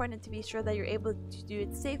really important to be sure that you're able to do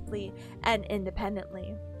it safely and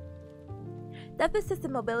independently. Deficits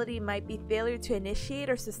in mobility might be failure to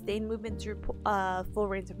initiate or sustain movement through full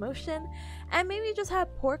range of motion, and maybe you just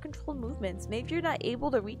have poor controlled movements. Maybe you're not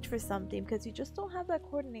able to reach for something because you just don't have that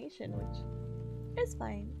coordination, which is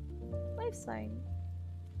fine. Life's fine.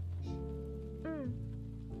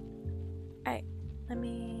 Alright, let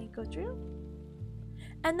me go through.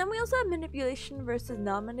 And then we also have manipulation versus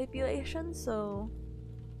non-manipulation, so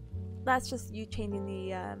that's just you changing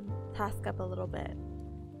the task up a little bit.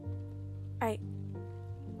 Alright.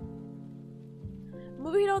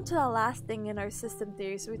 moving on to the last thing in our system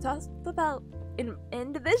theory. So we talked about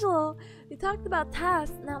individual, we talked about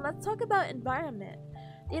tasks. Now let's talk about environment.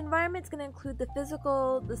 The environment is going to include the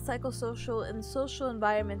physical, the psychosocial, and social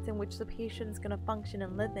environments in which the patient is going to function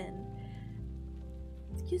and live in.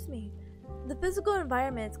 Excuse me. The physical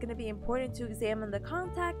environment is going to be important to examine the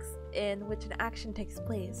context in which an action takes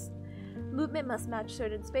place. Movement must match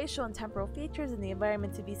certain spatial and temporal features in the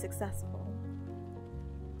environment to be successful.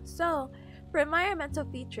 So, for environmental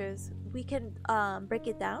features, we can break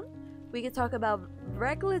it down. We can talk about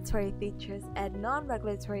regulatory features and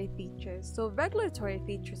non-regulatory features. So regulatory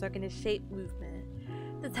features are going to shape movement.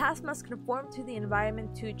 The task must conform to the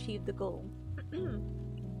environment to achieve the goal.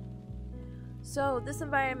 So this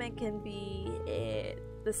environment can be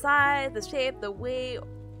the size, the shape, the weight,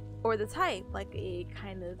 or the type, like a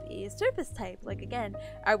kind of a surface type. Like again,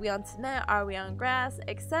 are we on cement, are we on grass,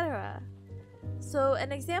 etc. So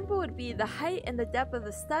an example would be the height and the depth of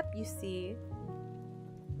the step you see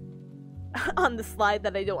on the slide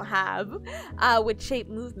that I don't have would shape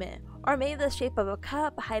movement. Or maybe the shape of a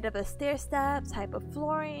cup, height of a stair step, type of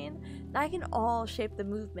flooring, that can all shape the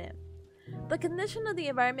movement. The condition of the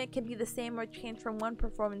environment can be the same or change from one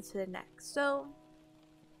performance to the next. So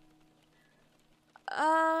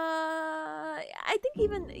I think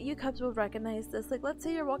even you cubs will recognize this. Like, let's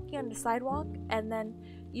say you're walking on the sidewalk and then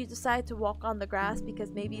you decide to walk on the grass because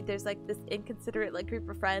maybe there's like this inconsiderate like group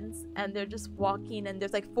of friends and they're just walking and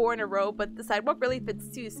there's like 4 in a row, but the sidewalk really fits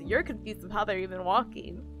 2, so you're confused of how they're even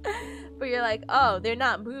walking. But you're like, oh, they're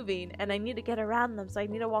not moving and I need to get around them, so I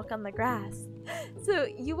need to walk on the grass. So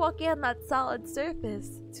you walk in that solid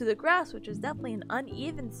surface to the grass, which is definitely an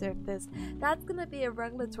uneven surface. That's gonna be a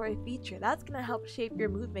regulatory feature. That's gonna help shape your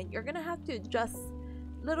movement. You're gonna have to adjust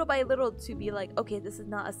little by little to be like, okay, this is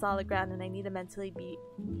not a solid ground and I need to mentally be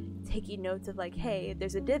taking notes of like, hey,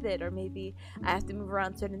 there's a divot, or maybe I have to move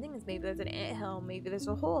around certain things. Maybe there's an anthill, maybe there's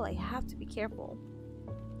a hole. I have to be careful.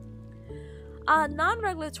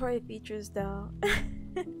 Non-regulatory features though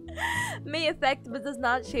may affect but does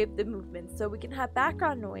not shape the movement. So we can have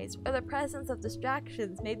background noise or the presence of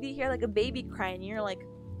distractions. Maybe you hear like a baby crying and you're like,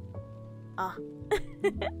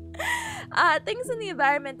 things in the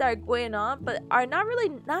environment that are going on but are not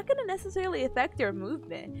going to necessarily affect your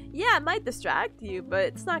movement. Yeah, it might distract you, but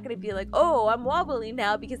it's not going to be like, oh, I'm wobbling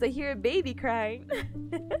now because I hear a baby crying.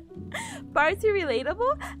 Far too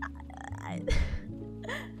relatable.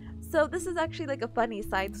 So this is actually like a funny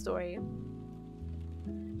side story,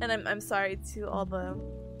 and I'm sorry to all the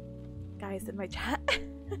guys in my chat.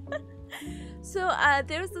 So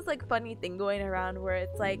there's this like funny thing going around where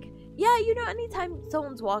it's like, yeah, you know, anytime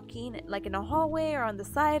someone's walking like in a hallway or on the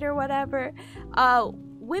side or whatever,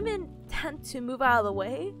 women tend to move out of the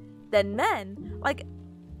way than men. Like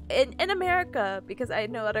in America, because I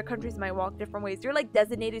know other countries might walk different ways, you're like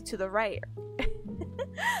designated to the right.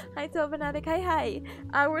 Hi Topanatic, hi.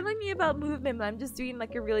 We're learning about movement, but I'm just doing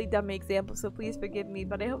like a really dumb example, so please forgive me,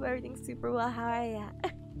 but I hope everything's super well how I am.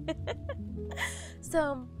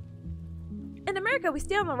 So in America, we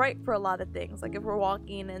stay on the right for a lot of things. Like if we're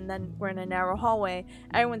walking and then we're in a narrow hallway,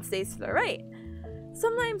 everyone stays to the right.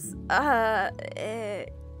 Sometimes guys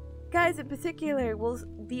in particular will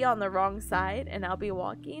be on the wrong side and I'll be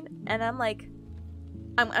walking and I'm like,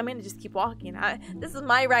 I'm gonna just keep walking. This is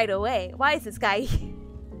my right of way. Why is this guy here?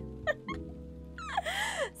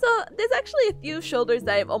 So there's actually a few shoulders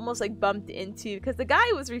that I've almost like bumped into because the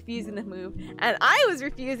guy was refusing to move and I was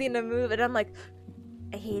refusing to move, and I'm like,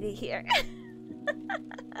 I hate it here. A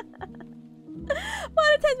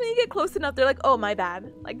lot of times when you get close enough, they're like, oh, my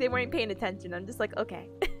bad. Like they weren't paying attention. I'm just like, okay.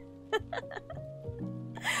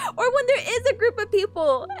 Or when there is a group of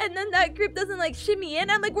people and then that group doesn't like shimmy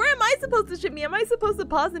in, I'm like, where am I supposed to shimmy? Am I supposed to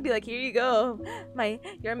pause and be like, here you go,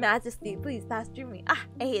 your majesty, please pass through me? I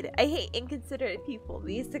hate it. I hate inconsiderate people,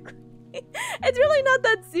 basically. It's really not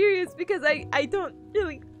that serious because I don't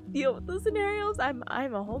really deal with those scenarios. I'm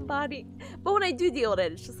a homebody, but when I do deal with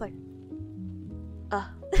it, it's just like,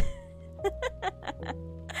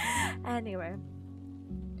 Anyway,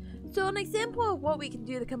 so an example of what we can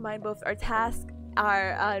do to combine both our task,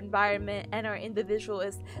 our environment, and our individual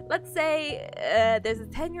is, let's say there's a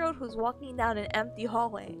 10-year-old who's walking down an empty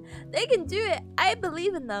hallway. They can do it. I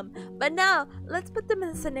believe in them. But now let's put them in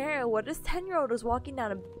a scenario where this 10-year-old is walking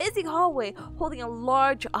down a busy hallway holding a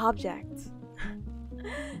large object.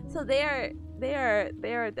 So they are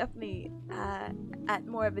definitely at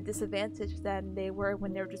more of a disadvantage than they were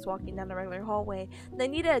when they were just walking down a regular hallway. They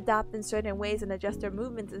need to adapt in certain ways and adjust their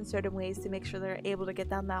movements in certain ways to make sure they're able to get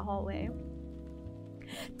down that hallway.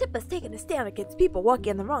 Tippa's taking a stand against people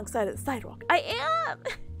walking on the wrong side of the sidewalk. I am!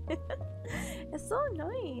 It's so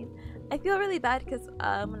annoying. I feel really bad because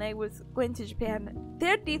when I was going to Japan,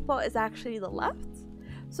 their default is actually the left.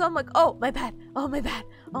 So I'm like, oh, my bad. Oh, my bad.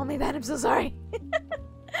 Oh, my bad. I'm so sorry.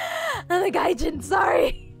 I'm a gaijin.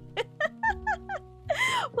 Sorry.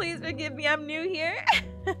 Please forgive me. I'm new here.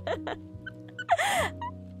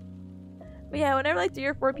 But yeah, whenever like 3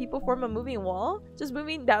 or 4 people form a moving wall, just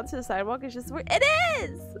moving down to the sidewalk is just where it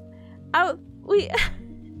is. I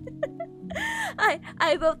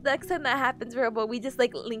hope next time that happens, Robo, we just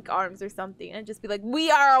like link arms or something and just be like,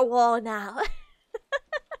 we are a wall now.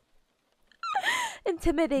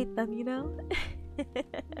 Intimidate them, you know.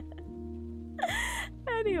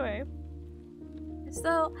 Anyway,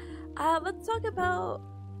 so let's talk about.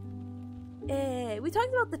 We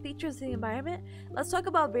talked about the features of the environment. Let's talk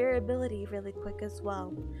about variability really quick as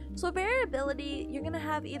well. So variability, you're gonna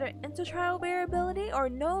have either intertrial variability or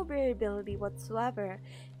no variability whatsoever.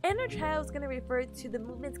 Intertrial is gonna refer to the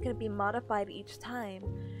movement's gonna be modified each time,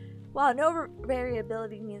 while no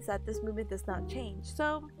variability means that this movement does not change.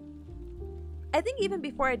 So I think even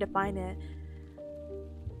before I define it,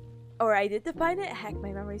 or I did define it, heck,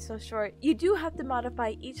 my memory's so short, you do have to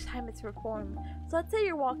modify each time it's performed. So let's say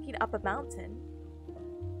you're walking up a mountain.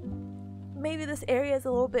 Maybe this area is a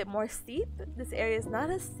little bit more steep, this area is not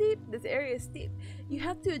as steep, this area is steep. You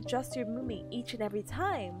have to adjust your movement each and every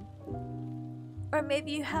time. Or maybe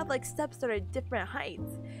you have like steps that are different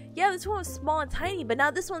heights. Yeah, this one was small and tiny, but now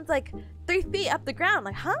this one's like 3 feet up the ground.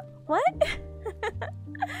 Like, huh? What?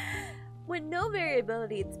 With no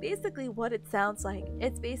variability, it's basically what it sounds like.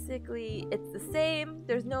 It's the same.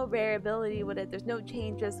 There's no variability with it. There's no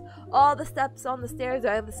changes. All the steps on the stairs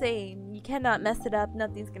are the same. You cannot mess it up.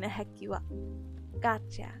 Nothing's gonna heck you up.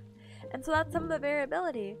 Gotcha. And so that's some of the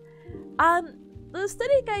variability. The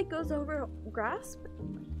study guide goes over grasp,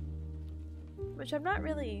 which I'm not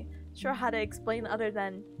really sure how to explain other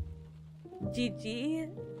than GG,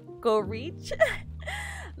 go reach.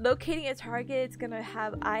 Locating a target, it's gonna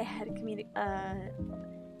have eye-head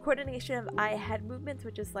coordination of eye-head movements,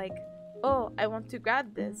 which is like, oh, I want to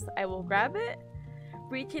grab this, I will grab it.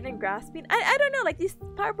 Reaching and grasping, I don't know, like these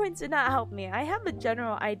PowerPoints did not help me. I have a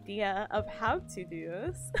general idea of how to do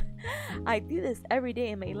this. I do this every day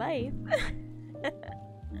in my life.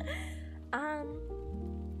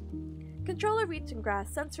 Controller, reach and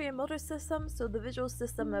grasp, sensory and motor systems, so the visual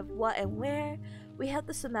system of what and where. We have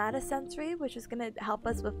the somatosensory, which is going to help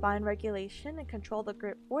us with fine regulation and control the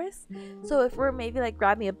grip force. So if we're maybe like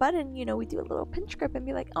grabbing a button, you know, we do a little pinch grip and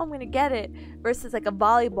be like, oh, I'm going to get it. Versus like a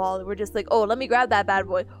volleyball, we're just like, oh, let me grab that bad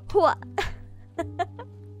boy.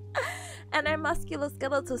 And our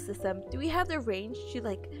musculoskeletal system, do we have the range to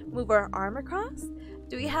like move our arm across?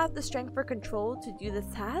 Do we have the strength for control to do this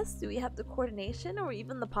task? Do we have the coordination or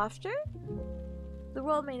even the posture? The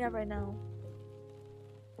world may never know.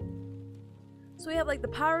 So we have like the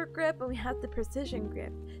power grip and we have the precision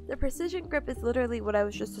grip. The precision grip is literally what I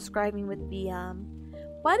was just describing with the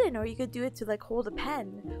button, or you could do it to like hold a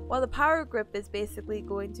pen. While the power grip is basically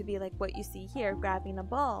going to be like what you see here, grabbing a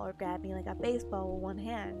ball or grabbing like a baseball with one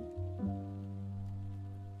hand.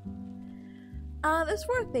 There's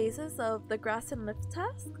 4 phases of the grasp and lift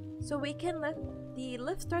task. So we can lift. The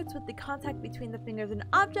lift starts with the contact between the fingers and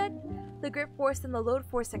object. The grip force and the load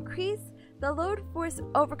force increase. The load force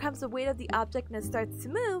overcomes the weight of the object and it starts to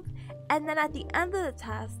move. And then at the end of the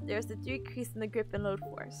task, there's a decrease in the grip and load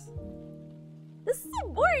force. This is so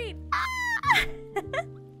boring. Ah!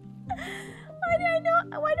 Why do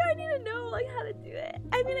I need to know like how to do it?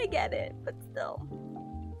 I mean, I get it, but still.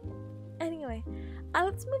 Anyway,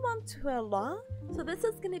 let's move on to a law. So this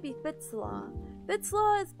is going to be Fitt's law. Fitt's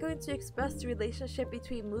law is going to express the relationship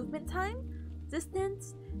between movement time,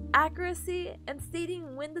 distance, accuracy, and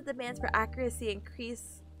stating when the demands for accuracy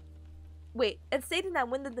increase. And stating that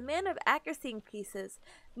when the demand of accuracy increases,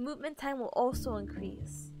 movement time will also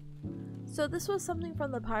increase. So this was something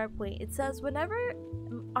from the PowerPoint. It says whenever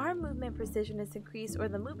our movement precision is increased or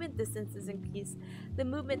the movement distance is increased, the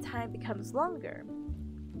movement time becomes longer.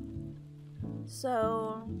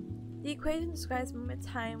 So the equation describes movement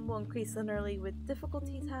time will increase linearly with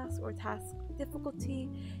difficulty task or task difficulty.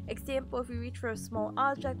 Example, if we reach for a small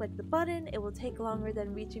object like the button, it will take longer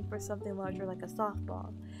than reaching for something larger like a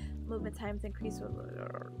softball. Movement times increase with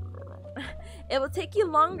it will take you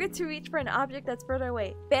longer to reach for an object that's further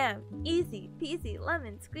away. Bam! Easy peasy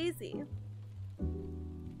lemon squeezy.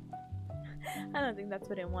 I don't think that's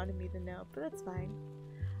what it wanted me to know, but that's fine.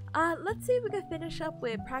 Let's see if we can finish up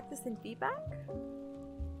with practice and feedback.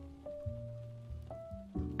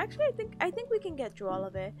 Actually, I think we can get through all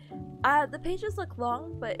of it. The pages look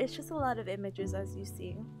long, but it's just a lot of images as you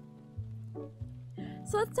see.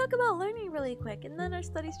 So let's talk about learning really quick, and then our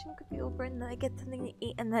study stream could be over, and then I get something to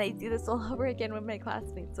eat, and then I do this all over again with my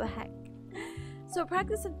classmates. So heck. So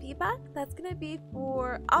practice and feedback, that's going to be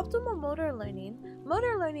for optimal motor learning.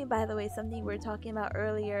 Motor learning, by the way, is something we were talking about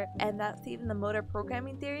earlier, and that's even the motor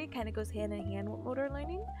programming theory, kind of goes hand in hand with motor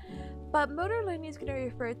learning. But motor learning is going to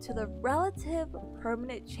refer to the relative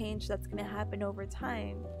permanent change that's going to happen over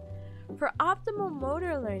time. For optimal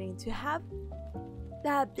motor learning, to have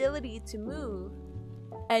the ability to move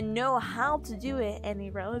and know how to do it in a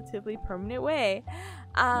relatively permanent way,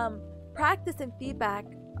 practice and feedback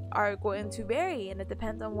are going to vary, and it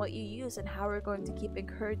depends on what you use and how we're going to keep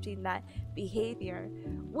encouraging that behavior.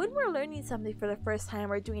 When we're learning something for the first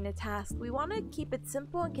time or doing a task, we want to keep it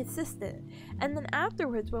simple and consistent, and then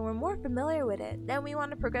afterwards, when we're more familiar with it, then we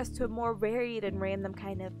want to progress to a more varied and random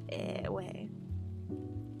kind of way.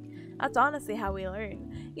 That's honestly how we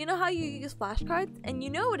learn. You know how you use flashcards and you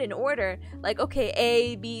know it in order, like okay,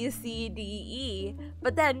 A, B, C, D, E,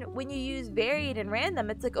 but then when you use varied and random,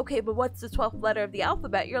 it's like, okay, but what's the 12th letter of the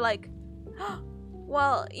alphabet? You're like, oh,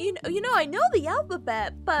 well, you know, I know the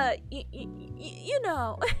alphabet, but you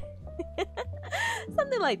know,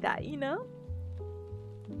 something like that, you know?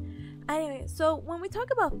 Anyway, so when we talk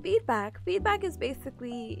about feedback is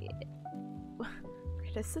basically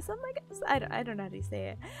criticism, I guess. I don't know how to say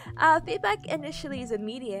it. Feedback initially is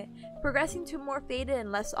immediate, progressing to more faded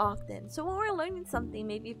and less often. So when we're learning something,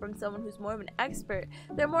 maybe from someone who's more of an expert,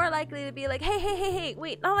 they're more likely to be like, hey,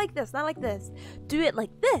 wait, not like this, do it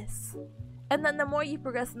like this. And then the more you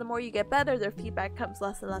progress and the more you get better, their feedback comes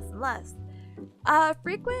less and less and less.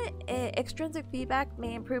 Frequent extrinsic feedback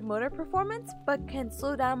may improve motor performance, but can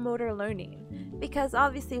slow down motor learning. Because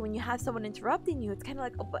obviously when you have someone interrupting you, it's kind of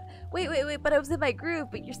like, oh, but wait, but I was in my groove,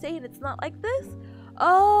 but you're saying it's not like this?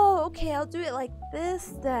 Oh, okay, I'll do it like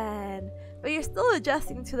this then. But you're still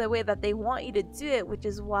adjusting to the way that they want you to do it, which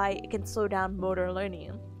is why it can slow down motor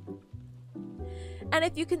learning. And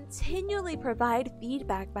if you continually provide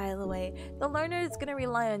feedback, by the way, the learner is going to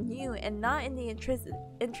rely on you and not in the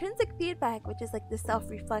intrinsic feedback, which is like the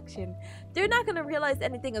self-reflection. They're not going to realize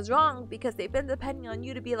anything is wrong because they've been depending on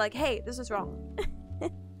you to be like, hey, this is wrong.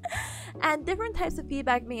 And different types of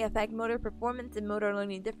feedback may affect motor performance and motor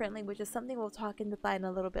learning differently, which is something we'll talk in define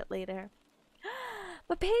a little bit later.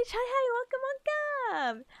 But Paige, hi,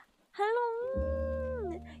 welcome.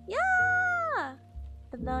 Hello. Yeah.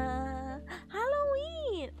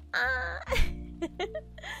 Halloween.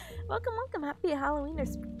 Welcome. Happy Halloween or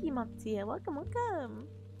spooky month to you. Welcome.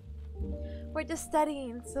 We're just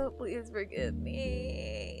studying, so please forgive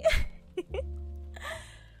me.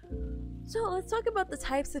 So let's talk about the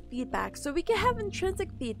types of feedback. So we can have intrinsic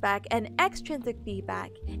feedback and extrinsic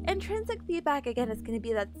feedback. Intrinsic feedback, again, is going to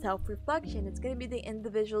be that self-reflection. It's going to be the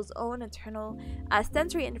individual's own internal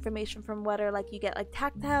sensory information from whether like you get like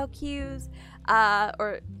tactile cues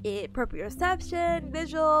or proprioception,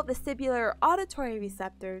 visual, vestibular, or auditory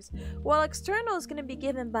receptors, while external is going to be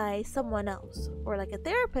given by someone else or like a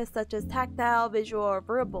therapist, such as tactile, visual, or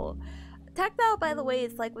verbal. Tactile, by the way,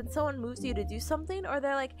 is like when someone moves you to do something, or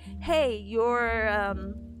they're like, hey, your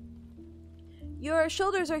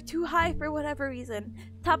shoulders are too high for whatever reason,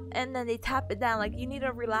 tap, and then they tap it down, like you need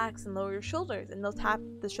to relax and lower your shoulders, and they'll tap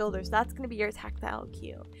the shoulders. That's going to be your tactile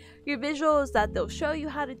cue. Your visual is that they'll show you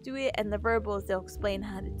how to do it, and the verbal is they'll explain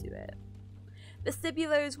how to do it.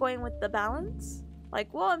 Vestibular is going with the balance.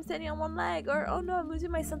 Like, whoa, I'm standing on one leg, or oh no, I'm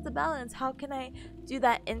losing my sense of balance. How can I do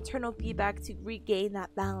that internal feedback to regain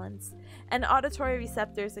that balance? And auditory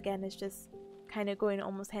receptors, again, is just kind of going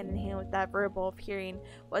almost hand in hand with that verbal of hearing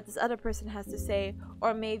what this other person has to say,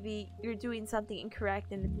 or maybe you're doing something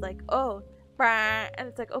incorrect and it's like, oh, brah, and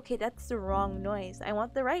it's like, okay, that's the wrong noise. I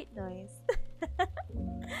want the right noise.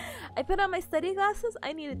 I put on my study glasses.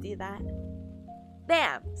 I need to do that.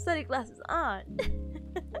 Bam! Study glasses on.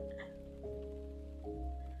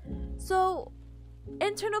 So,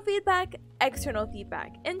 internal feedback, external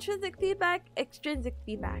feedback, intrinsic feedback, extrinsic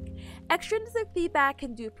feedback. Extrinsic feedback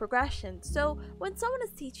can do progression. So, when someone is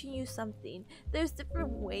teaching you something, there's different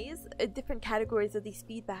ways, different categories of these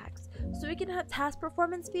feedbacks. So, we can have task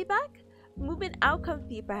performance feedback, movement outcome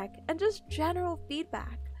feedback, and just general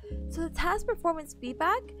feedback. So, the task performance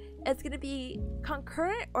feedback is going to be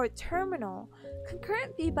concurrent or terminal.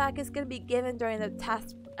 Concurrent feedback is going to be given during the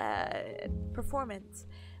task performance.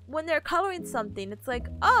 When they're coloring something, it's like,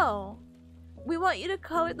 oh, we want you to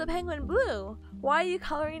color the penguin blue. Why are you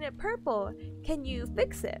coloring it purple? Can you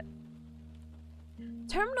fix it?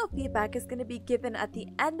 Terminal feedback is going to be given at the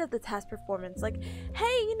end of the task performance. Like,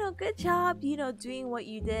 hey, good job, doing what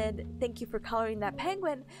you did. Thank you for coloring that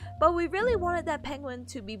penguin. But we really wanted that penguin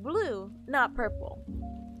to be blue, not purple.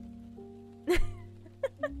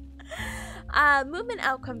 Movement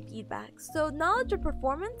outcome feedback. So knowledge of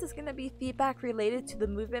performance is going to be feedback related to the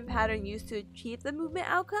movement pattern used to achieve the movement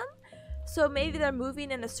outcome. So maybe they're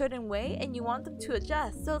moving in a certain way and you want them to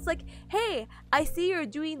adjust. So it's like, hey, I see you're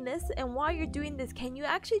doing this, and while you're doing this, can you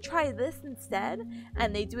actually try this instead?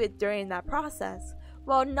 And they do it during that process.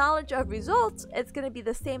 While knowledge of results, it's going to be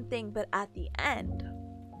the same thing but at the end.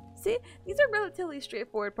 See, these are relatively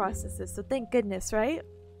straightforward processes, so thank goodness, right?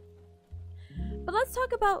 But let's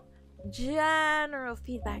talk about general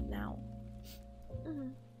feedback now.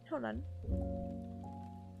 Hold on.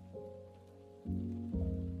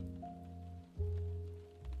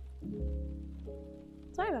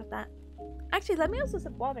 Sorry about that. Actually, let me also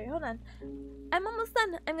sip water. Hold on. I'm almost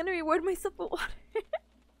done. I'm gonna reward myself with water.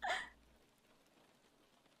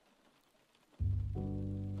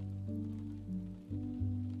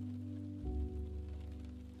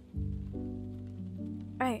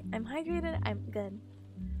 Alright, I'm hydrated. I'm good.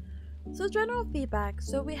 So general feedback.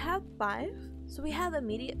 So we have 5. So we have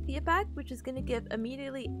immediate feedback, which is gonna give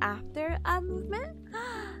immediately after a movement.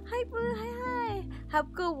 Hi, Blue. Hi.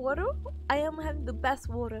 Have good water. I am having the best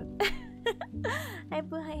water. Hi,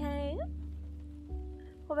 Blue. Hi.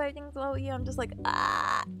 Hope everything's well with you. I'm just like,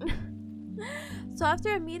 ah. So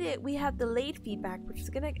after immediate, we have delayed feedback, which is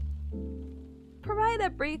gonna provide a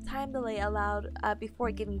brief time delay allowed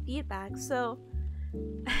before giving feedback. So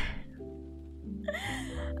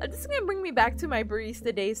this is gonna bring me back to my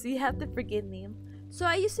barista days, so you have to forgive me. So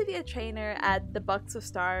I used to be a trainer at the Bucks of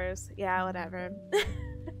Stars. Yeah, whatever.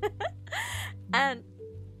 And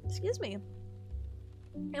excuse me.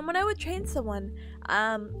 And when I would train someone,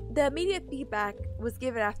 the immediate feedback was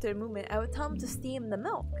given after a movement. I would tell them to steam the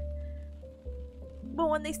milk. But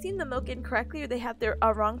when they steam the milk incorrectly or they have their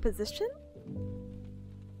wrong position,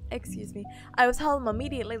 excuse me, I would tell them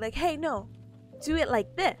immediately, like, hey, no, do it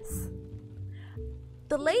like this.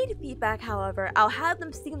 Delayed feedback, however, I'll have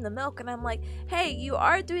them steam the milk and I'm like, hey, you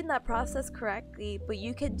are doing that process correctly, but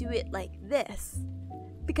you can do it like this.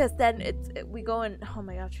 Because then we go and, oh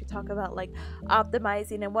my gosh, we talk about like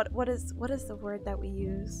optimizing and what is the word that we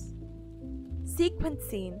use?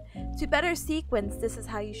 Sequencing. To better sequence, this is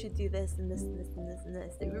how you should do this and this and this and this and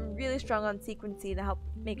this. We're really strong on sequencing to help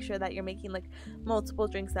make sure that you're making like multiple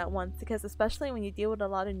drinks at once, because especially when you deal with a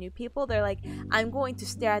lot of new people, they're like, I'm going to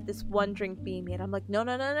stare at this one drink being made. I'm like, no,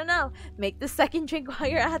 make the second drink while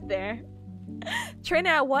you're at there.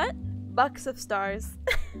 Trainer at what? Bucks of Stars.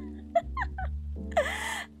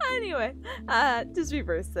 Anyway, just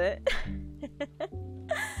reverse it.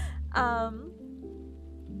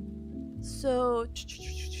 So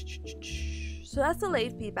that's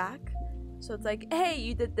delayed feedback. So it's like, hey,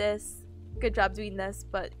 you did this, good job doing this,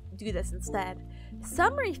 but do this instead.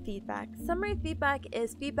 Summary feedback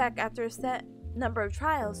is feedback after a set number of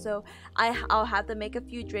trials. So I'll have to make a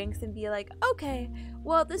few drinks and be like, okay,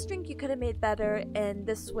 well, this drink you could have made better in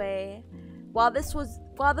this way. While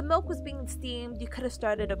the milk was being steamed, you could have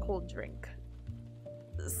started a cold drink.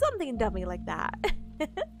 Something dummy like that.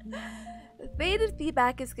 Faded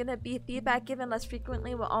feedback is going to be feedback given less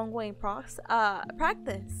frequently with ongoing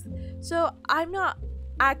practice. So I'm not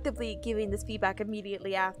actively giving this feedback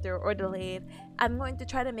immediately after or delayed. I'm going to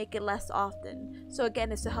try to make it less often. So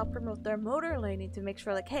again, it's to help promote their motor learning, to make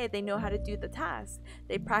sure like, hey, they know how to do the task.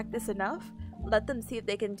 They practice enough, let them see if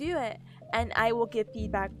they can do it, and I will give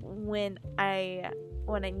feedback when I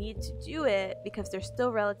need to do it, because they're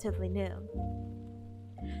still relatively new.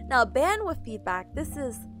 Now, bandwidth feedback. This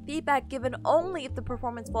is feedback given only if the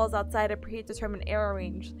performance falls outside a predetermined error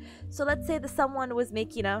range. So let's say that someone was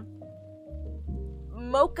making a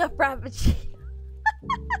mocha frappuccino.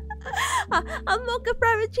 A mocha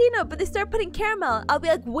frappuccino, but they start putting caramel. I'll be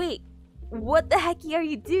like, wait, what the heck are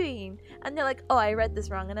you doing? And they're like, oh, I read this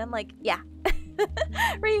wrong. And I'm like, yeah.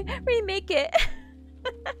 Remake it.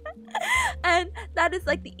 And that is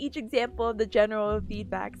like each example of the general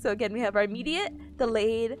feedback. So again, we have our immediate,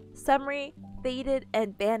 delayed, summary, faded,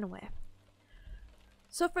 and bandwidth.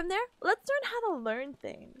 So from there, let's learn how to learn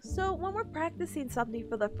things. So when we're practicing something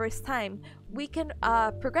for the first time, we can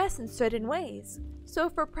progress in certain ways. So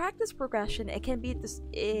for practice progression, it can be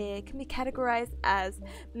categorized as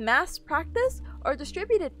mass practice or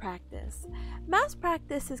distributed practice. Mass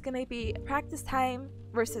practice is going to be practice time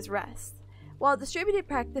versus rest, while distributed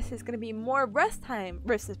practice is going to be more rest time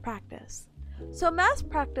versus practice. So mass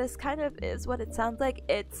practice kind of is what it sounds like.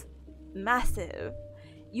 It's massive.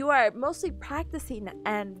 You are mostly practicing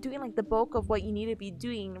and doing like the bulk of what you need to be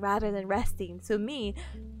doing rather than resting. So me,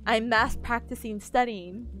 I'm mass practicing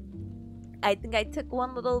studying. I think I took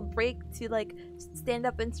one little break to like stand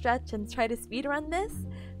up and stretch and try to speed run this,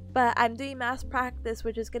 but I'm doing mass practice,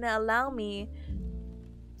 which is going to allow me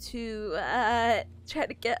to try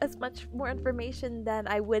to get as much more information than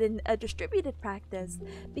I would in a distributed practice,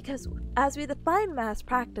 because as we define mass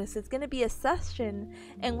practice, it's going to be a session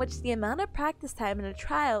in which the amount of practice time in a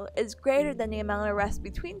trial is greater than the amount of rest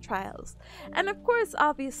between trials. And of course,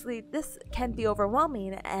 obviously, this can be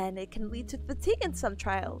overwhelming and it can lead to fatigue in some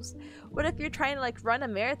trials. What if you're trying to like run a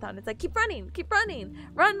marathon? It's like keep running,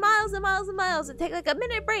 run miles and miles and miles and take like a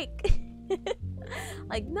minute break.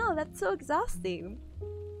 Like, no, that's so exhausting.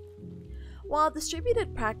 While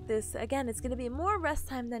distributed practice, again, it's going to be more rest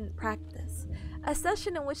time than practice. A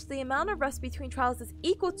session in which the amount of rest between trials is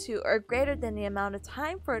equal to or greater than the amount of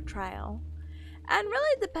time for a trial. And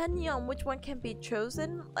really, depending on which one can be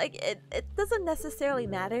chosen, like it doesn't necessarily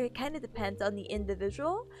matter. It kind of depends on the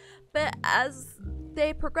individual. But as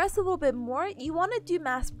they progress a little bit more, you want to do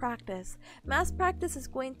mass practice. Mass practice is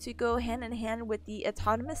going to go hand in hand with the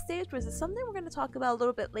autonomous stage, which is something we're going to talk about a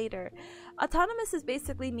little bit later. Autonomous is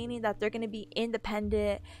basically meaning that they're going to be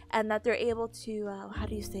independent and that they're able to, how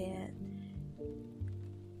do you say it?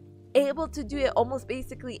 Able to do it almost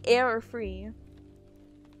basically error-free.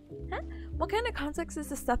 Huh? What kind of context is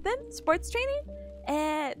this stuff in? Sports training?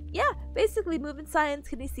 And yeah, basically movement science,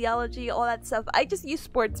 kinesiology, all that stuff. I just use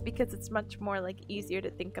sports because it's much more like easier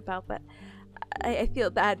to think about, but I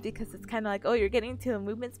feel bad because it's kind of like, oh, you're getting to a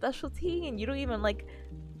movement specialty and you don't even like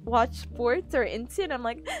watch sports or into it. I'm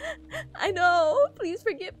like, I know, please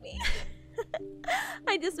forgive me.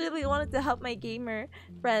 I just really wanted to help my gamer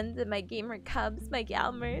friends and my gamer cubs, my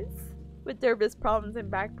gamers, with their wrist problems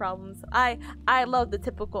and back problems. I love the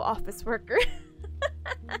typical office worker.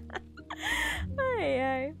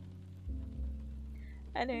 Ay.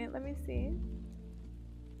 Anyway, let me see.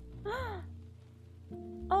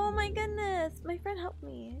 Oh my goodness, my friend helped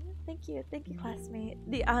me. Thank you, classmate.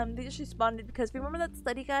 They just responded because remember that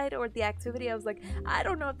study guide or the activity? I was like, I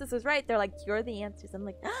don't know if this is right. They're like, you're the answers. I'm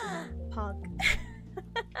like, pog.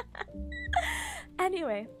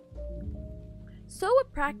 Anyway. So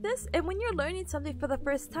with practice, and when you're learning something for the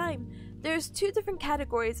first time, there's two different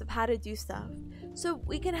categories of how to do stuff. So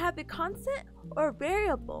we can have it constant or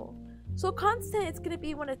variable. So constant, it's going to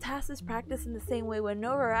be when a task is practiced in the same way with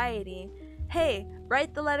no variety. Hey,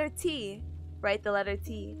 write the letter T. Write the letter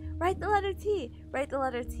T. Write the letter T. Write the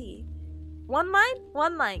letter T. One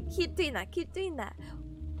line. Keep doing that.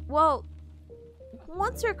 Well,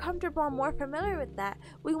 once you're comfortable and more familiar with that,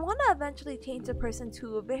 we want to eventually change the person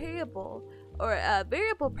to a variable or a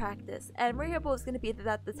variable practice. And variable is going to be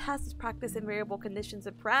that the task is practiced in variable conditions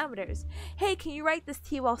and parameters. Hey, can you write this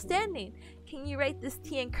T while standing? Can you write this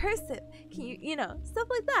T in cursive? Can you know, stuff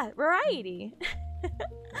like that. Variety.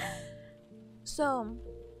 So,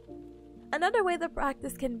 another way the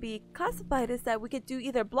practice can be classified is that we could do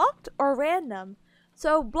either blocked or random.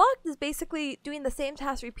 So blocked is basically doing the same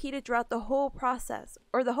task repeated throughout the whole process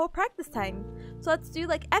or the whole practice time. So let's do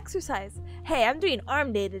like exercise. Hey, I'm doing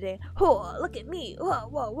arm day today. Oh, look at me.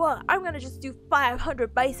 Whoa. I'm gonna just do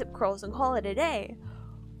 500 bicep curls and call it a day.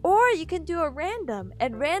 Or you can do a random,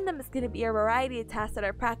 and random is gonna be a variety of tasks that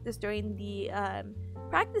are practiced during the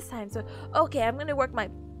practice time. So okay, I'm gonna work my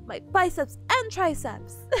biceps and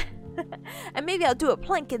triceps. And maybe I'll do a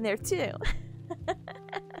plank in there too.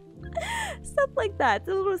 Stuff like that. It's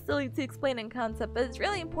a little silly to explain in concept, but it's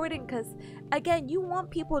really important because, again, you want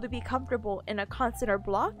people to be comfortable in a constant or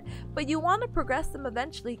block, but you want to progress them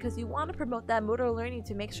eventually because you want to promote that motor learning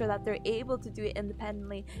to make sure that they're able to do it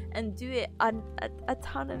independently and do it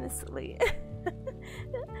autonomously.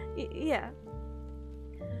 Yeah.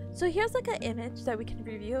 So here's like an image that we can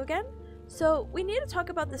review again. So we need to talk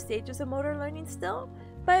about the stages of motor learning still,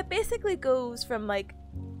 but it basically goes from like,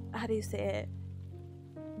 how do you say it?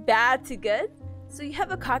 Bad to good. So you have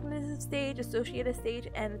a cognitive stage, associative stage,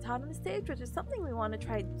 and autonomous stage, which is something we want to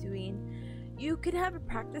try doing. You could have a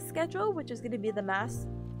practice schedule, which is going to be the mass.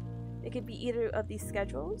 It could be either of these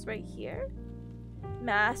schedules right here.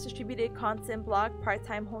 Mass, distributed, constant, block,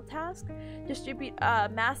 part-time, whole task. Distribute,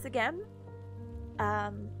 mass again.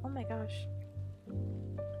 Oh my gosh.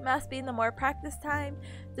 Mass being the more practice time.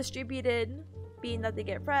 Distributed being that they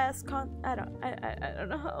get rest. I don't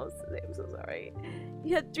know how else to say. I'm so sorry.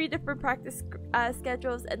 You have 3 different practice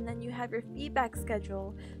schedules, and then you have your feedback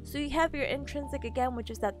schedule. So you have your intrinsic again, which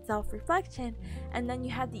is that self-reflection, and then you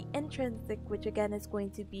have the intrinsic, which again is going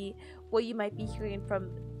to be what you might be hearing from,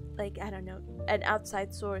 like, I don't know, an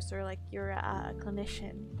outside source or like your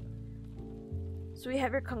clinician. So we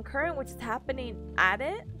have your concurrent, which is happening at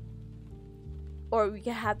it, or we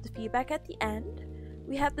can have the feedback at the end.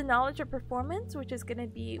 We have the knowledge of performance, which is going to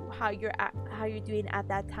be how you're doing at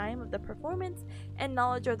that time of the performance, and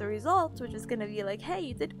knowledge of the results, which is going to be like, hey,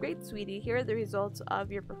 you did great, sweetie, here are the results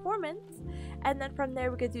of your performance. And then from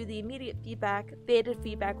there we could do the immediate feedback, faded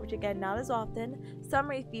feedback, which again not as often,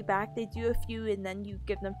 summary feedback, they do a few and then you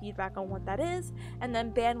give them feedback on what that is, and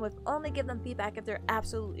then bandwidth, only give them feedback if they're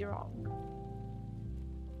absolutely wrong.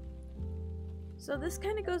 So this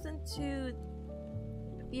kind of goes into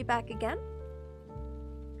feedback again.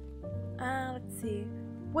 Let's see.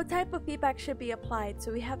 What type of feedback should be applied?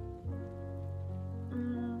 So we have...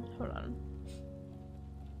 hold on.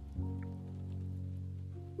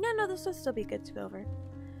 No, this will still be good to go over.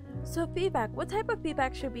 So feedback. What type of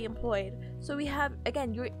feedback should be employed? So we have,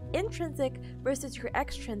 again, your intrinsic versus your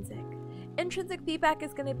extrinsic. Intrinsic feedback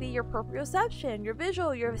is going to be your proprioception, your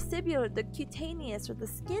visual, your vestibular, the cutaneous, or the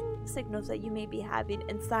skin signals that you may be having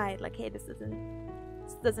inside. Like, hey, this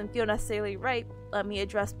doesn't feel necessarily right. Let me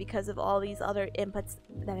address because of all these other inputs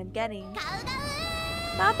that I'm getting.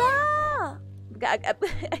 Baba! I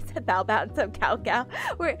said bow bow instead of cow cow.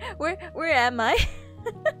 Where am I?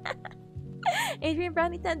 Adrian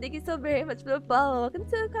Brownie 10, thank you so very much for the follow. Welcome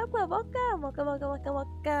to the club.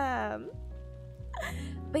 Welcome.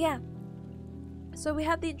 But yeah. So we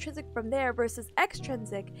have the intrinsic from there versus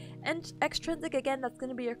extrinsic. And extrinsic, again, that's going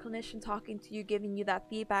to be your clinician talking to you, giving you that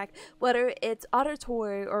feedback, whether it's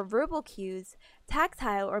auditory or verbal cues,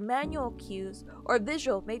 tactile or manual cues, or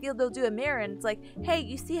visual. Maybe they'll do a mirror and it's like, hey,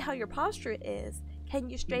 you see how your posture is? Can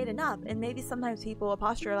you straighten up? And maybe sometimes people will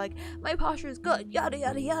posture like, my posture is good, yada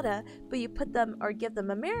yada yada, but you put them or give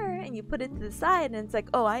them a mirror and you put it to the side and it's like,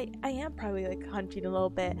 oh, I am probably like hunching a little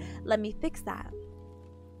bit, let me fix that.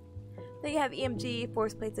 Then you have EMG,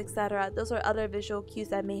 force plates, etc. Those are other visual cues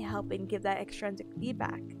that may help and give that extrinsic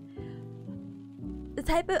feedback. The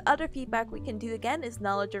type of other feedback we can do again is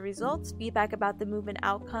knowledge of results, feedback about the movement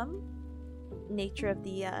outcome, nature of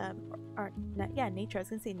the nature, I was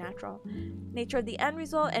gonna say natural, nature of the end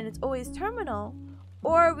result, and it's always terminal.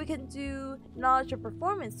 Or we can do knowledge of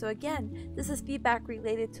performance. So again, this is feedback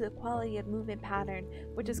related to the quality of movement pattern,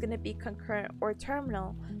 which is going to be concurrent or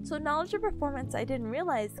terminal. So knowledge of performance, I didn't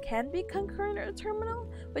realize, can be concurrent or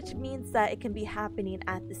terminal, which means that it can be happening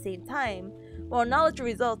at the same time. Well, knowledge of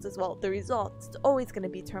results as well, the results, it's always going to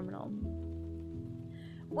be terminal.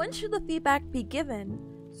 When should the feedback be given?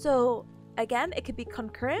 So again, it could be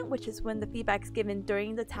concurrent, which is when the feedback is given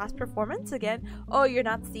during the task performance. Again, oh, you're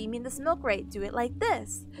not steaming this milk right, do it like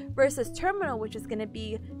this. Versus terminal, which is going to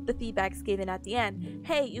be the feedback's given at the end.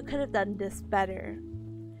 Hey, you could have done this better.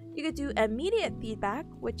 You could do immediate feedback,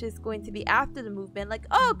 which is going to be after the movement, like,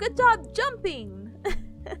 oh, good job jumping.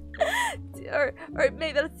 or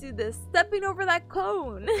maybe let's do this, stepping over that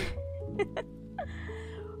cone.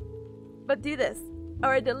 But do this.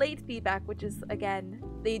 Or delayed feedback, which is, again,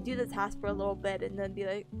 they do the task for a little bit and then be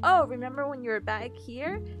like, oh, remember when you were back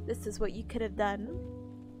here? This is what you could have done.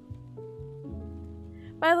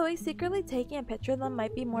 By the way, secretly taking a picture of them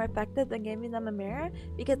might be more effective than giving them a mirror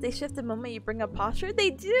because they shift the moment you bring up posture. They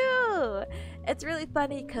do! It's really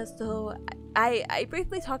funny because so I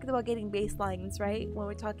briefly talked about getting baselines, right? When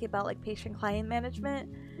we're talking about like patient-client management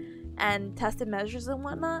and tested measures and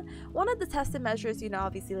whatnot. One of the tested measures, you know,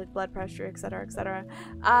 obviously like blood pressure, etc., etc.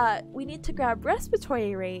 We need to grab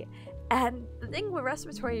respiratory rate, and the thing with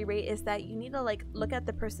respiratory rate is that you need to like look at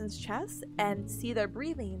the person's chest and see their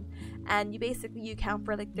breathing, and you count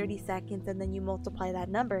for like 30 seconds and then you multiply that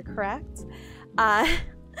number, correct?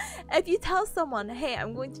 If you tell someone, hey,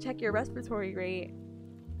 I'm going to check your respiratory rate,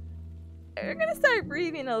 you're gonna start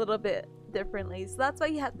breathing a little bit differently, so that's why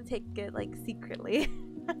you have to take it like secretly.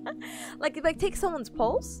 Like if I take someone's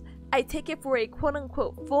pulse, I take it for a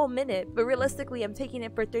quote-unquote full minute, but realistically I'm taking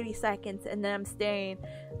it for 30 seconds and then I'm staring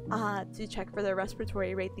to check for their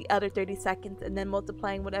respiratory rate the other 30 seconds and then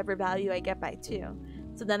multiplying whatever value I get by 2.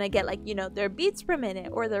 So then I get like, you know, their beats per minute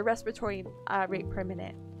or their respiratory rate per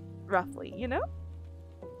minute, roughly, you know?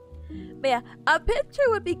 But yeah, a picture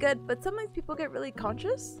would be good, but sometimes people get really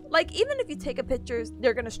conscious. Like even if you take a picture,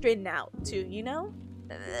 they're gonna straighten out too, you know?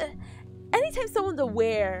 Anytime someone's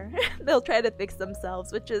aware, they'll try to fix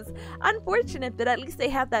themselves, which is unfortunate, but at least they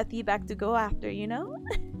have that feedback to go after, you know?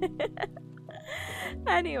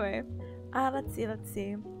 Anyway, let's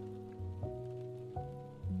see.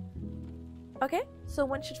 Okay, so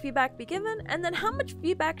when should feedback be given? And then how much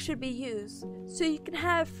feedback should be used? So you can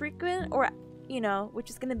have frequent or, you know, which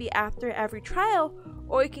is going to be after every trial,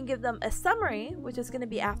 or you can give them a summary, which is going to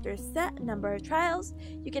be after a set number of trials.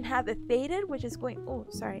 You can have it faded, which is going, oh,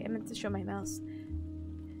 sorry, I meant to show my mouse.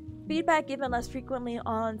 Feedback given less frequently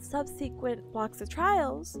on subsequent blocks of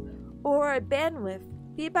trials, or a bandwidth,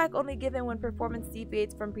 Feedback only given when performance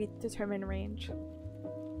deviates from predetermined range.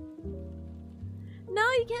 No,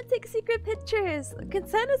 you can't take secret pictures.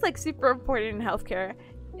 Consent is like super important in healthcare.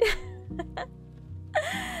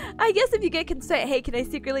 I guess if you get consent, hey, can I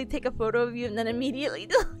secretly take a photo of you and then immediately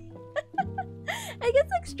delete? It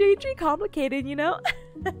gets like strangely complicated, you know?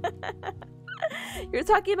 You're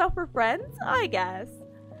talking about for friends? Oh, I guess.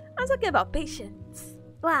 I'm talking about patients.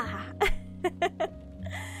 Wow.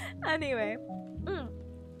 Anyway.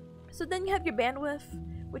 So then you have your bandwidth,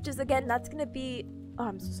 which is again, that's gonna be, oh,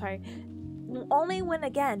 I'm so sorry. Only when,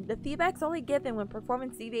 again, the feedback's only given when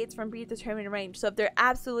performance deviates from predetermined range. So if they're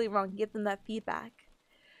absolutely wrong, give them that feedback.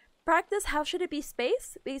 Practice, how should it be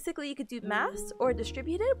spaced? Basically, you could do mass or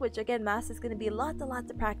distributed, which again, mass is going to be lots and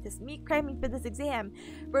lots of practice. Me cramming for this exam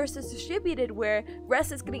versus distributed, where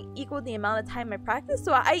rest is going to equal the amount of time I practice.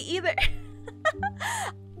 So I either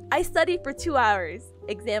I study for 2 hours,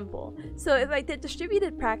 example. So if I did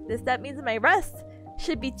distributed practice, that means my rest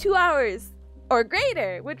should be 2 hours or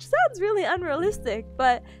greater, which sounds really unrealistic,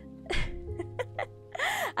 but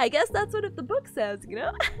I guess that's what the book says, you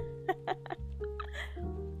know?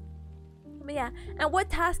 But yeah, and what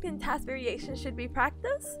task and task variation should be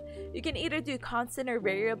practiced? You can either do constant or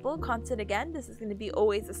variable. Constant, again, this is going to be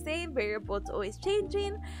always the same. Variable, it's always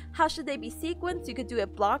changing. How should they be sequenced? You could do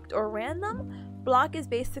it blocked or random. Block is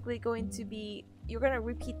basically going to be, you're going to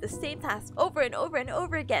repeat the same task over and over and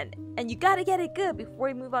over again, and you got to get it good before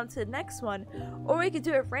we move on to the next one. Or we could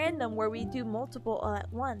do it random, where we do multiple all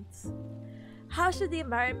at once. How should the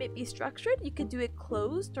environment be structured? You could do it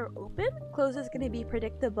closed or open. Closed is going to be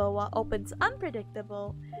predictable, while open's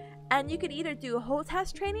unpredictable. And you could either do a whole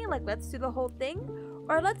task training, like let's do the whole thing,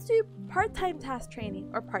 or let's do part-time task training,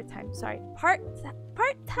 or part task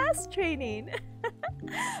training.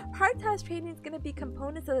 Part task training is going to be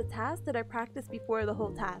components of the task that are practiced before the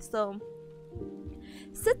whole task. So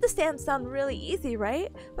sit to stand sound really easy,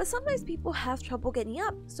 right? But sometimes people have trouble getting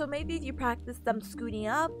up. So maybe if you practice them scooting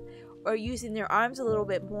up, or using their arms a little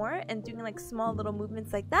bit more and doing like small little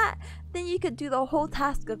movements like that, then you could do the whole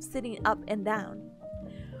task of sitting up and down.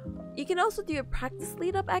 You can also do your practice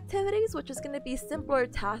lead up activities, which is going to be simpler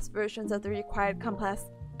task versions of the required complex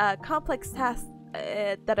tasks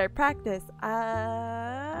that are practiced.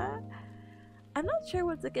 I'm not sure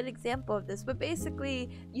what's a good example of this, but basically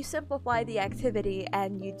you simplify the activity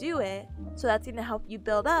and you do it, so that's going to help you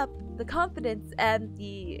build up the confidence and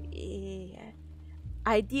the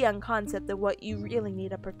idea and concept of what you really need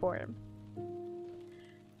to perform.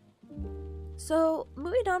 So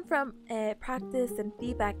moving on from practice and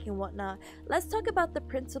feedback and whatnot, let's talk about the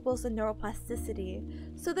principles of neuroplasticity.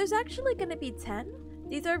 So there's actually going to be 10.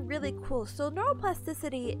 These are really cool. So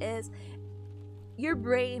neuroplasticity is your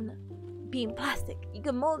brain being plastic. You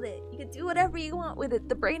can mold it, you can do whatever you want with it.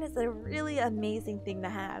 The brain is a really amazing thing to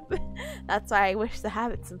have. That's why I wish to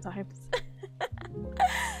have it sometimes.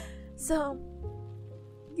 So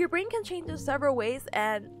your brain can change in several ways,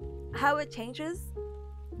 and how it changes,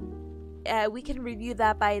 we can review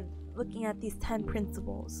that by looking at these 10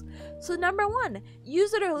 principles. So number 1,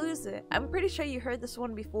 use it or lose it. I'm pretty sure you heard this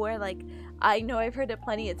one before. Like, I know I've heard it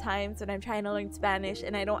plenty of times when I'm trying to learn Spanish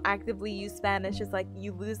and I don't actively use Spanish. It's like,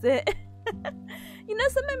 you lose it. You know,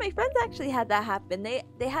 some of my friends actually had that happen.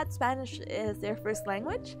 They had Spanish as their first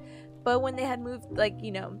language, but when they had moved, like,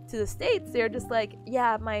 you know, to the States, they're just like,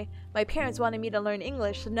 yeah, my parents wanted me to learn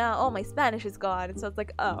English, so now, oh, my Spanish is gone. And so it's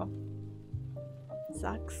like, oh,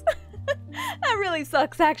 sucks. That really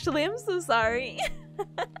sucks, actually. I'm so sorry.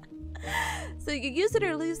 So you use it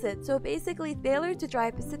or lose it. So basically, failure to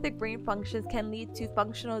drive specific brain functions can lead to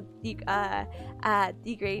functional degradation,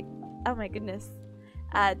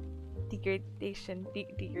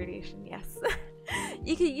 yes.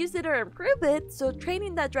 You can use it or improve it. So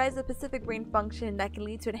training that drives a specific brain function that can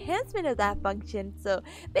lead to enhancement of that function. So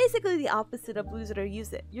basically the opposite of lose it or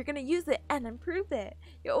use it. You're going to use it and improve it.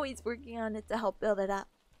 You're always working on it to help build it up.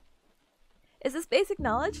 Is this basic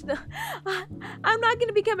knowledge? No. I'm not going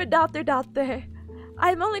to become a doctor.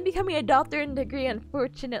 I'm only becoming a doctor in degree,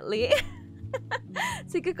 unfortunately.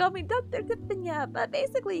 So you could call me Dr. Tipanya, but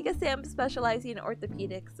basically you can say I'm specializing in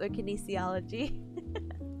orthopedics or kinesiology.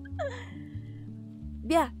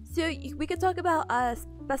 Yeah, so we could talk about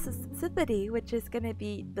specificity, which is going to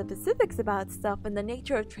be the specifics about stuff and the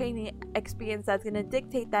nature of training experience that's going to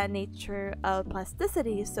dictate that nature of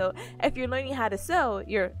plasticity. So if you're learning how to sew,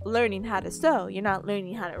 you're learning how to sew. You're not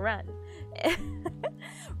learning how to run.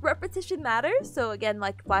 Repetition matters. So again,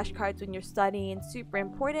 like flashcards when you're studying, super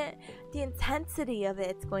important. The intensity of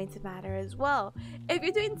it's going to matter as well. If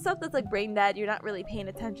you're doing stuff that's like brain dead, you're not really paying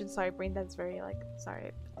attention. Sorry, brain dead's very like, sorry,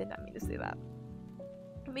 I did not mean to say that.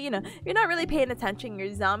 But you're not really paying attention, you're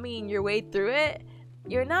zombieing your way through it,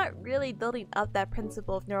 you're not really building up that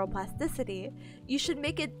principle of neuroplasticity. You should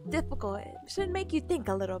make it difficult. It should make you think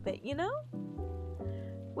a little bit,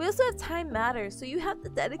 We also have time matters, so you have to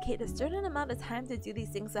dedicate a certain amount of time to do these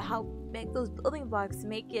things to help make those building blocks,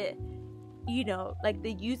 make it, like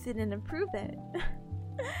they use it and improve it.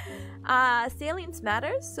 Salience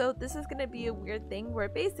matters, so this is gonna be a weird thing where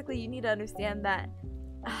basically you need to understand that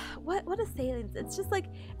what is salience? It's just like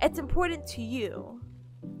it's important to you.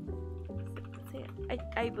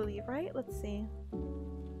 I believe, right? Let's see.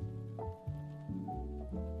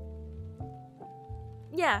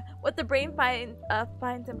 Yeah, what the brain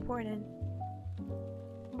finds important.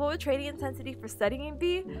 What would trading intensity for studying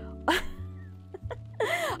be?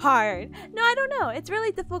 Hard. No, I don't know. It's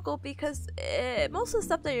really difficult because most of the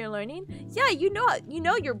stuff that you're learning, yeah, you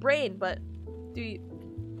know your brain, but do you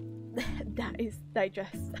that is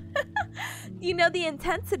digest. The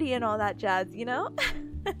intensity and all that jazz,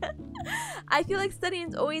 I feel like studying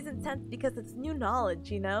is always intense because it's new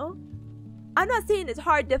knowledge, I'm not saying it's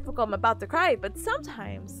hard, difficult, I'm about to cry, but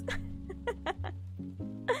sometimes.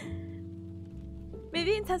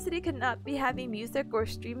 Maybe intensity could not be having music or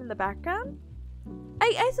stream in the background?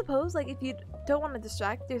 I suppose, like, if you don't want to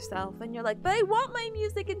distract yourself and you're like, but I want my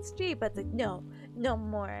music and stream, but it's like, no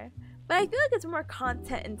more. But I feel like it's more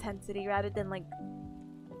content intensity rather than, like,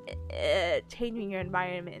 changing your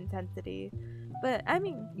environment intensity. But, I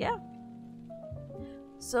mean, yeah.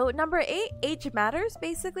 So, number 8, age matters,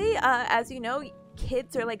 basically. As you know,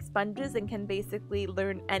 kids are like sponges and can basically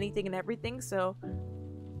learn anything and everything, so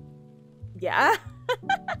yeah.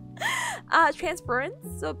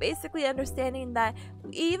 Transference, so basically understanding that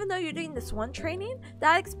even though you're doing this one training,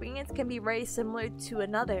 that experience can be very similar to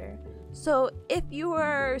another. So if you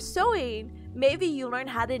are sewing, maybe you learn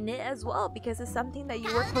how to knit as well because it's something that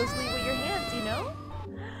you work closely with your hands,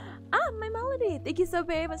 my Melody, thank you so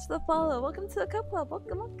very much for the follow. Welcome to the Cup Club.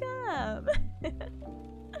 Welcome.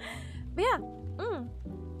 But yeah,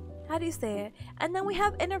 how do you say it? And then we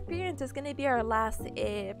have interference is going to be our last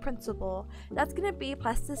principle. That's going to be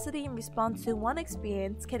plasticity in response to one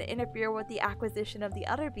experience can interfere with the acquisition of the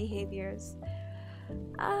other behaviors.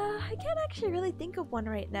 I can't actually really think of one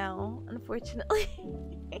right now, unfortunately.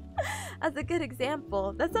 As a good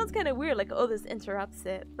example. That sounds kind of weird, like, oh, this interrupts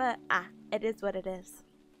it. But, it is what it is.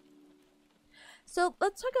 So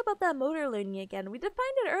let's talk about that motor learning again. We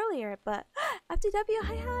defined it earlier, but FTW,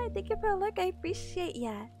 hi, thank you for the look. I appreciate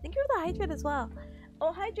ya. Thank you for the hydrate as well.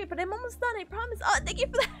 Oh, hydrate, but I'm almost done, I promise. Oh, thank you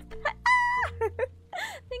for that.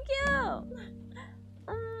 Thank you.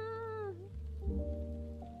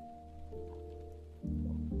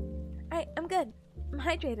 Alright, I'm good. I'm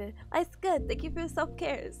hydrated. Life's good. Thank you for the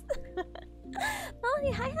self-cares.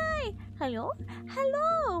 Molly, hi. Hello.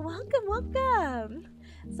 Welcome.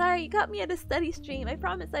 Sorry, you got me at a study stream. I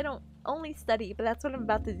promise I don't only study, but that's what I'm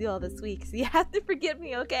about to do all this week, so you have to forgive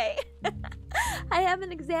me, okay? I have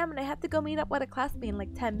an exam and I have to go meet up with a classmate in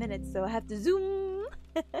like 10 minutes, so I have to zoom.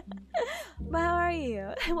 But how are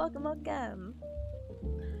you? Welcome.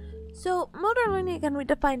 So, motor learning again we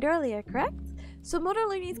defined earlier, correct? So motor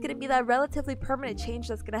learning is going to be that relatively permanent change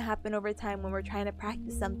that's going to happen over time when we're trying to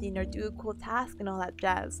practice something or do a cool task and all that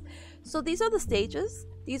jazz. So these are the stages.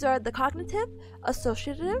 These are the cognitive,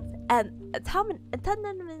 associative, and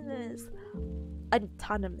autonomous. I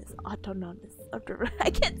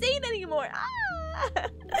can't say it anymore.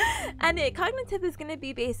 And cognitive is going to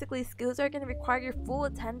be basically skills that are going to require your full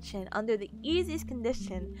attention under the easiest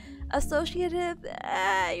condition. Associative,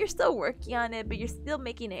 you're still working on it, but you're still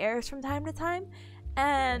making errors from time to time.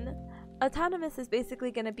 And autonomous is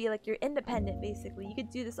basically going to be like you're independent, basically. You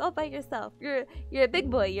could do this all by yourself. You're a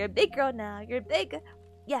big boy. You're a big girl now. You're big.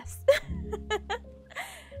 Yes.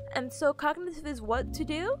 And so cognitive is what to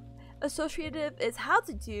do. Associative is how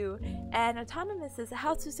to do, and autonomous is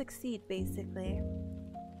how to succeed, basically.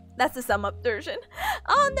 That's the sum up version.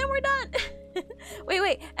 Oh, and then we're done.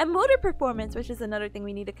 Wait. And motor performance, which is another thing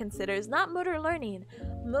we need to consider, is not motor learning.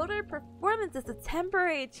 Motor performance is a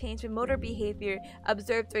temporary change in motor behavior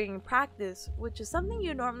observed during practice, which is something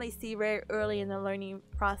you normally see very early in the learning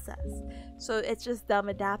process. So it's just them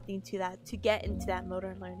adapting to that to get into that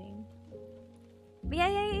motor learning.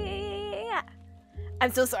 Yeah.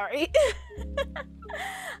 I'm so sorry.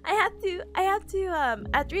 I have to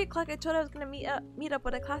at 3 o'clock I told I was gonna meet up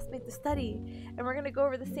with a classmate to study, and we're gonna go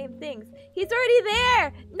over the same things. He's already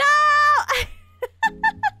there. No.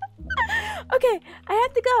 Okay, I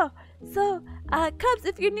have to go. So Cubs,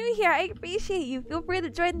 if you're new here, I appreciate you. Feel free to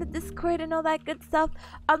join the Discord and all that good stuff.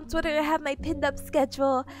 On Twitter, I have my pinned up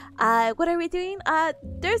schedule. What are we doing?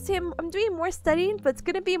 I'm doing more studying, but it's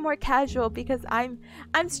gonna be more casual because I'm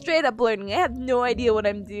straight up learning. I have no idea what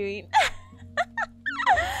I'm doing.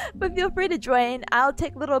 But feel free to join. I'll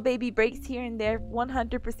take little baby breaks here and there,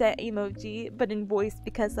 100% emoji, but in voice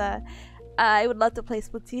because I would love to play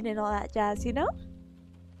Splatoon and all that jazz, you know?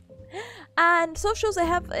 And socials, I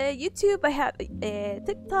have YouTube, I have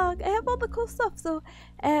TikTok, I have all the cool stuff, so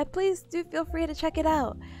please do feel free to check it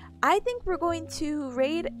out. I think we're going to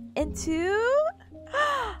raid into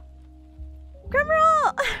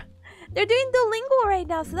Grimroll. They're doing Duolingo right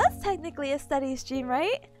now, so that's technically a study stream,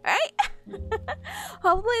 right?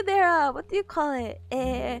 Hopefully they're what do you call it?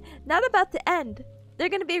 Not about to end. They're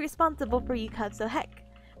gonna be responsible for you, Cubs, so heck.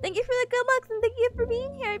 Thank you for the good looks and thank you for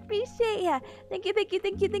being here. I appreciate ya. Thank you, thank you,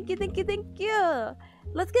 thank you, thank you, thank you, thank you.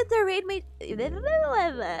 Let's get the raid mate.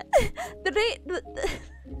 The raid.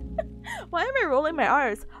 Why am I rolling my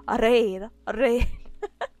R's? A raid.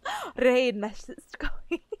 Raid message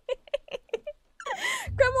going.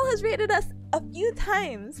 Grumble has raided us a few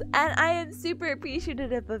times, and I am super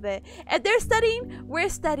appreciative of it. If they're studying, we're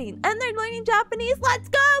studying. And they're learning Japanese. Let's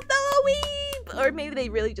go, fellow weeb! Or maybe they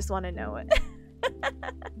really just want to know it.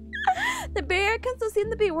 The barrier can still seem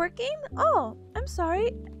to be working? Oh, I'm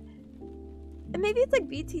sorry. Maybe it's like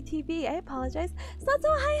BTTV. I apologize. Sato,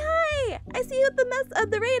 hi! I see you at the mess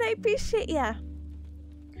of the raid. I appreciate ya.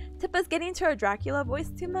 Tippa's getting to her Dracula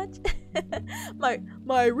voice too much.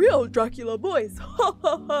 my real Dracula voice. Ha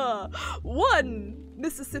ha ha. One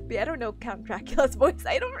Mississippi. I don't know Count Dracula's voice.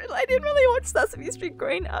 I didn't really watch Sesame Street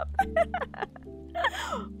growing up.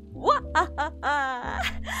 I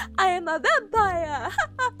am a vampire.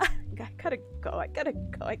 I gotta go.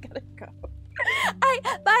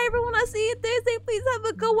 Bye everyone, I'll see you Thursday. Please have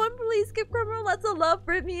a good one. Please give Grummer lots of love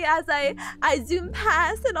for me as I zoom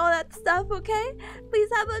past and all that stuff, okay? Please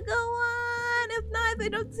have a good one. If not, if I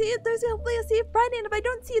don't see you Thursday, hopefully I'll see you Friday. And if I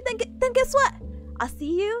don't see you, then guess what? I'll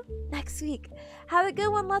see you next week. Have a good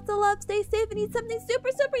one, lots of love, stay safe, and eat something super,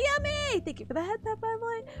 super yummy. Thank you for the head tap, by the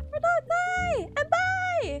way. For dog, bye, and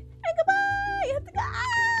bye, and goodbye. You have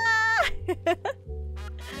to go.